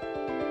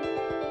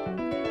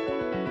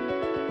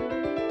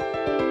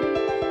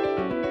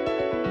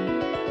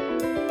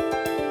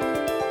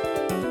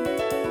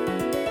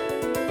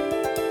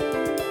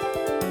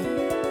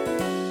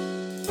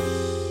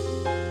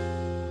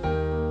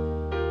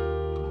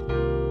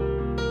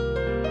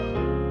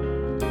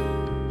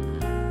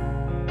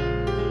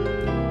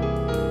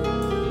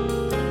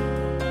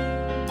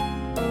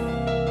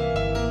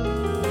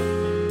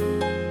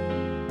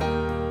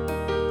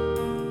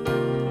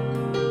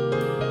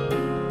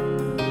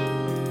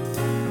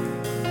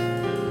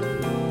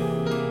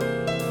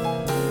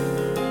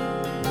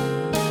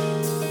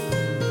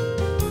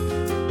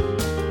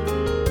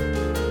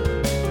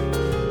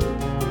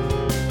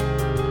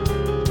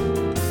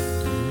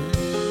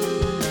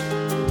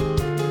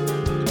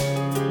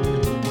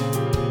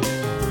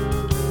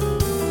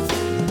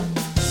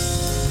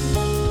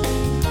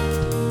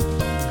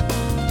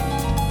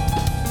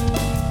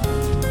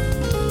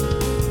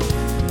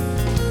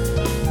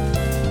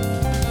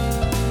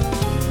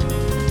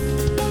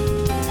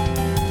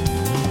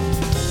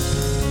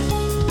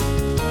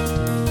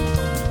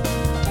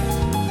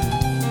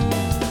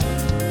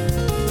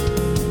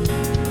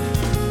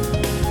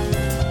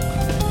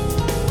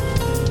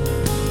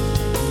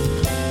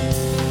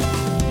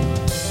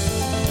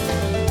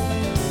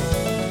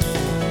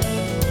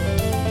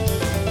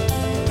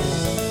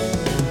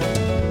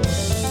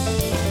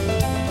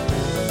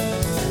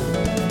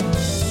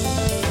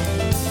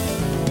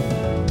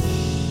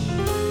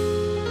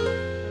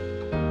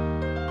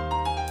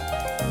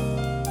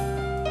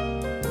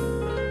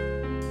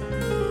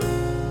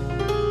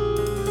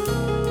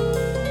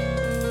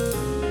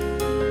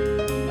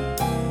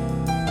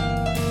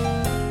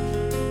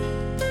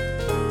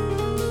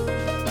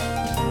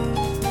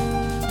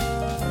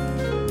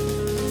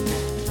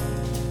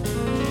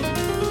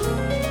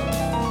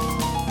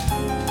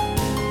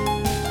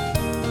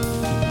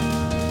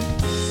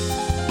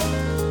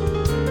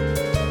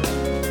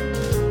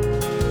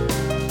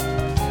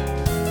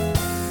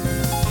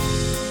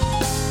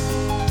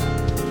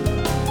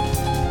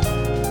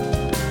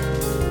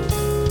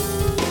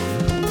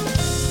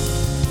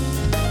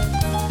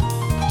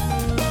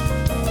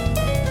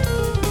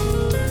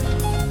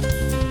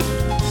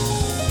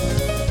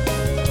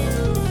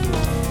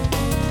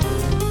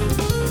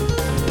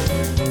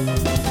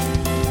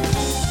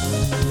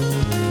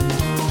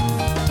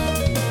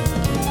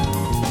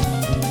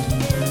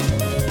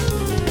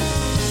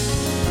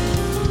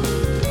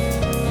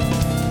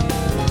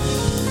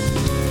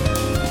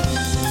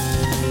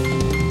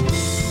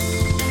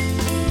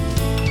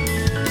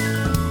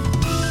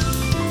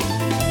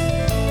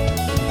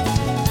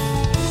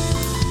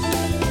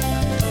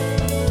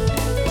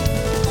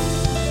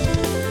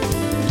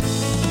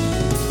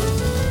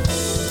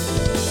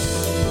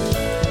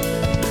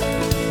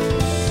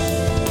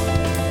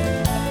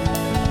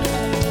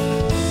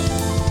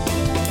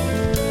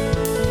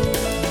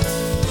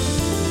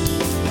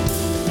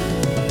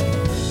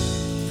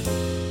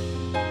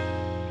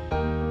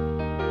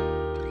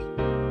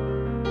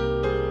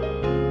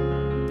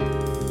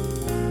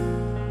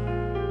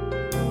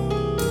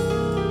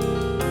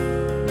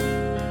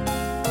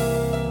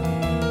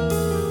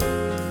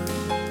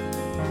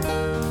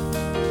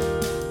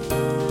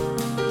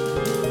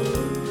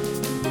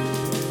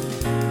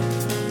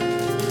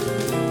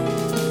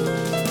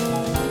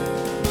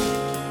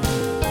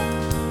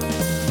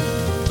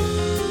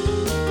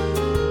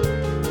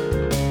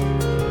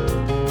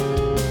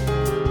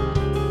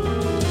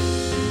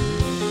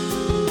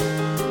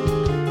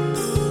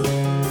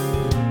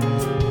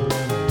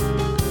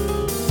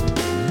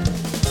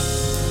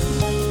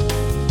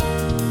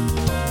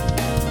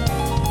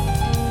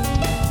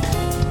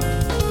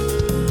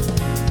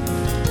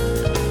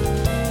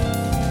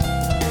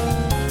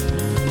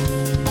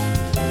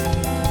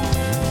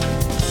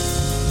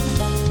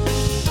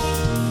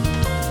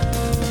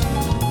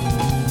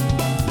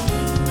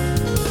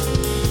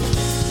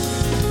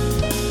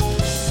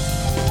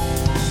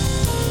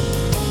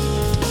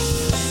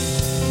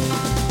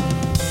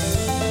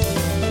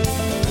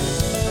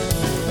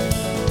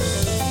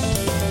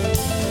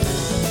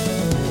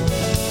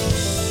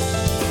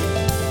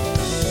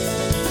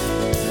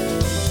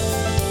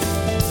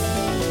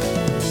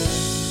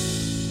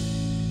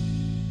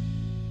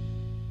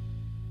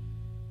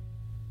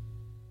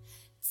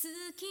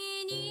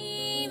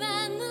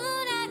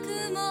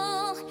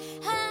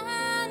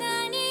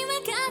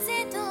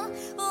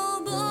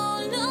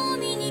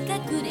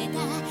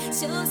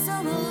焦燥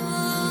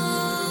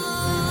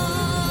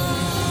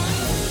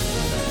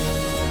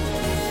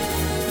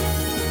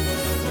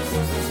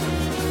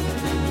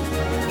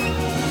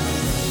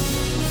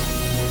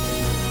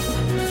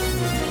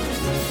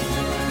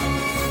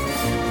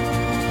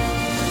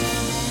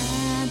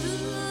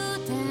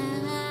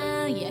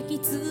焼き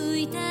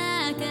付いた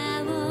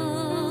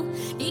顔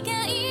理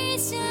解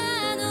者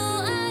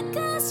の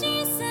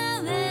証さ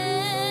え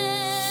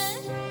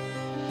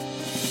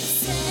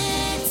切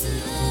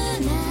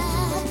な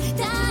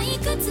退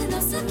屈な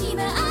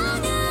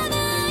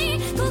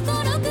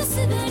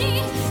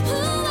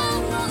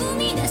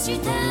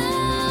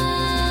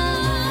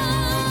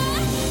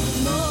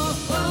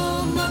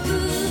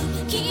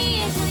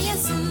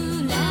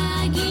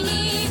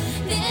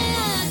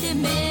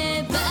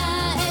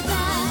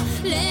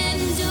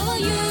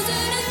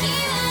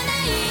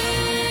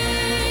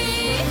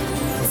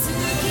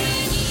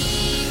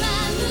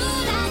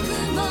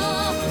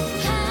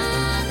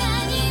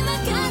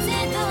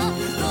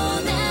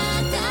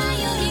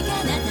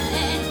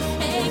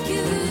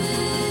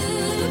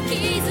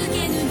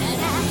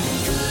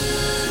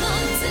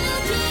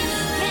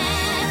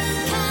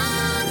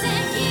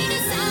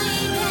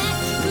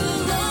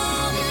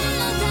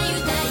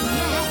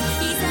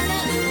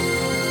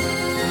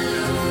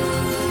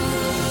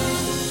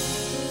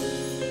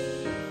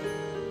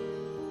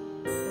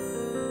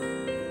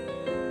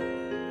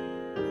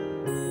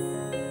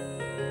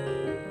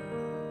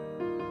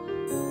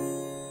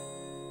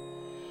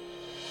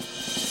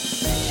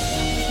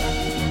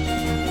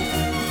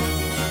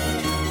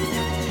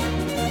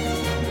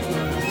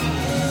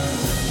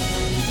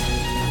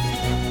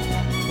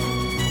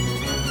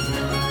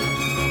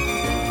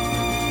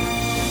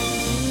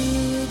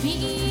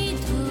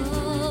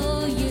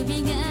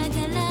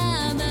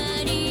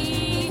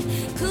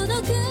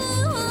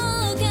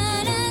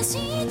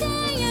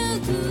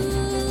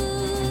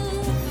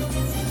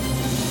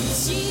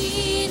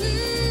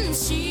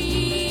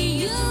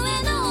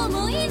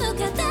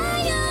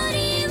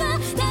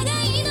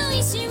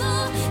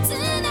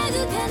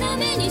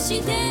し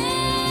て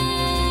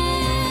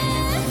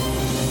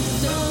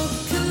ど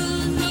く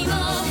にも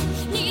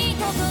似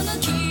たこの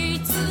絆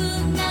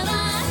は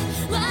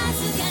わず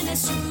かな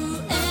終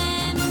焉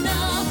の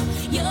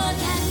予感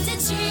じゃ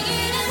散ら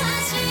は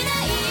しな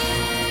い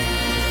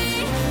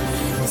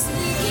月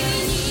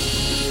に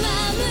は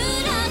村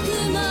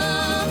雲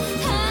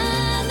花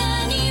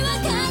には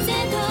風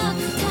と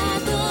た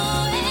と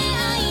え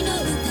愛の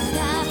歌が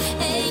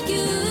永久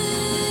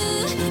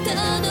届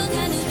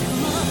かぬと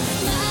も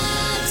待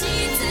ち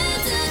続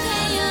け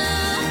よ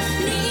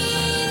輪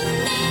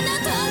廻の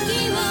時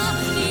を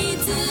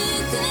慈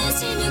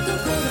しむ心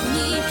に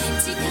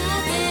誓って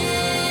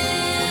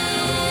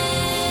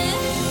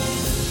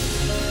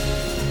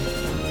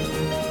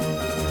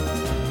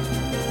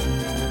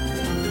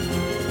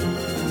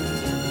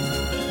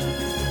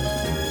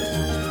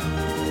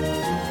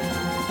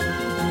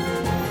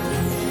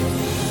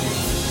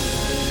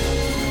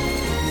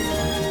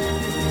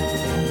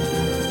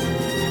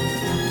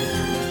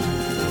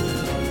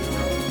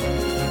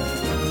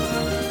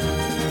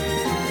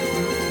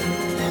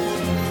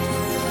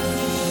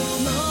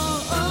も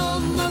う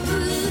重く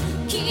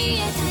消え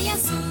た安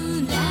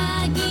ら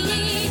ぎに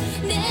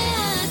出会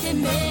って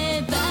芽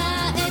生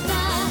えた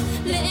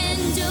恋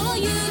情を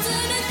譲る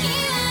気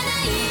はな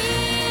い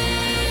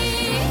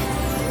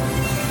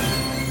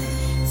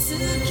月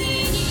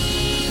に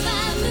は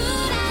村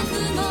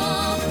雲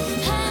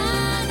花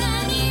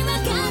には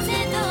風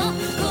と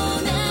こ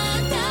な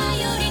た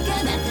より彼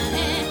方へ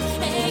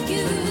永久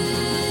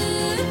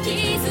気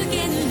づけ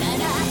ぬな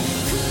ら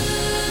雲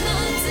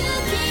突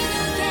き抜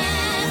け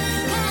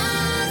風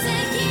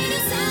切る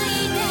咲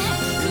いて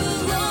不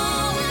穏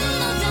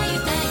のたゆ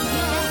たいへ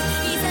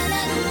いざな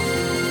う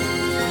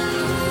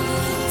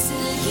月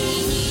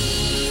に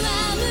は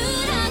村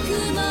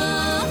雲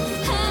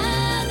花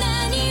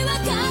には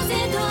風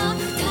と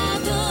た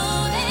と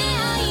え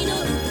愛の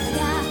歌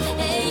が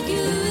永久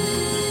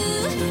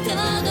届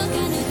か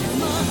ぬと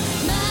も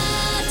待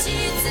ち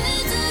続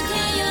け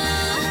よ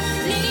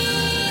輪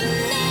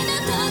廻の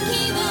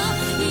時を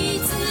慈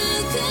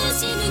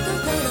しむ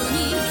心に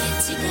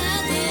誓っ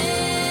て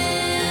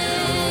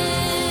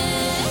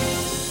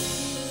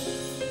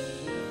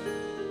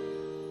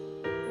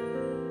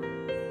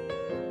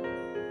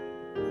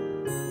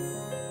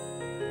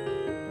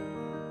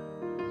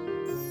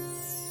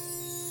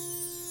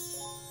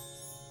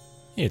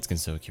Hey, it's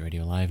Gensoki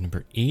Radio Live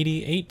number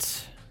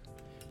 88.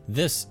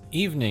 This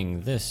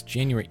evening, this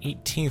January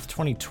 18th,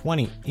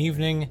 2020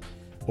 evening,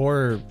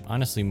 or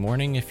honestly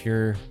morning if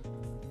you're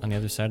on the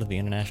other side of the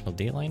international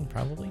date line,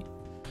 probably.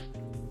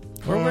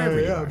 Or wherever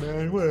you are.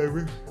 man,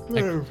 whatever.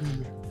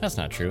 That's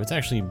not true. It's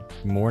actually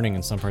morning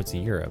in some parts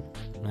of Europe.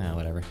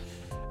 Whatever.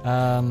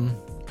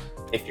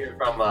 If you're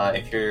from,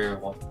 if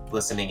you're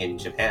listening in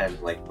Japan,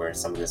 like where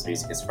some of this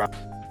music is from,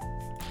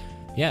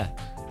 Yeah.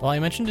 Well, I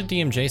mentioned to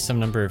DMJ some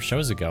number of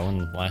shows ago,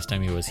 and last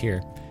time he was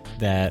here,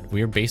 that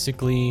we're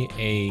basically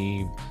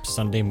a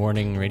Sunday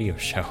morning radio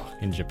show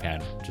in Japan,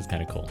 which is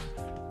kind of cool.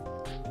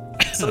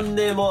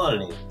 Sunday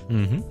morning.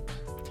 Mm-hmm.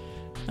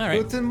 All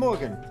right. Guten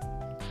Morgen.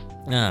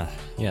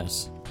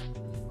 Yes.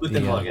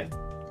 Guten Yeah. Morgen.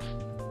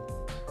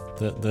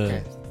 The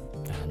Okay.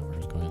 I don't know where I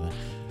was going with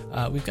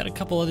that. We've got a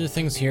couple other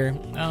things here.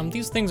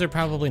 These things are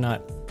probably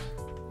not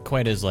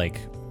quite as they're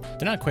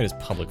not quite as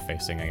public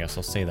facing, I guess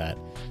I'll say that.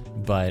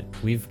 But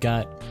we've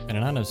got an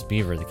anonymous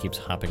beaver that keeps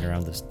hopping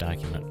around this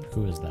document.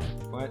 Who is that?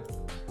 What?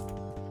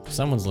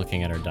 Someone's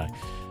looking at our doc.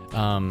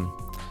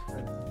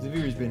 The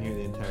viewer's been here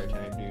the entire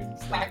time, dude.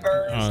 Stop.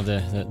 Packers. Oh,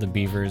 the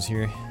beavers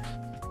here.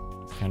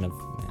 It's kind of.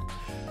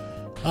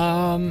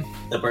 Yeah.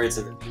 The birds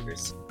and the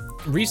beavers.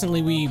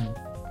 Recently we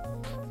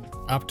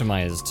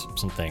optimized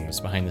some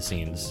things behind the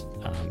scenes.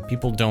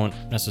 People don't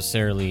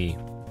necessarily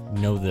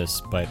know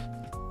this, but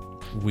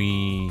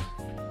we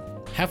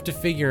have to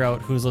figure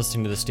out who's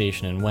listening to the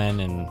station and when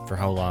and for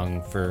how long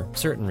for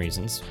certain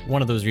reasons.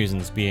 One of those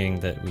reasons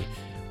being that we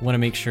want to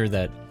make sure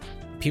that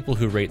people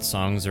who rate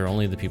songs are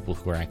only the people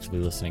who are actually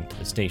listening to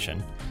the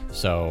station.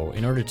 So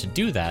in order to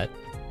do that,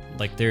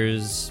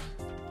 there's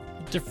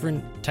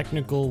different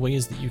technical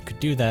ways that you could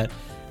do that.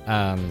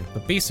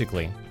 But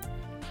basically,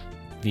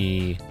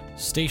 the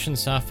station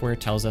software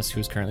tells us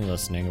who's currently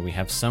listening, or we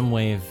have some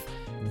way of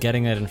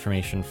getting that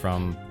information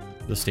from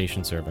the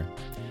station server.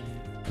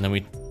 And then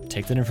we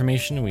take that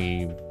information,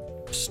 we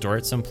store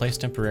it someplace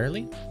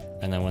temporarily,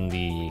 and then when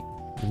the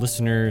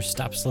listener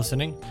stops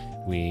listening,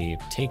 we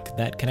take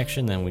that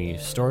connection, then we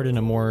store it in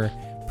a more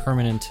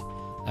permanent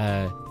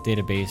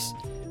database,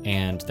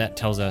 and that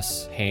tells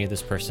us, hey,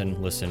 this person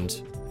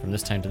listened from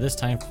this time to this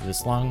time for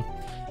this long.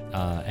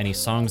 Any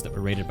songs that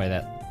were rated by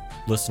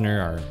that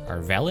listener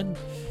are valid,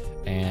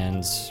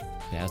 and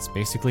that's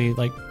basically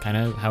kind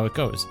of how it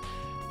goes.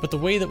 But the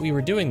way that we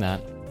were doing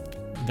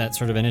that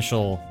sort of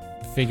initial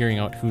figuring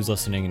out who's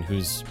listening and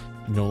who's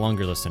no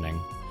longer listening,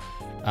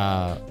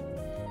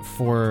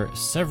 for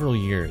several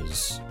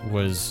years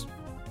was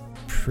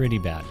pretty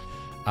bad.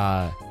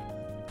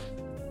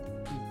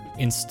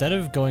 Instead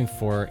of going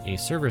for a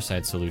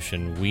server-side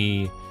solution,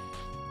 we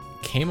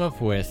came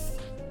up with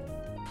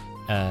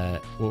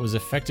what was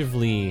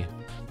effectively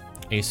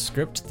a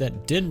script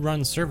that did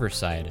run server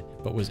side,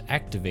 but was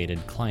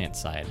activated client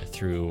side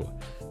through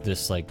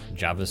this like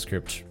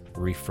JavaScript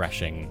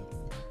refreshing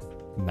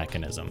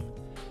mechanism.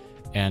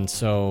 And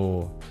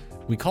so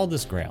we called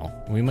this Grail.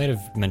 We might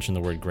have mentioned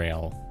the word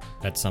Grail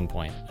at some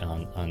point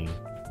on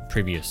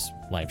previous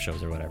live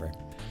shows or whatever.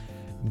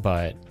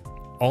 But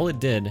all it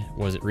did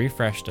was it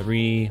refreshed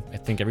every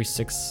 3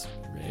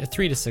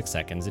 to 6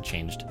 seconds. It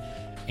changed.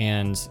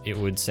 And it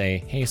would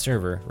say, hey,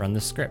 server, run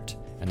this script.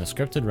 And the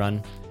script would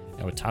run.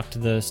 It would talk to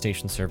the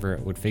station server.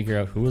 It would figure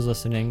out who was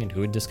listening and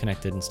who had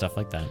disconnected and stuff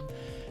like that.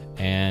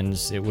 And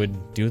it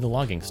would do the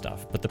logging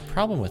stuff. But the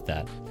problem with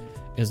that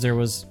is there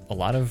was a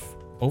lot of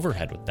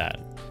overhead with that.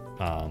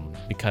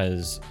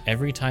 Because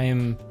every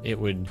time it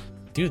would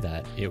do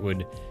that, it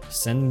would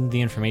send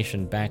the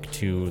information back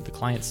to the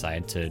client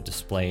side to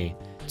display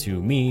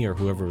to me or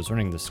whoever was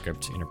running the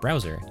script in a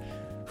browser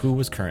who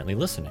was currently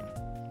listening.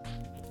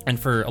 And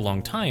for a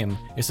long time,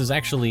 this is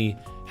actually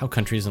how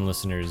Countries and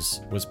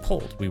Listeners was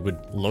pulled. We would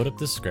load up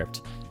this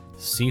script,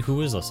 see who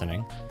was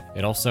listening.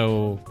 It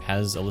also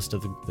has a list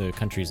of the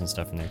countries and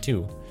stuff in there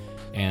too.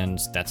 And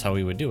that's how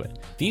we would do it.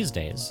 These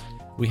days,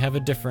 we have a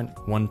different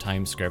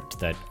one-time script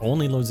that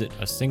only loads it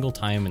a single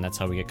time, and that's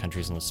how we get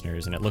Countries and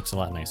Listeners, and it looks a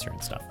lot nicer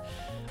and stuff.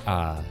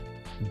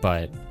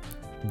 But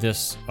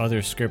this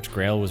other script,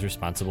 Grail, was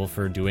responsible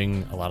for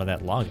doing a lot of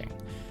that logging,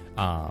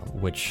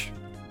 which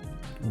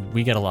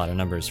we get a lot of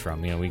numbers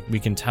from. You know, we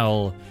can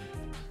tell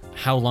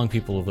how long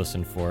people have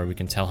listened for. We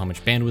can tell how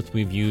much bandwidth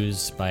we've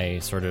used by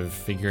sort of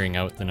figuring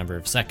out the number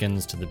of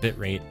seconds to the bit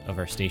rate of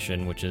our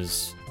station, which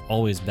has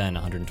always been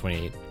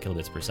 128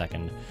 kilobits per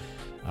second,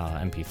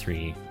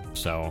 MP3.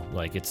 So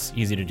like it's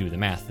easy to do the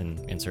math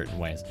in certain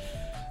ways.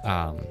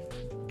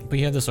 But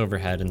you have this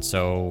overhead, and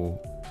so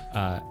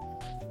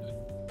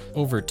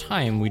over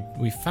time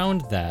we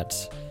found that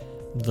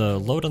the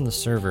load on the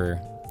server,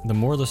 the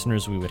more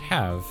listeners we would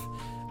have,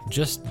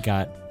 just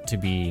got to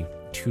be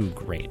too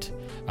great,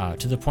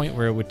 to the point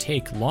where it would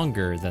take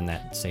longer than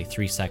that, say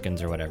 3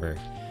 seconds or whatever,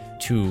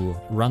 to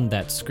run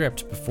that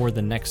script before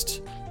the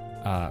next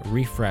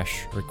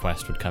refresh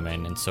request would come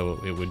in. And so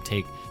it would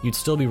take, you'd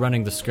still be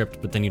running the script,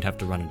 but then you'd have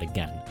to run it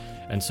again.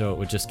 And so it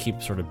would just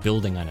keep sort of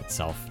building on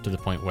itself to the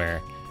point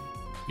where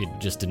it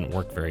just didn't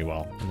work very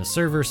well. And the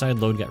server side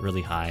load got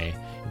really high,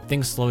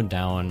 things slowed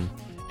down,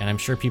 and I'm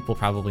sure people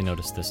probably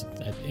noticed this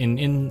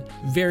in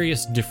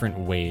various different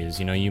ways.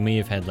 You know, you may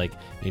have had like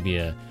maybe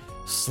a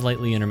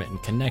slightly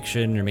intermittent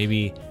connection, or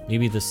maybe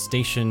the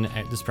station,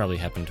 this probably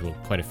happened to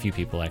quite a few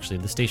people actually,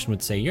 the station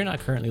would say, you're not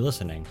currently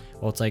listening.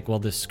 Well, it's like, well,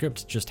 this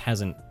script just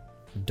hasn't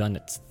done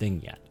its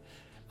thing yet.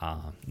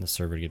 The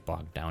server would get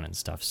bogged down and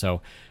stuff.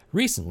 So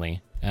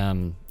recently,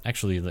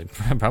 actually like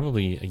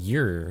probably a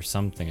year or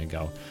something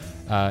ago,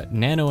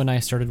 Nano and I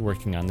started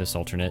working on this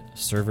alternate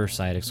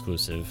server-side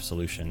exclusive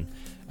solution,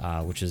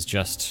 which is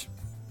just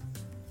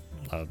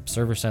a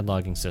server-side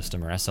logging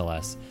system, or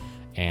SLS,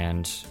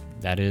 and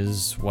that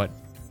is what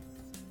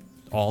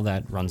all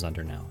that runs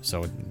under now.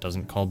 So it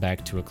doesn't call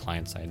back to a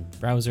client-side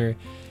browser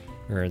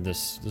or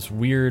this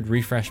weird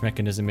refresh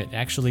mechanism. It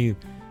actually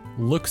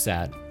looks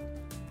at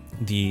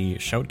the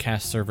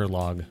Shoutcast server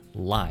log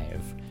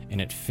live, and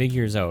it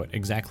figures out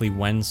exactly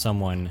when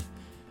someone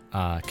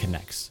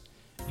connects.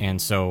 And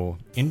so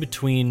in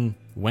between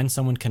when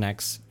someone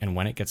connects and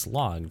when it gets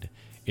logged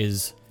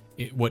is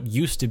what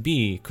used to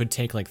be could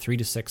take like 3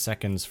 to 6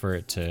 seconds for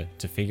it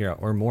to figure out,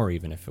 or more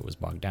even if it was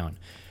bogged down.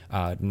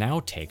 Now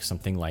takes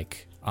something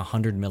like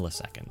 100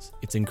 milliseconds.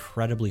 It's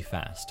incredibly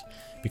fast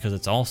because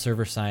it's all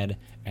server side,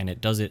 and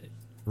it does it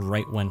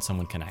right when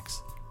someone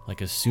connects.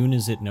 Like as soon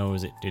as it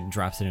knows, it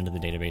drops it into the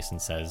database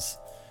and says,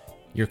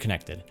 you're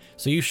connected.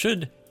 So you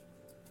should,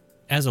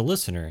 as a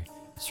listener,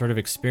 sort of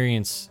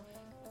experience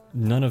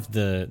none of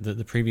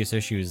the previous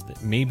issues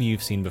that maybe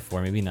you've seen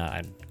before, maybe not,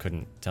 I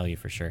couldn't tell you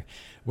for sure,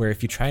 where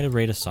if you try to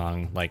rate a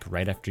song like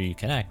right after you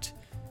connect,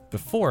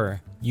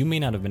 before, you may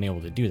not have been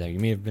able to do that. You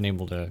may have been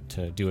able to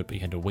do it, but you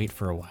had to wait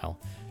for a while.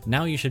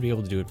 Now you should be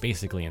able to do it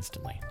basically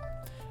instantly.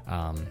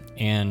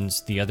 And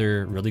the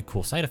other really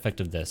cool side effect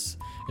of this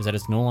is that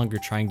it's no longer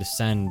trying to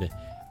send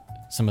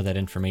some of that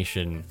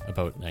information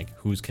about like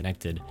who's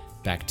connected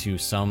back to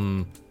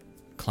some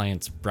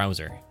client's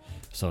browser.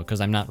 So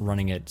because I'm not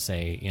running it,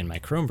 say, in my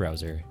Chrome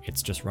browser,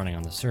 it's just running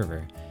on the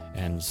server,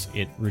 and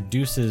it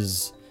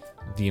reduces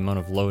the amount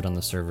of load on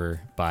the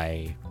server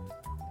by,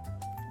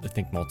 I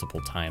think,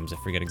 multiple times. I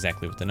forget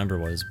exactly what the number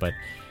was, but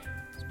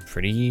it's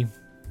pretty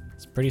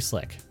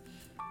slick.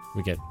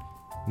 We get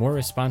more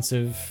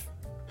responsive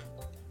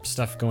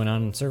stuff going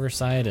on server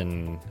side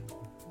and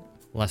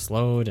less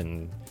load,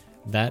 and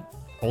that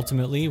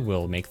ultimately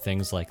will make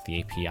things like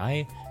the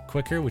API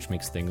quicker, which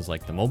makes things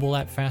like the mobile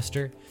app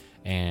faster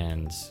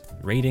and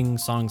rating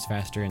songs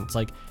faster. And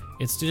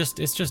it's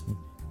just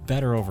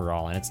better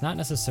overall. And it's not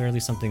necessarily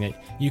something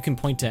that you can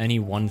point to any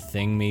one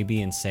thing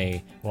maybe and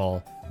say,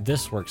 well,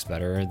 this works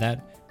better, or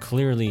that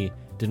clearly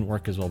didn't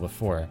work as well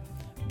before.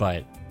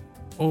 But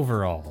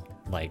overall,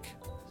 like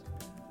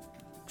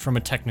from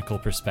a technical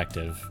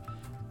perspective,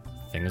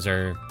 things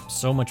are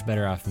so much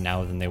better off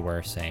now than they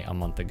were, say, a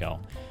month ago,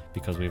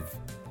 because we've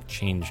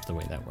changed the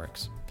way that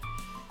works.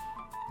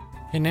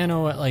 And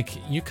Nano, like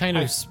you kind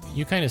of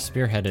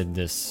spearheaded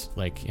this,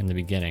 like in the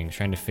beginning,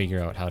 trying to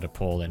figure out how to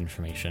pull that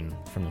information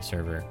from the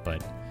server.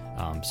 But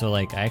so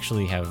like I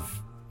actually have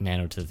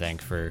Nano to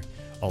thank for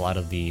a lot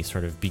of the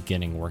sort of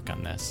beginning work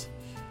on this.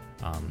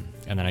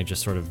 And then I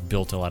just sort of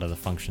built a lot of the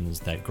functions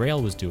that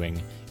Grail was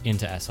doing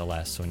into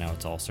SLS, so now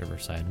it's all server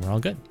side and we're all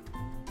good.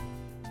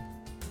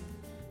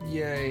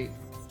 Yay.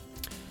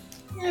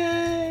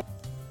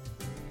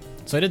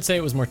 So I did say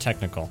it was more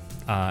technical,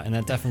 and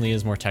that definitely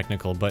is more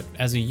technical, but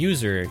as a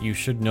user, you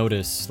should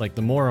notice, like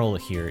the moral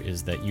here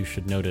is that you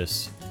should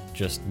notice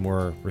just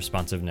more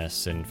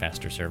responsiveness and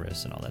faster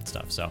service and all that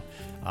stuff. So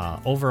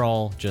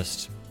overall,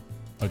 just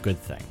a good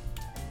thing.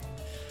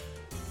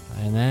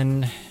 And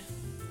then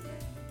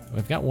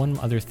we've got one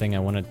other thing I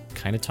want to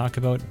kind of talk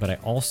about, but I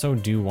also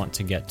do want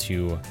to get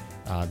to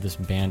this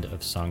band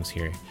of songs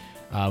here.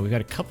 We've got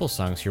a couple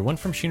songs here, one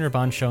from Shinra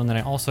Bansho, and then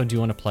I also do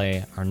want to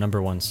play our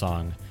number one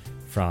song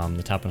from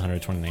the Top 100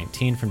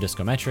 2019 from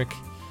Discometric.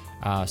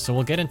 So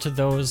we'll get into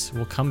those,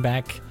 we'll come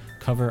back,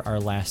 cover our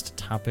last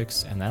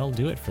topics, and that'll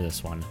do it for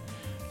this one.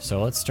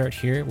 So let's start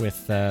here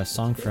with a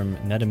song from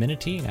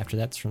Netaminity, and after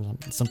that's from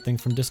something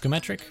from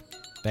Discometric.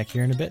 Back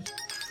here in a bit.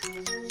 「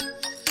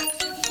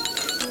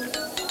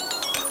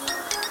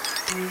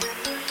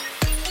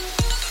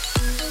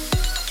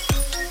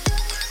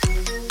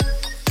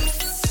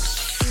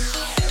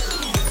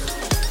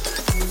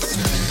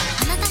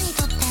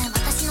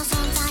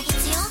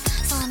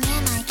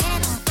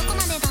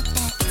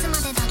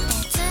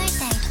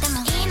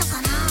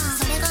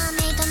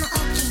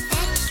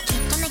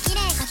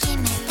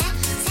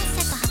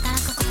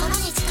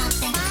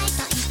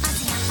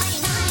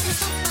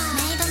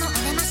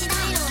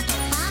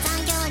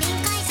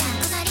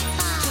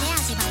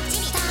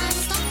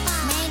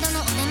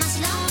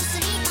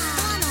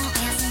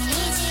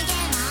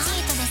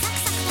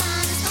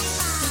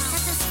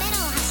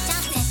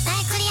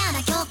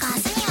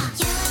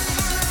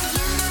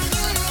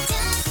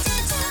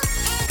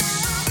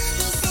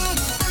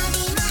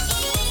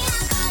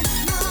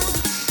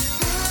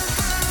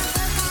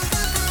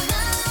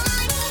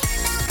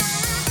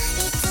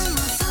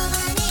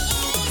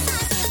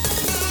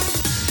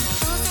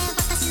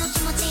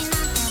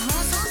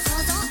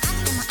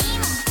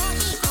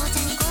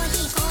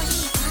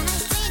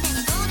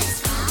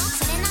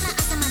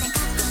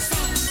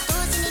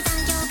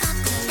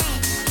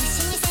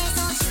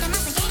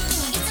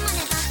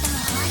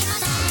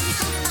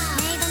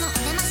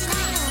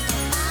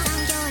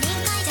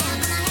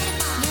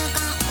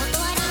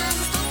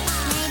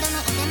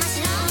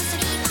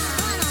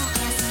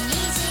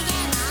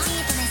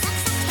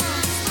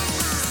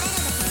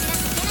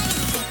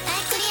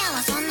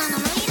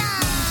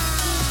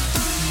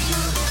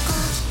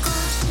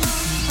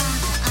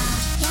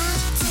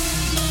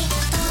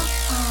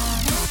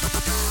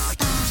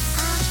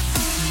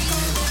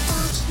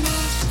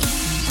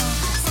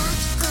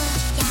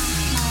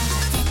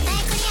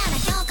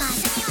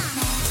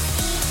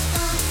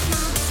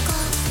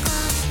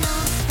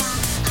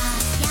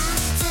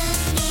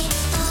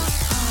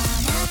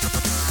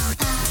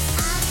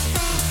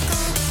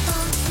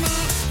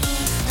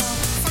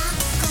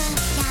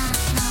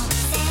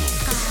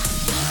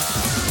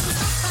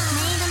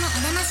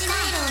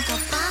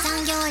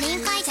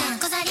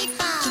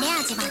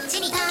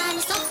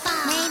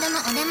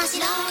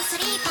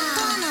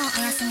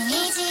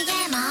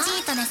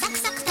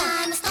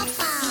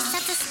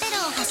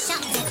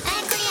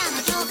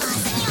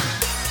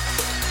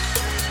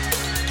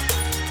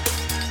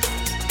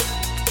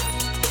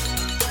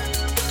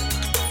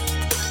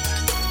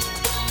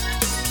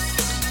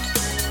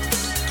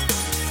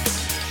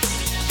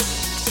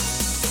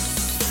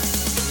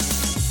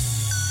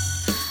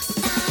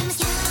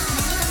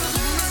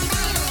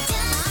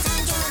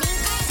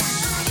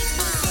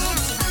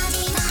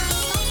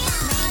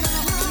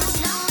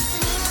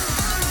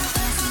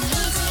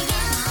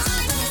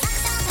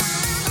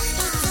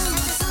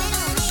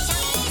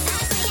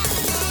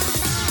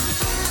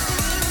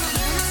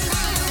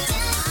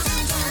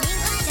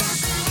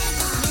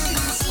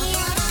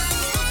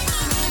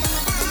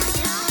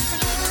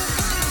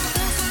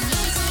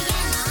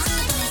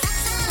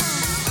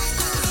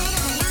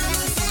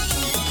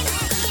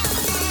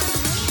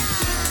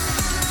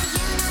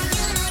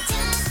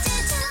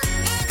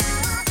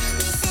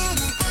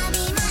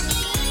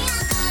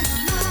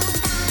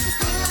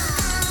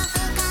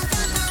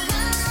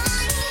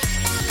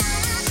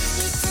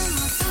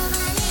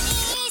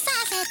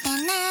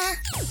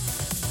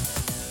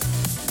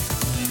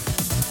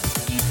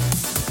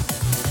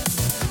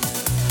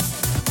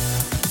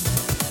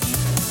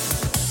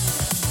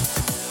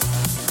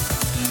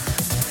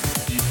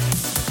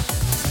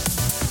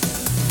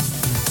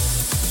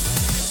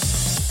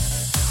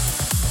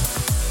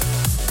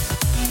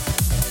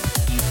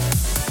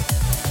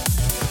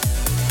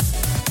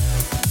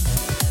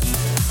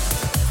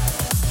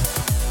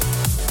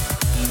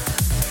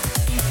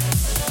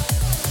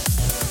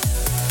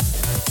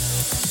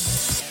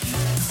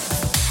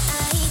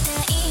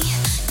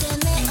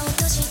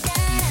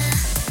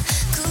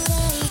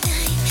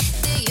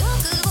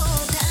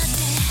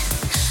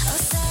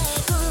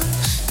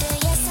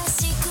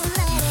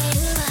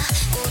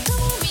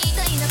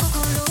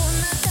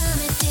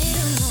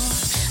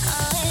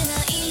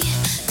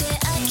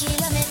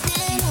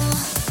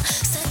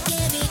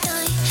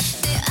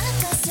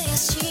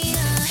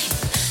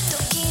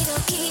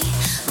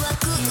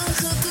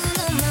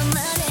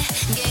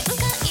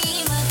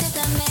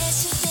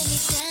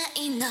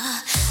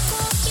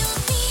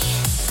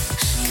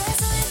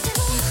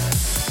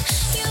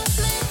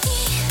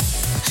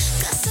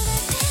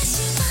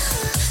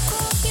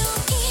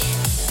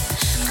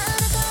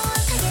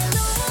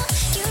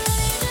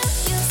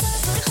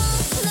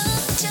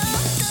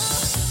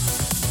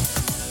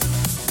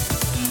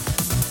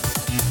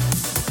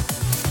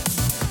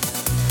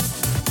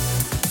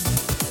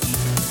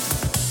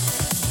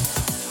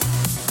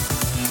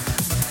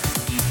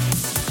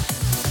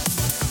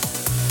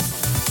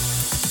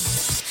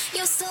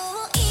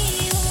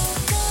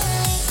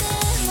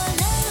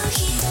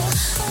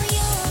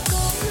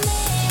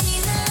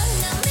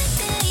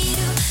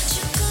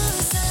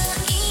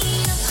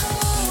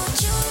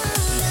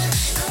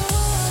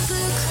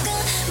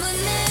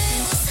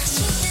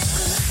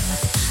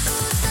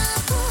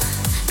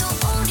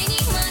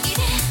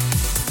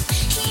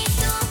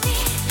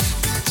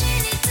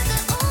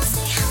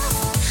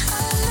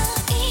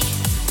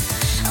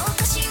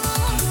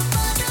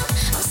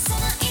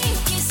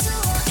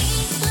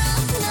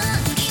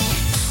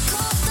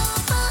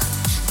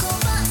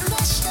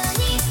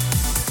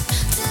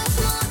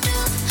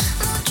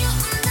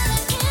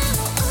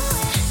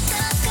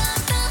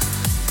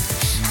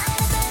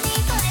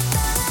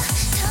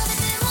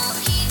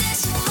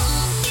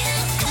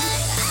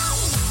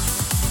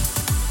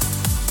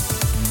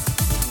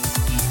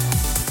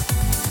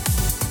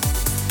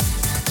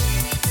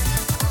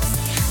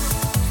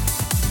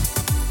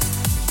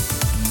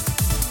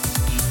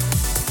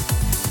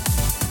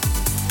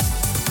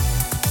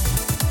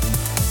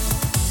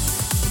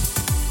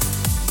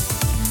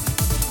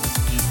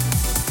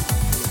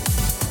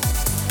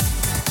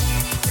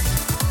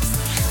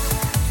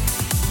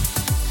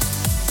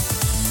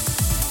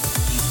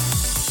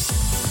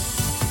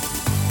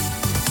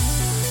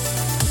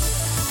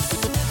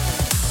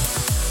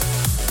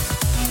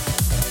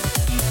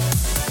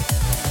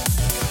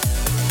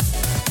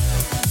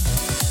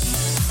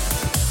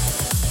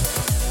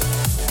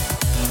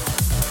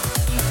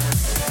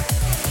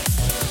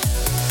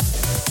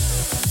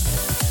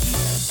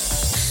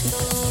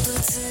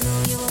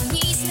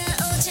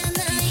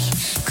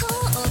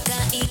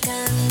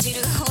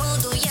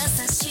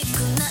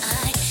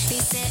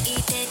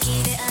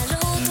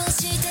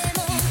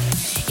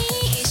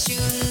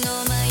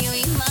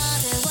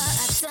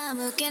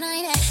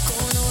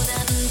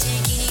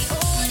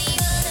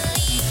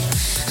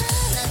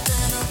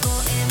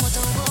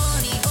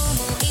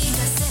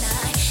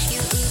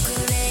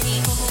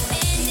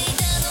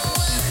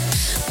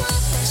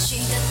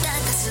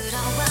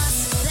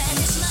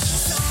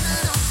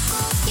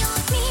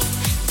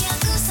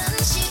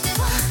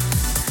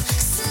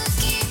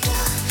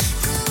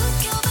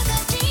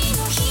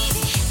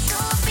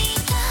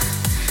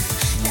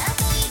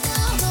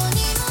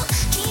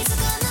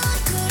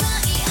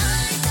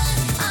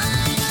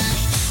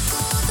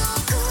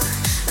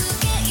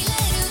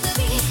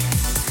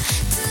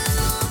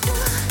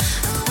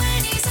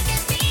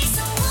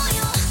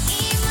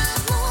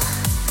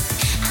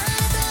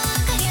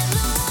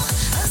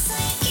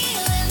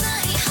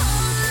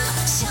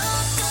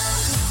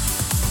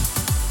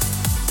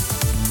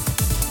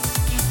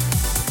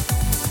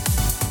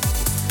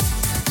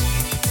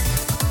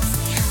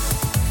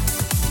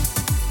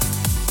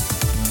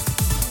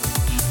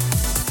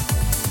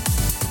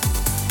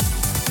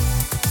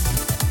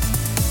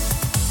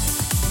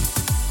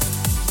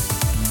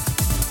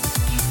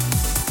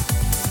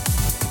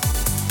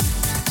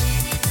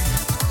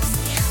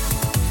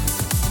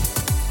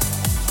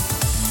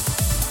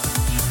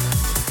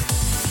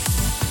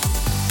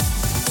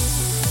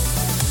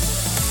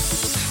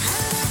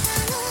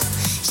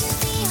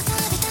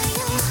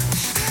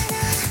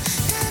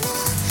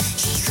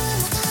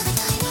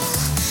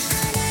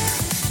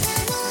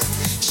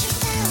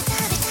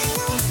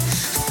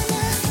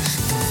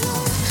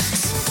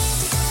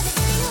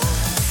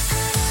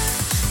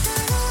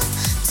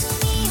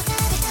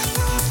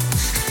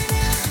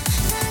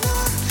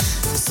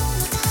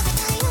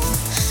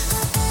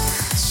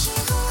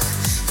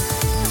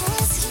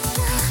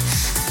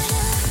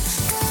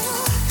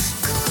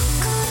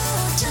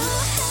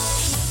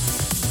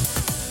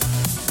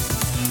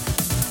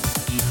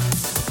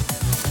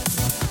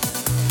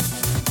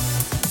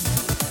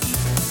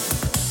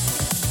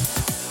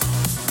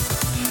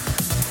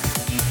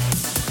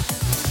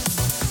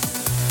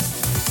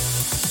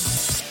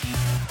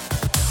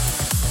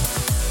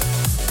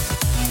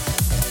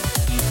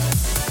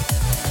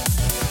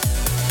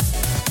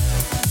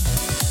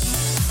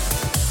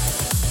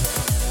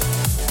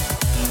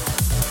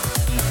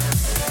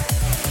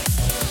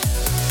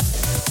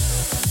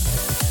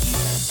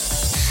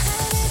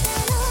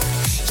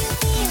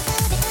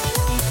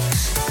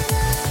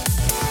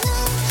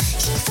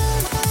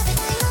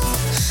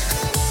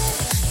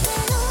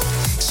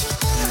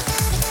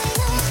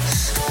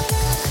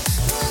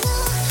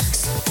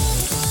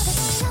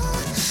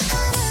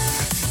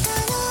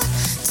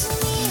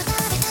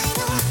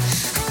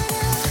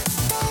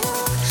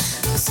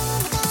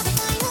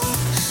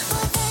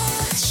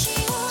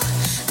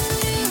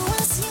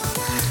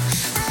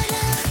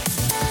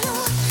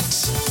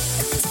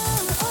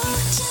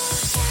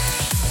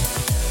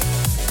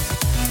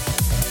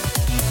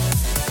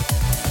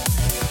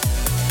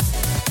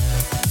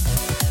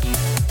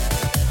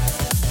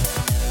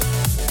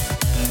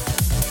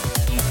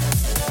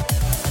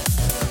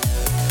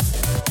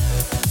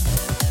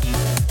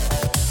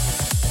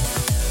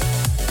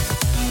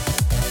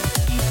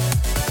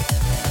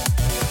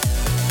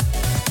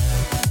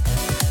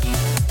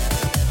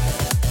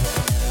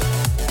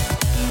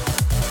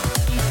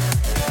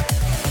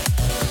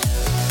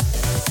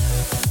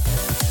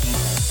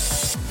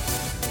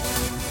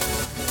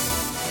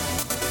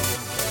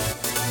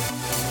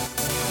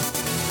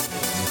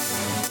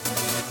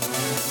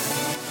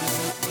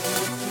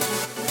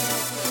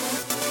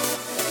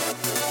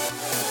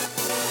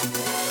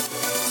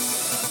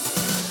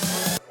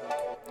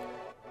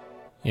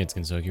It's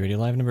Gensoki Radio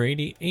Live number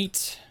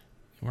 88.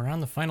 We're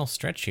on the final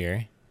stretch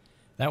here.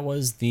 That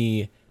was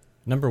the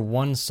number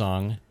 1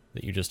 song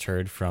that you just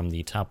heard from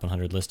the top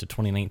 100 list of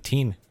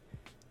 2019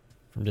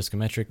 from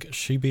Discometric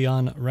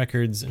Shibuyan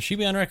Records.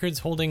 Shibuyan Records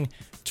holding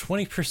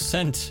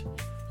 20%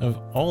 of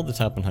all the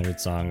top 100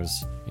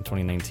 songs in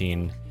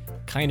 2019.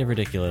 Kind of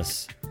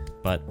ridiculous,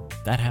 but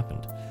that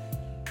happened.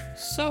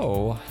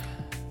 So,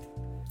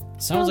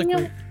 sounds like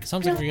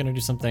we're gonna do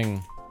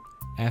something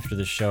after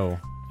the show.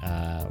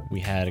 We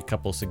had a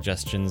couple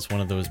suggestions,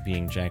 one of those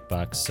being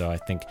Jackbox, so I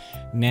think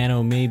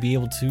Nano may be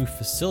able to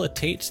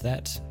facilitate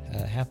that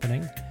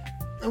happening.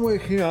 I'm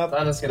waking up.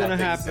 It's gonna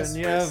happen.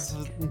 You have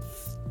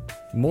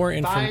More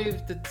info.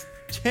 5 to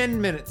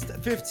 10 minutes,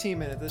 15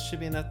 minutes. This should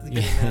be enough to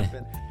get it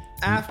happen.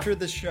 After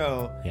the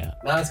show, Yeah.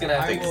 Now it's gonna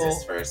have to I will-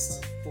 exist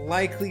first.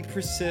 likely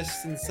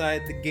persist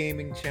inside the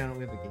gaming channel.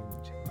 We have a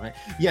gaming channel, right?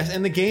 Yes,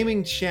 and the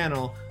gaming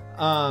channel.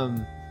 Oh,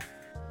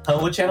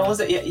 what channel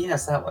was it? Yeah,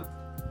 yes, that one.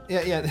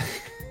 Yeah.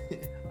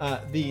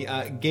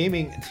 The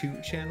gaming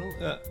 2 channel,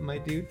 my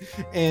dude.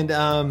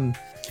 And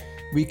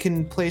we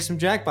can play some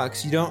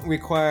Jackbox. You don't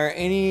require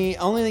any.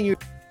 Only thing you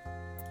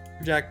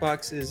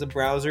Jackbox is a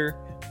browser.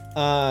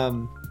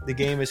 The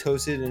game is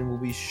hosted and will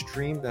be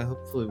streamed.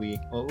 Hopefully,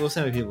 we'll see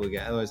how many people we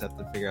get. Otherwise, I have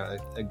to figure out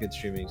a good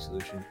streaming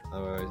solution.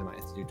 Otherwise, I might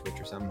have to do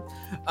Twitch or something.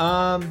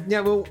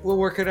 Yeah, we'll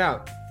work it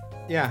out.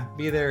 Yeah,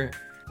 be there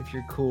if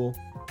you're cool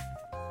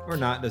or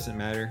not. Doesn't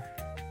matter.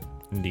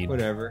 Indeed.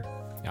 Whatever.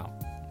 Yeah.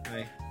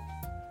 Bye.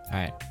 All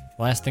right.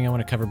 Last thing I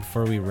want to cover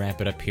before we wrap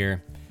it up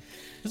here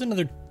is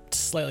another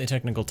slightly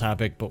technical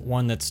topic, but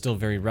one that's still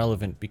very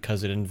relevant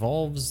because it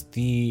involves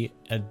the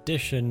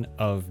addition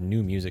of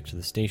new music to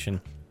the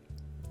station.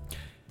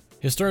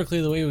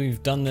 Historically, the way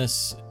we've done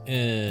this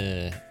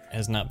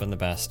has not been the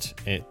best.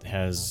 It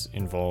has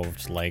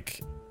involved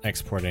like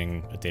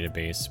exporting a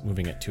database,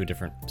 moving it to a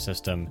different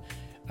system,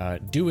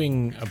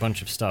 doing a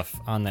bunch of stuff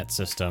on that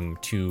system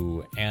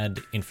to add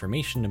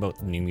information about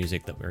the new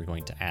music that we're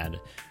going to add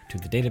to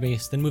the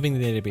database, then moving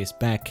the database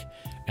back,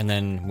 and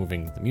then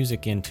moving the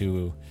music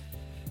into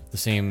the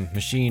same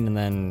machine, and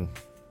then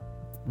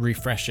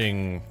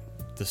refreshing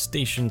the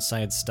station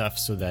side stuff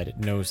so that it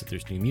knows that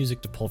there's new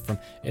music to pull from.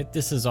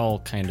 This is all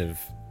kind of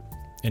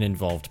an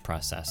involved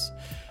process.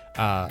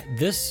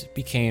 This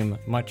became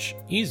much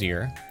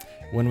easier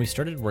when we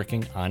started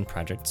working on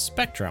Project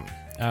Spectrum,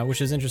 which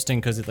is interesting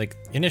because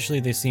initially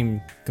they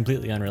seem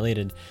completely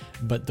unrelated,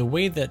 but the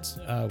way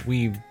that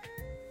we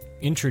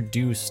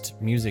introduced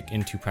music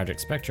into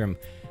Project Spectrum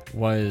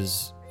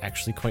was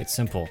actually quite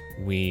simple.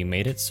 We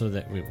made it so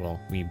that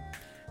we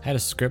had a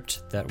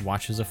script that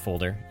watches a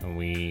folder, and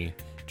we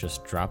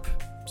just drop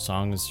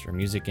songs or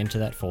music into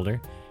that folder,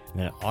 and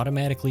then it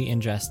automatically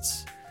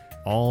ingests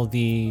all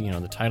the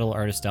the title,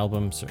 artist,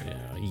 albums,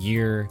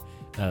 year,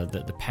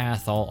 the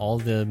path, all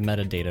the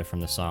metadata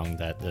from the song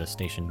that the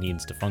station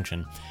needs to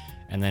function,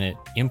 and then it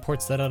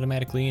imports that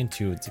automatically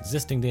into its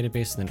existing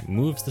database, and then it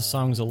moves the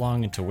songs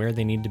along into where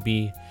they need to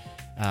be.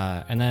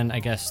 And then I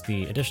guess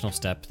the additional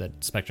step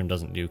that Spectrum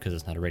doesn't do because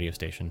it's not a radio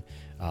station,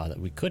 that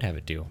we could have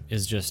it do,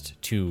 is just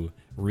to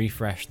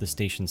refresh the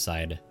station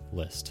side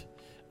list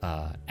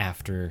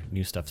after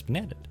new stuff's been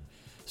added.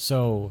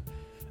 So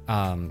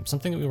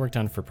something that we worked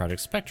on for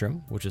Project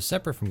Spectrum, which is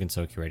separate from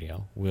Gensoki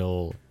Radio,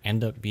 will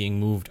end up being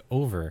moved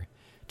over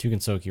to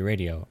Gensoki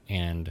Radio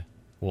and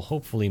will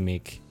hopefully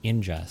make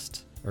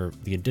ingest, or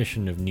the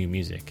addition of new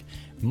music,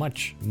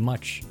 much,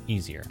 much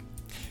easier.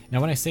 Now,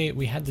 when I say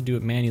we had to do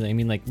it manually, I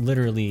mean like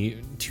literally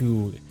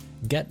to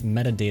get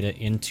metadata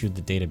into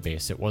the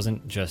database. It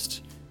wasn't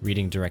just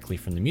reading directly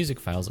from the music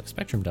files like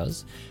Spectrum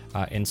does.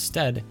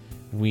 Instead,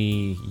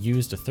 we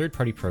used a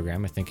third-party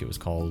program, I think it was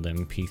called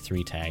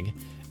MP3 Tag,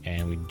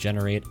 and we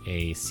generate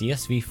a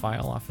CSV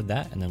file off of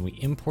that, and then we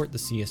import the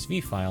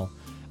CSV file,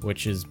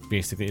 which is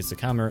basically, it's a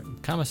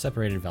comma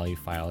separated value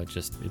file.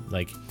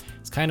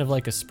 It's kind of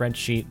like a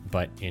spreadsheet,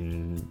 but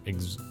in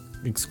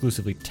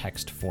exclusively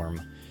text form.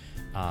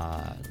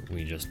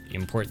 We just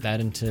import that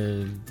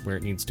into where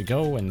it needs to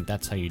go, and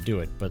that's how you do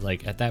it. But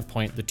at that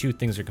point, the two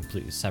things are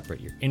completely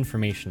separate. Your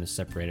information is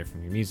separated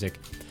from your music,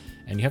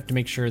 and you have to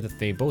make sure that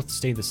they both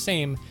stay the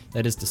same.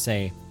 That is to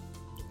say,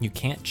 you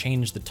can't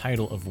change the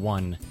title of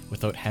one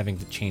without having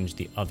to change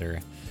the other.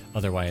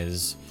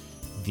 Otherwise,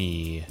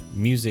 the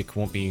music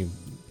won't be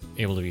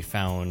able to be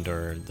found,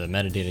 or the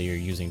metadata you're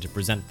using to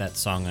present that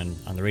song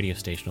on the radio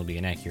station will be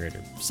inaccurate,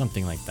 or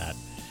something like that.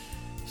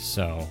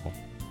 So,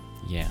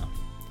 yeah.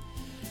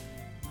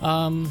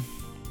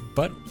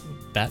 But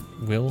that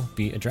will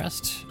be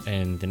addressed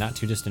in the not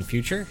too distant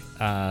future.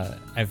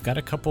 I've got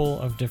a couple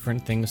of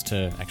different things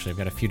I've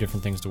got a few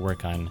different things to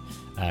work on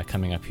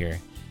coming up here.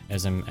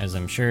 As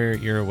I'm sure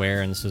you're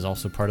aware, and this is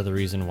also part of the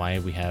reason why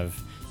we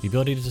have the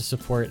ability to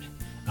support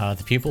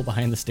the people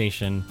behind the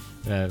station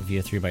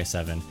via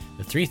 3x7.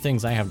 The three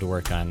things I have to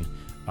work on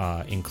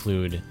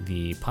include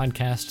the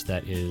podcast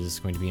that is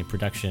going to be in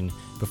production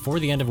before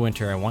the end of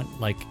winter. I want,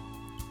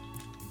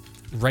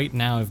 right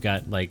now I've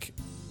got,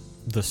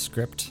 the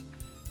script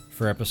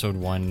for episode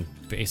 1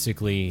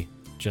 basically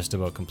just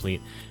about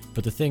complete.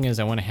 But the thing is,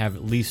 I want to have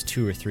at least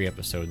 2 or 3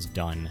 episodes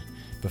done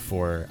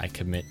before I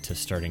commit to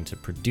starting to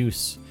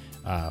produce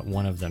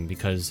one of them,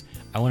 because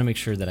I want to make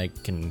sure that I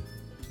can,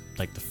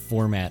 like, the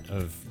format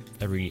of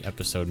every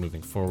episode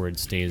moving forward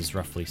stays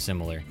roughly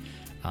similar,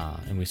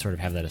 and we sort of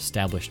have that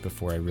established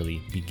before I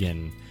really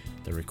begin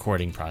the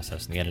recording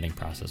process and the editing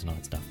process and all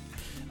that stuff.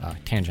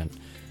 Tangent.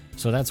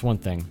 So that's one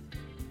thing.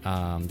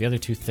 The other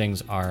 2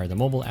 things are the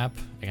mobile app.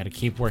 I got to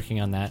keep working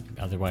on that,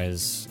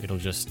 otherwise it'll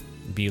just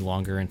be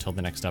longer until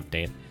the next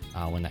update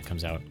when that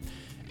comes out.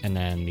 And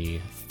then the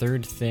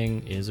third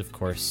thing is, of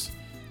course,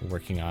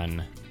 working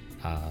on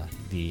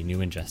the new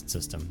ingest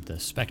system, the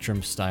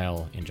Spectrum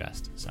style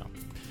ingest. So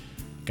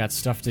got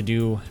stuff to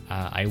do.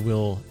 I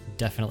will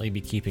definitely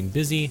be keeping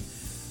busy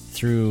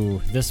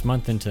through this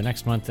month into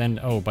next month. And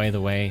oh, by the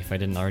way, if I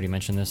didn't already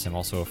mention this, I'm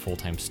also a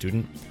full-time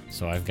student,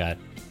 so I've got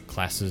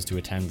classes to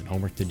attend and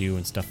homework to do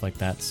and stuff like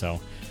that. So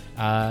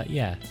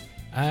yeah,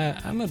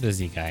 I'm a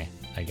busy guy,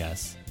 I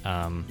guess.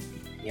 Meow,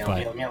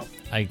 But meow, meow.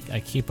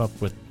 I keep up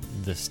with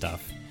this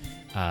stuff.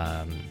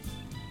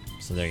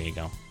 So there you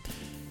go.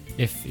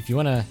 If you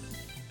want to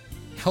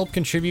help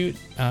contribute,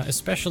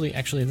 especially,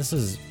 actually, this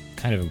is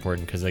kind of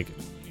important because, like,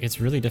 it's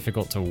really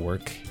difficult to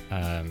work.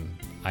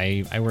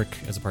 I work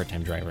as a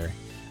part-time driver,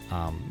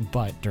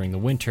 but during the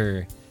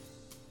winter,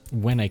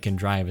 when I can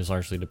drive is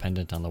largely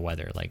dependent on the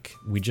weather. Like,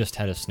 we just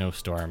had a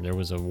snowstorm. There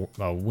was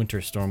a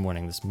winter storm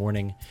warning this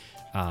morning.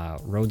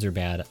 Roads are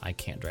bad. I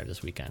can't drive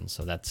this weekend,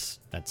 so that's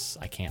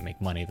I can't make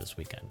money this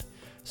weekend.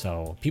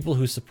 So people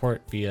who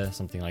support via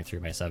something like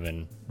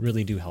 3x7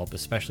 really do help,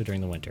 especially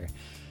during the winter.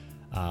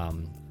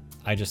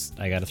 I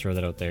got to throw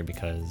that out there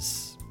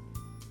because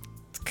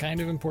it's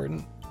kind of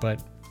important,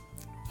 but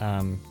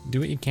do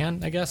what you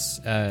can, I guess.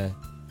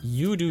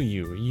 You do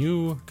you.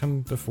 You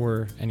come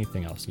before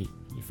anything else. You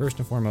first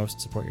and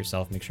foremost support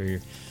yourself. Make sure your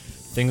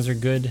things are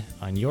good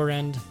on your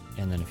end,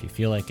 and then if you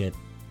feel like it,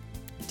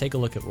 take a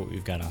look at what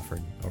we've got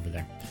offered over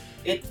there.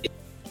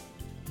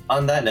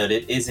 On that note,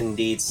 it is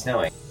indeed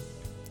snowing.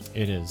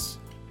 It is.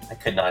 I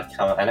could not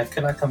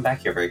come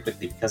back here very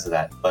quickly because of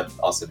that, but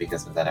also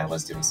because of that I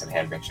was doing some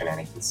handbrake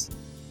shenanigans.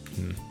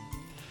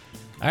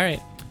 All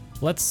right,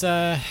 let's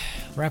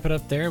wrap it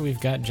up there. We've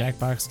got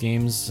Jackbox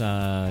Games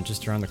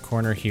just around the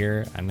corner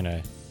here. I'm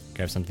gonna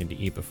grab something to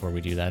eat before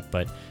we do that,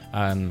 but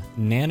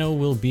Nano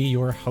will be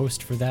your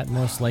host for that,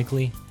 most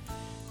likely.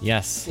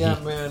 Yes. Yeah,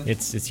 man.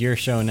 It's your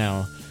show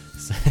now.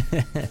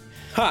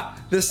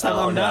 Ha! This time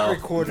Oh, I'm not no.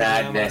 recording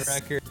Madness. on my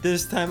record.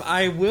 This time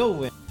I will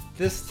win.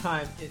 This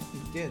time it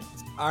begins.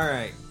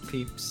 Alright,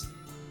 peeps.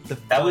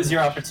 That was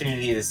your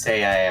opportunity to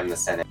say I am the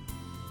Senate.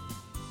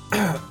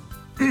 I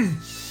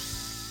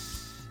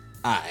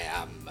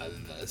am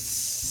the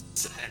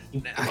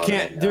Senate. I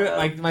can't do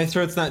it. My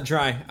throat's not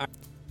dry.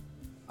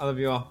 I love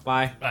you all.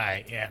 Bye.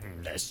 I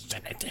am the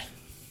Senate.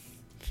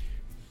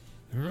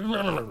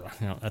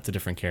 No, that's a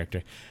different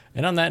character.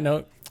 And on that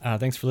note,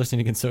 thanks for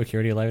listening to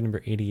Gensokyo Live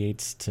number 88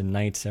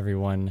 tonight,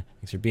 everyone.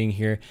 Thanks for being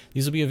here.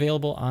 These will be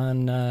available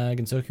on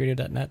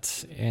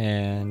gensokyoradio.net,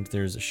 and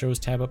there's a shows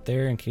tab up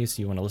there in case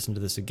you want to listen to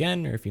this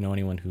again, or if you know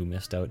anyone who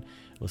missed out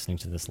listening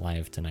to this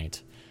live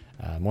tonight.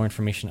 More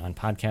information on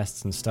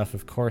podcasts and stuff,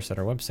 of course, at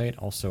our website,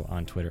 also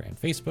on Twitter and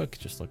Facebook.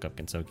 Just look up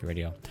Gensokyo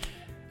Radio.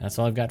 And that's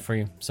all I've got for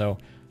you. So,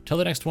 till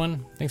the next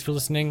one, thanks for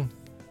listening.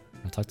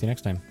 I'll talk to you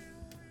next time.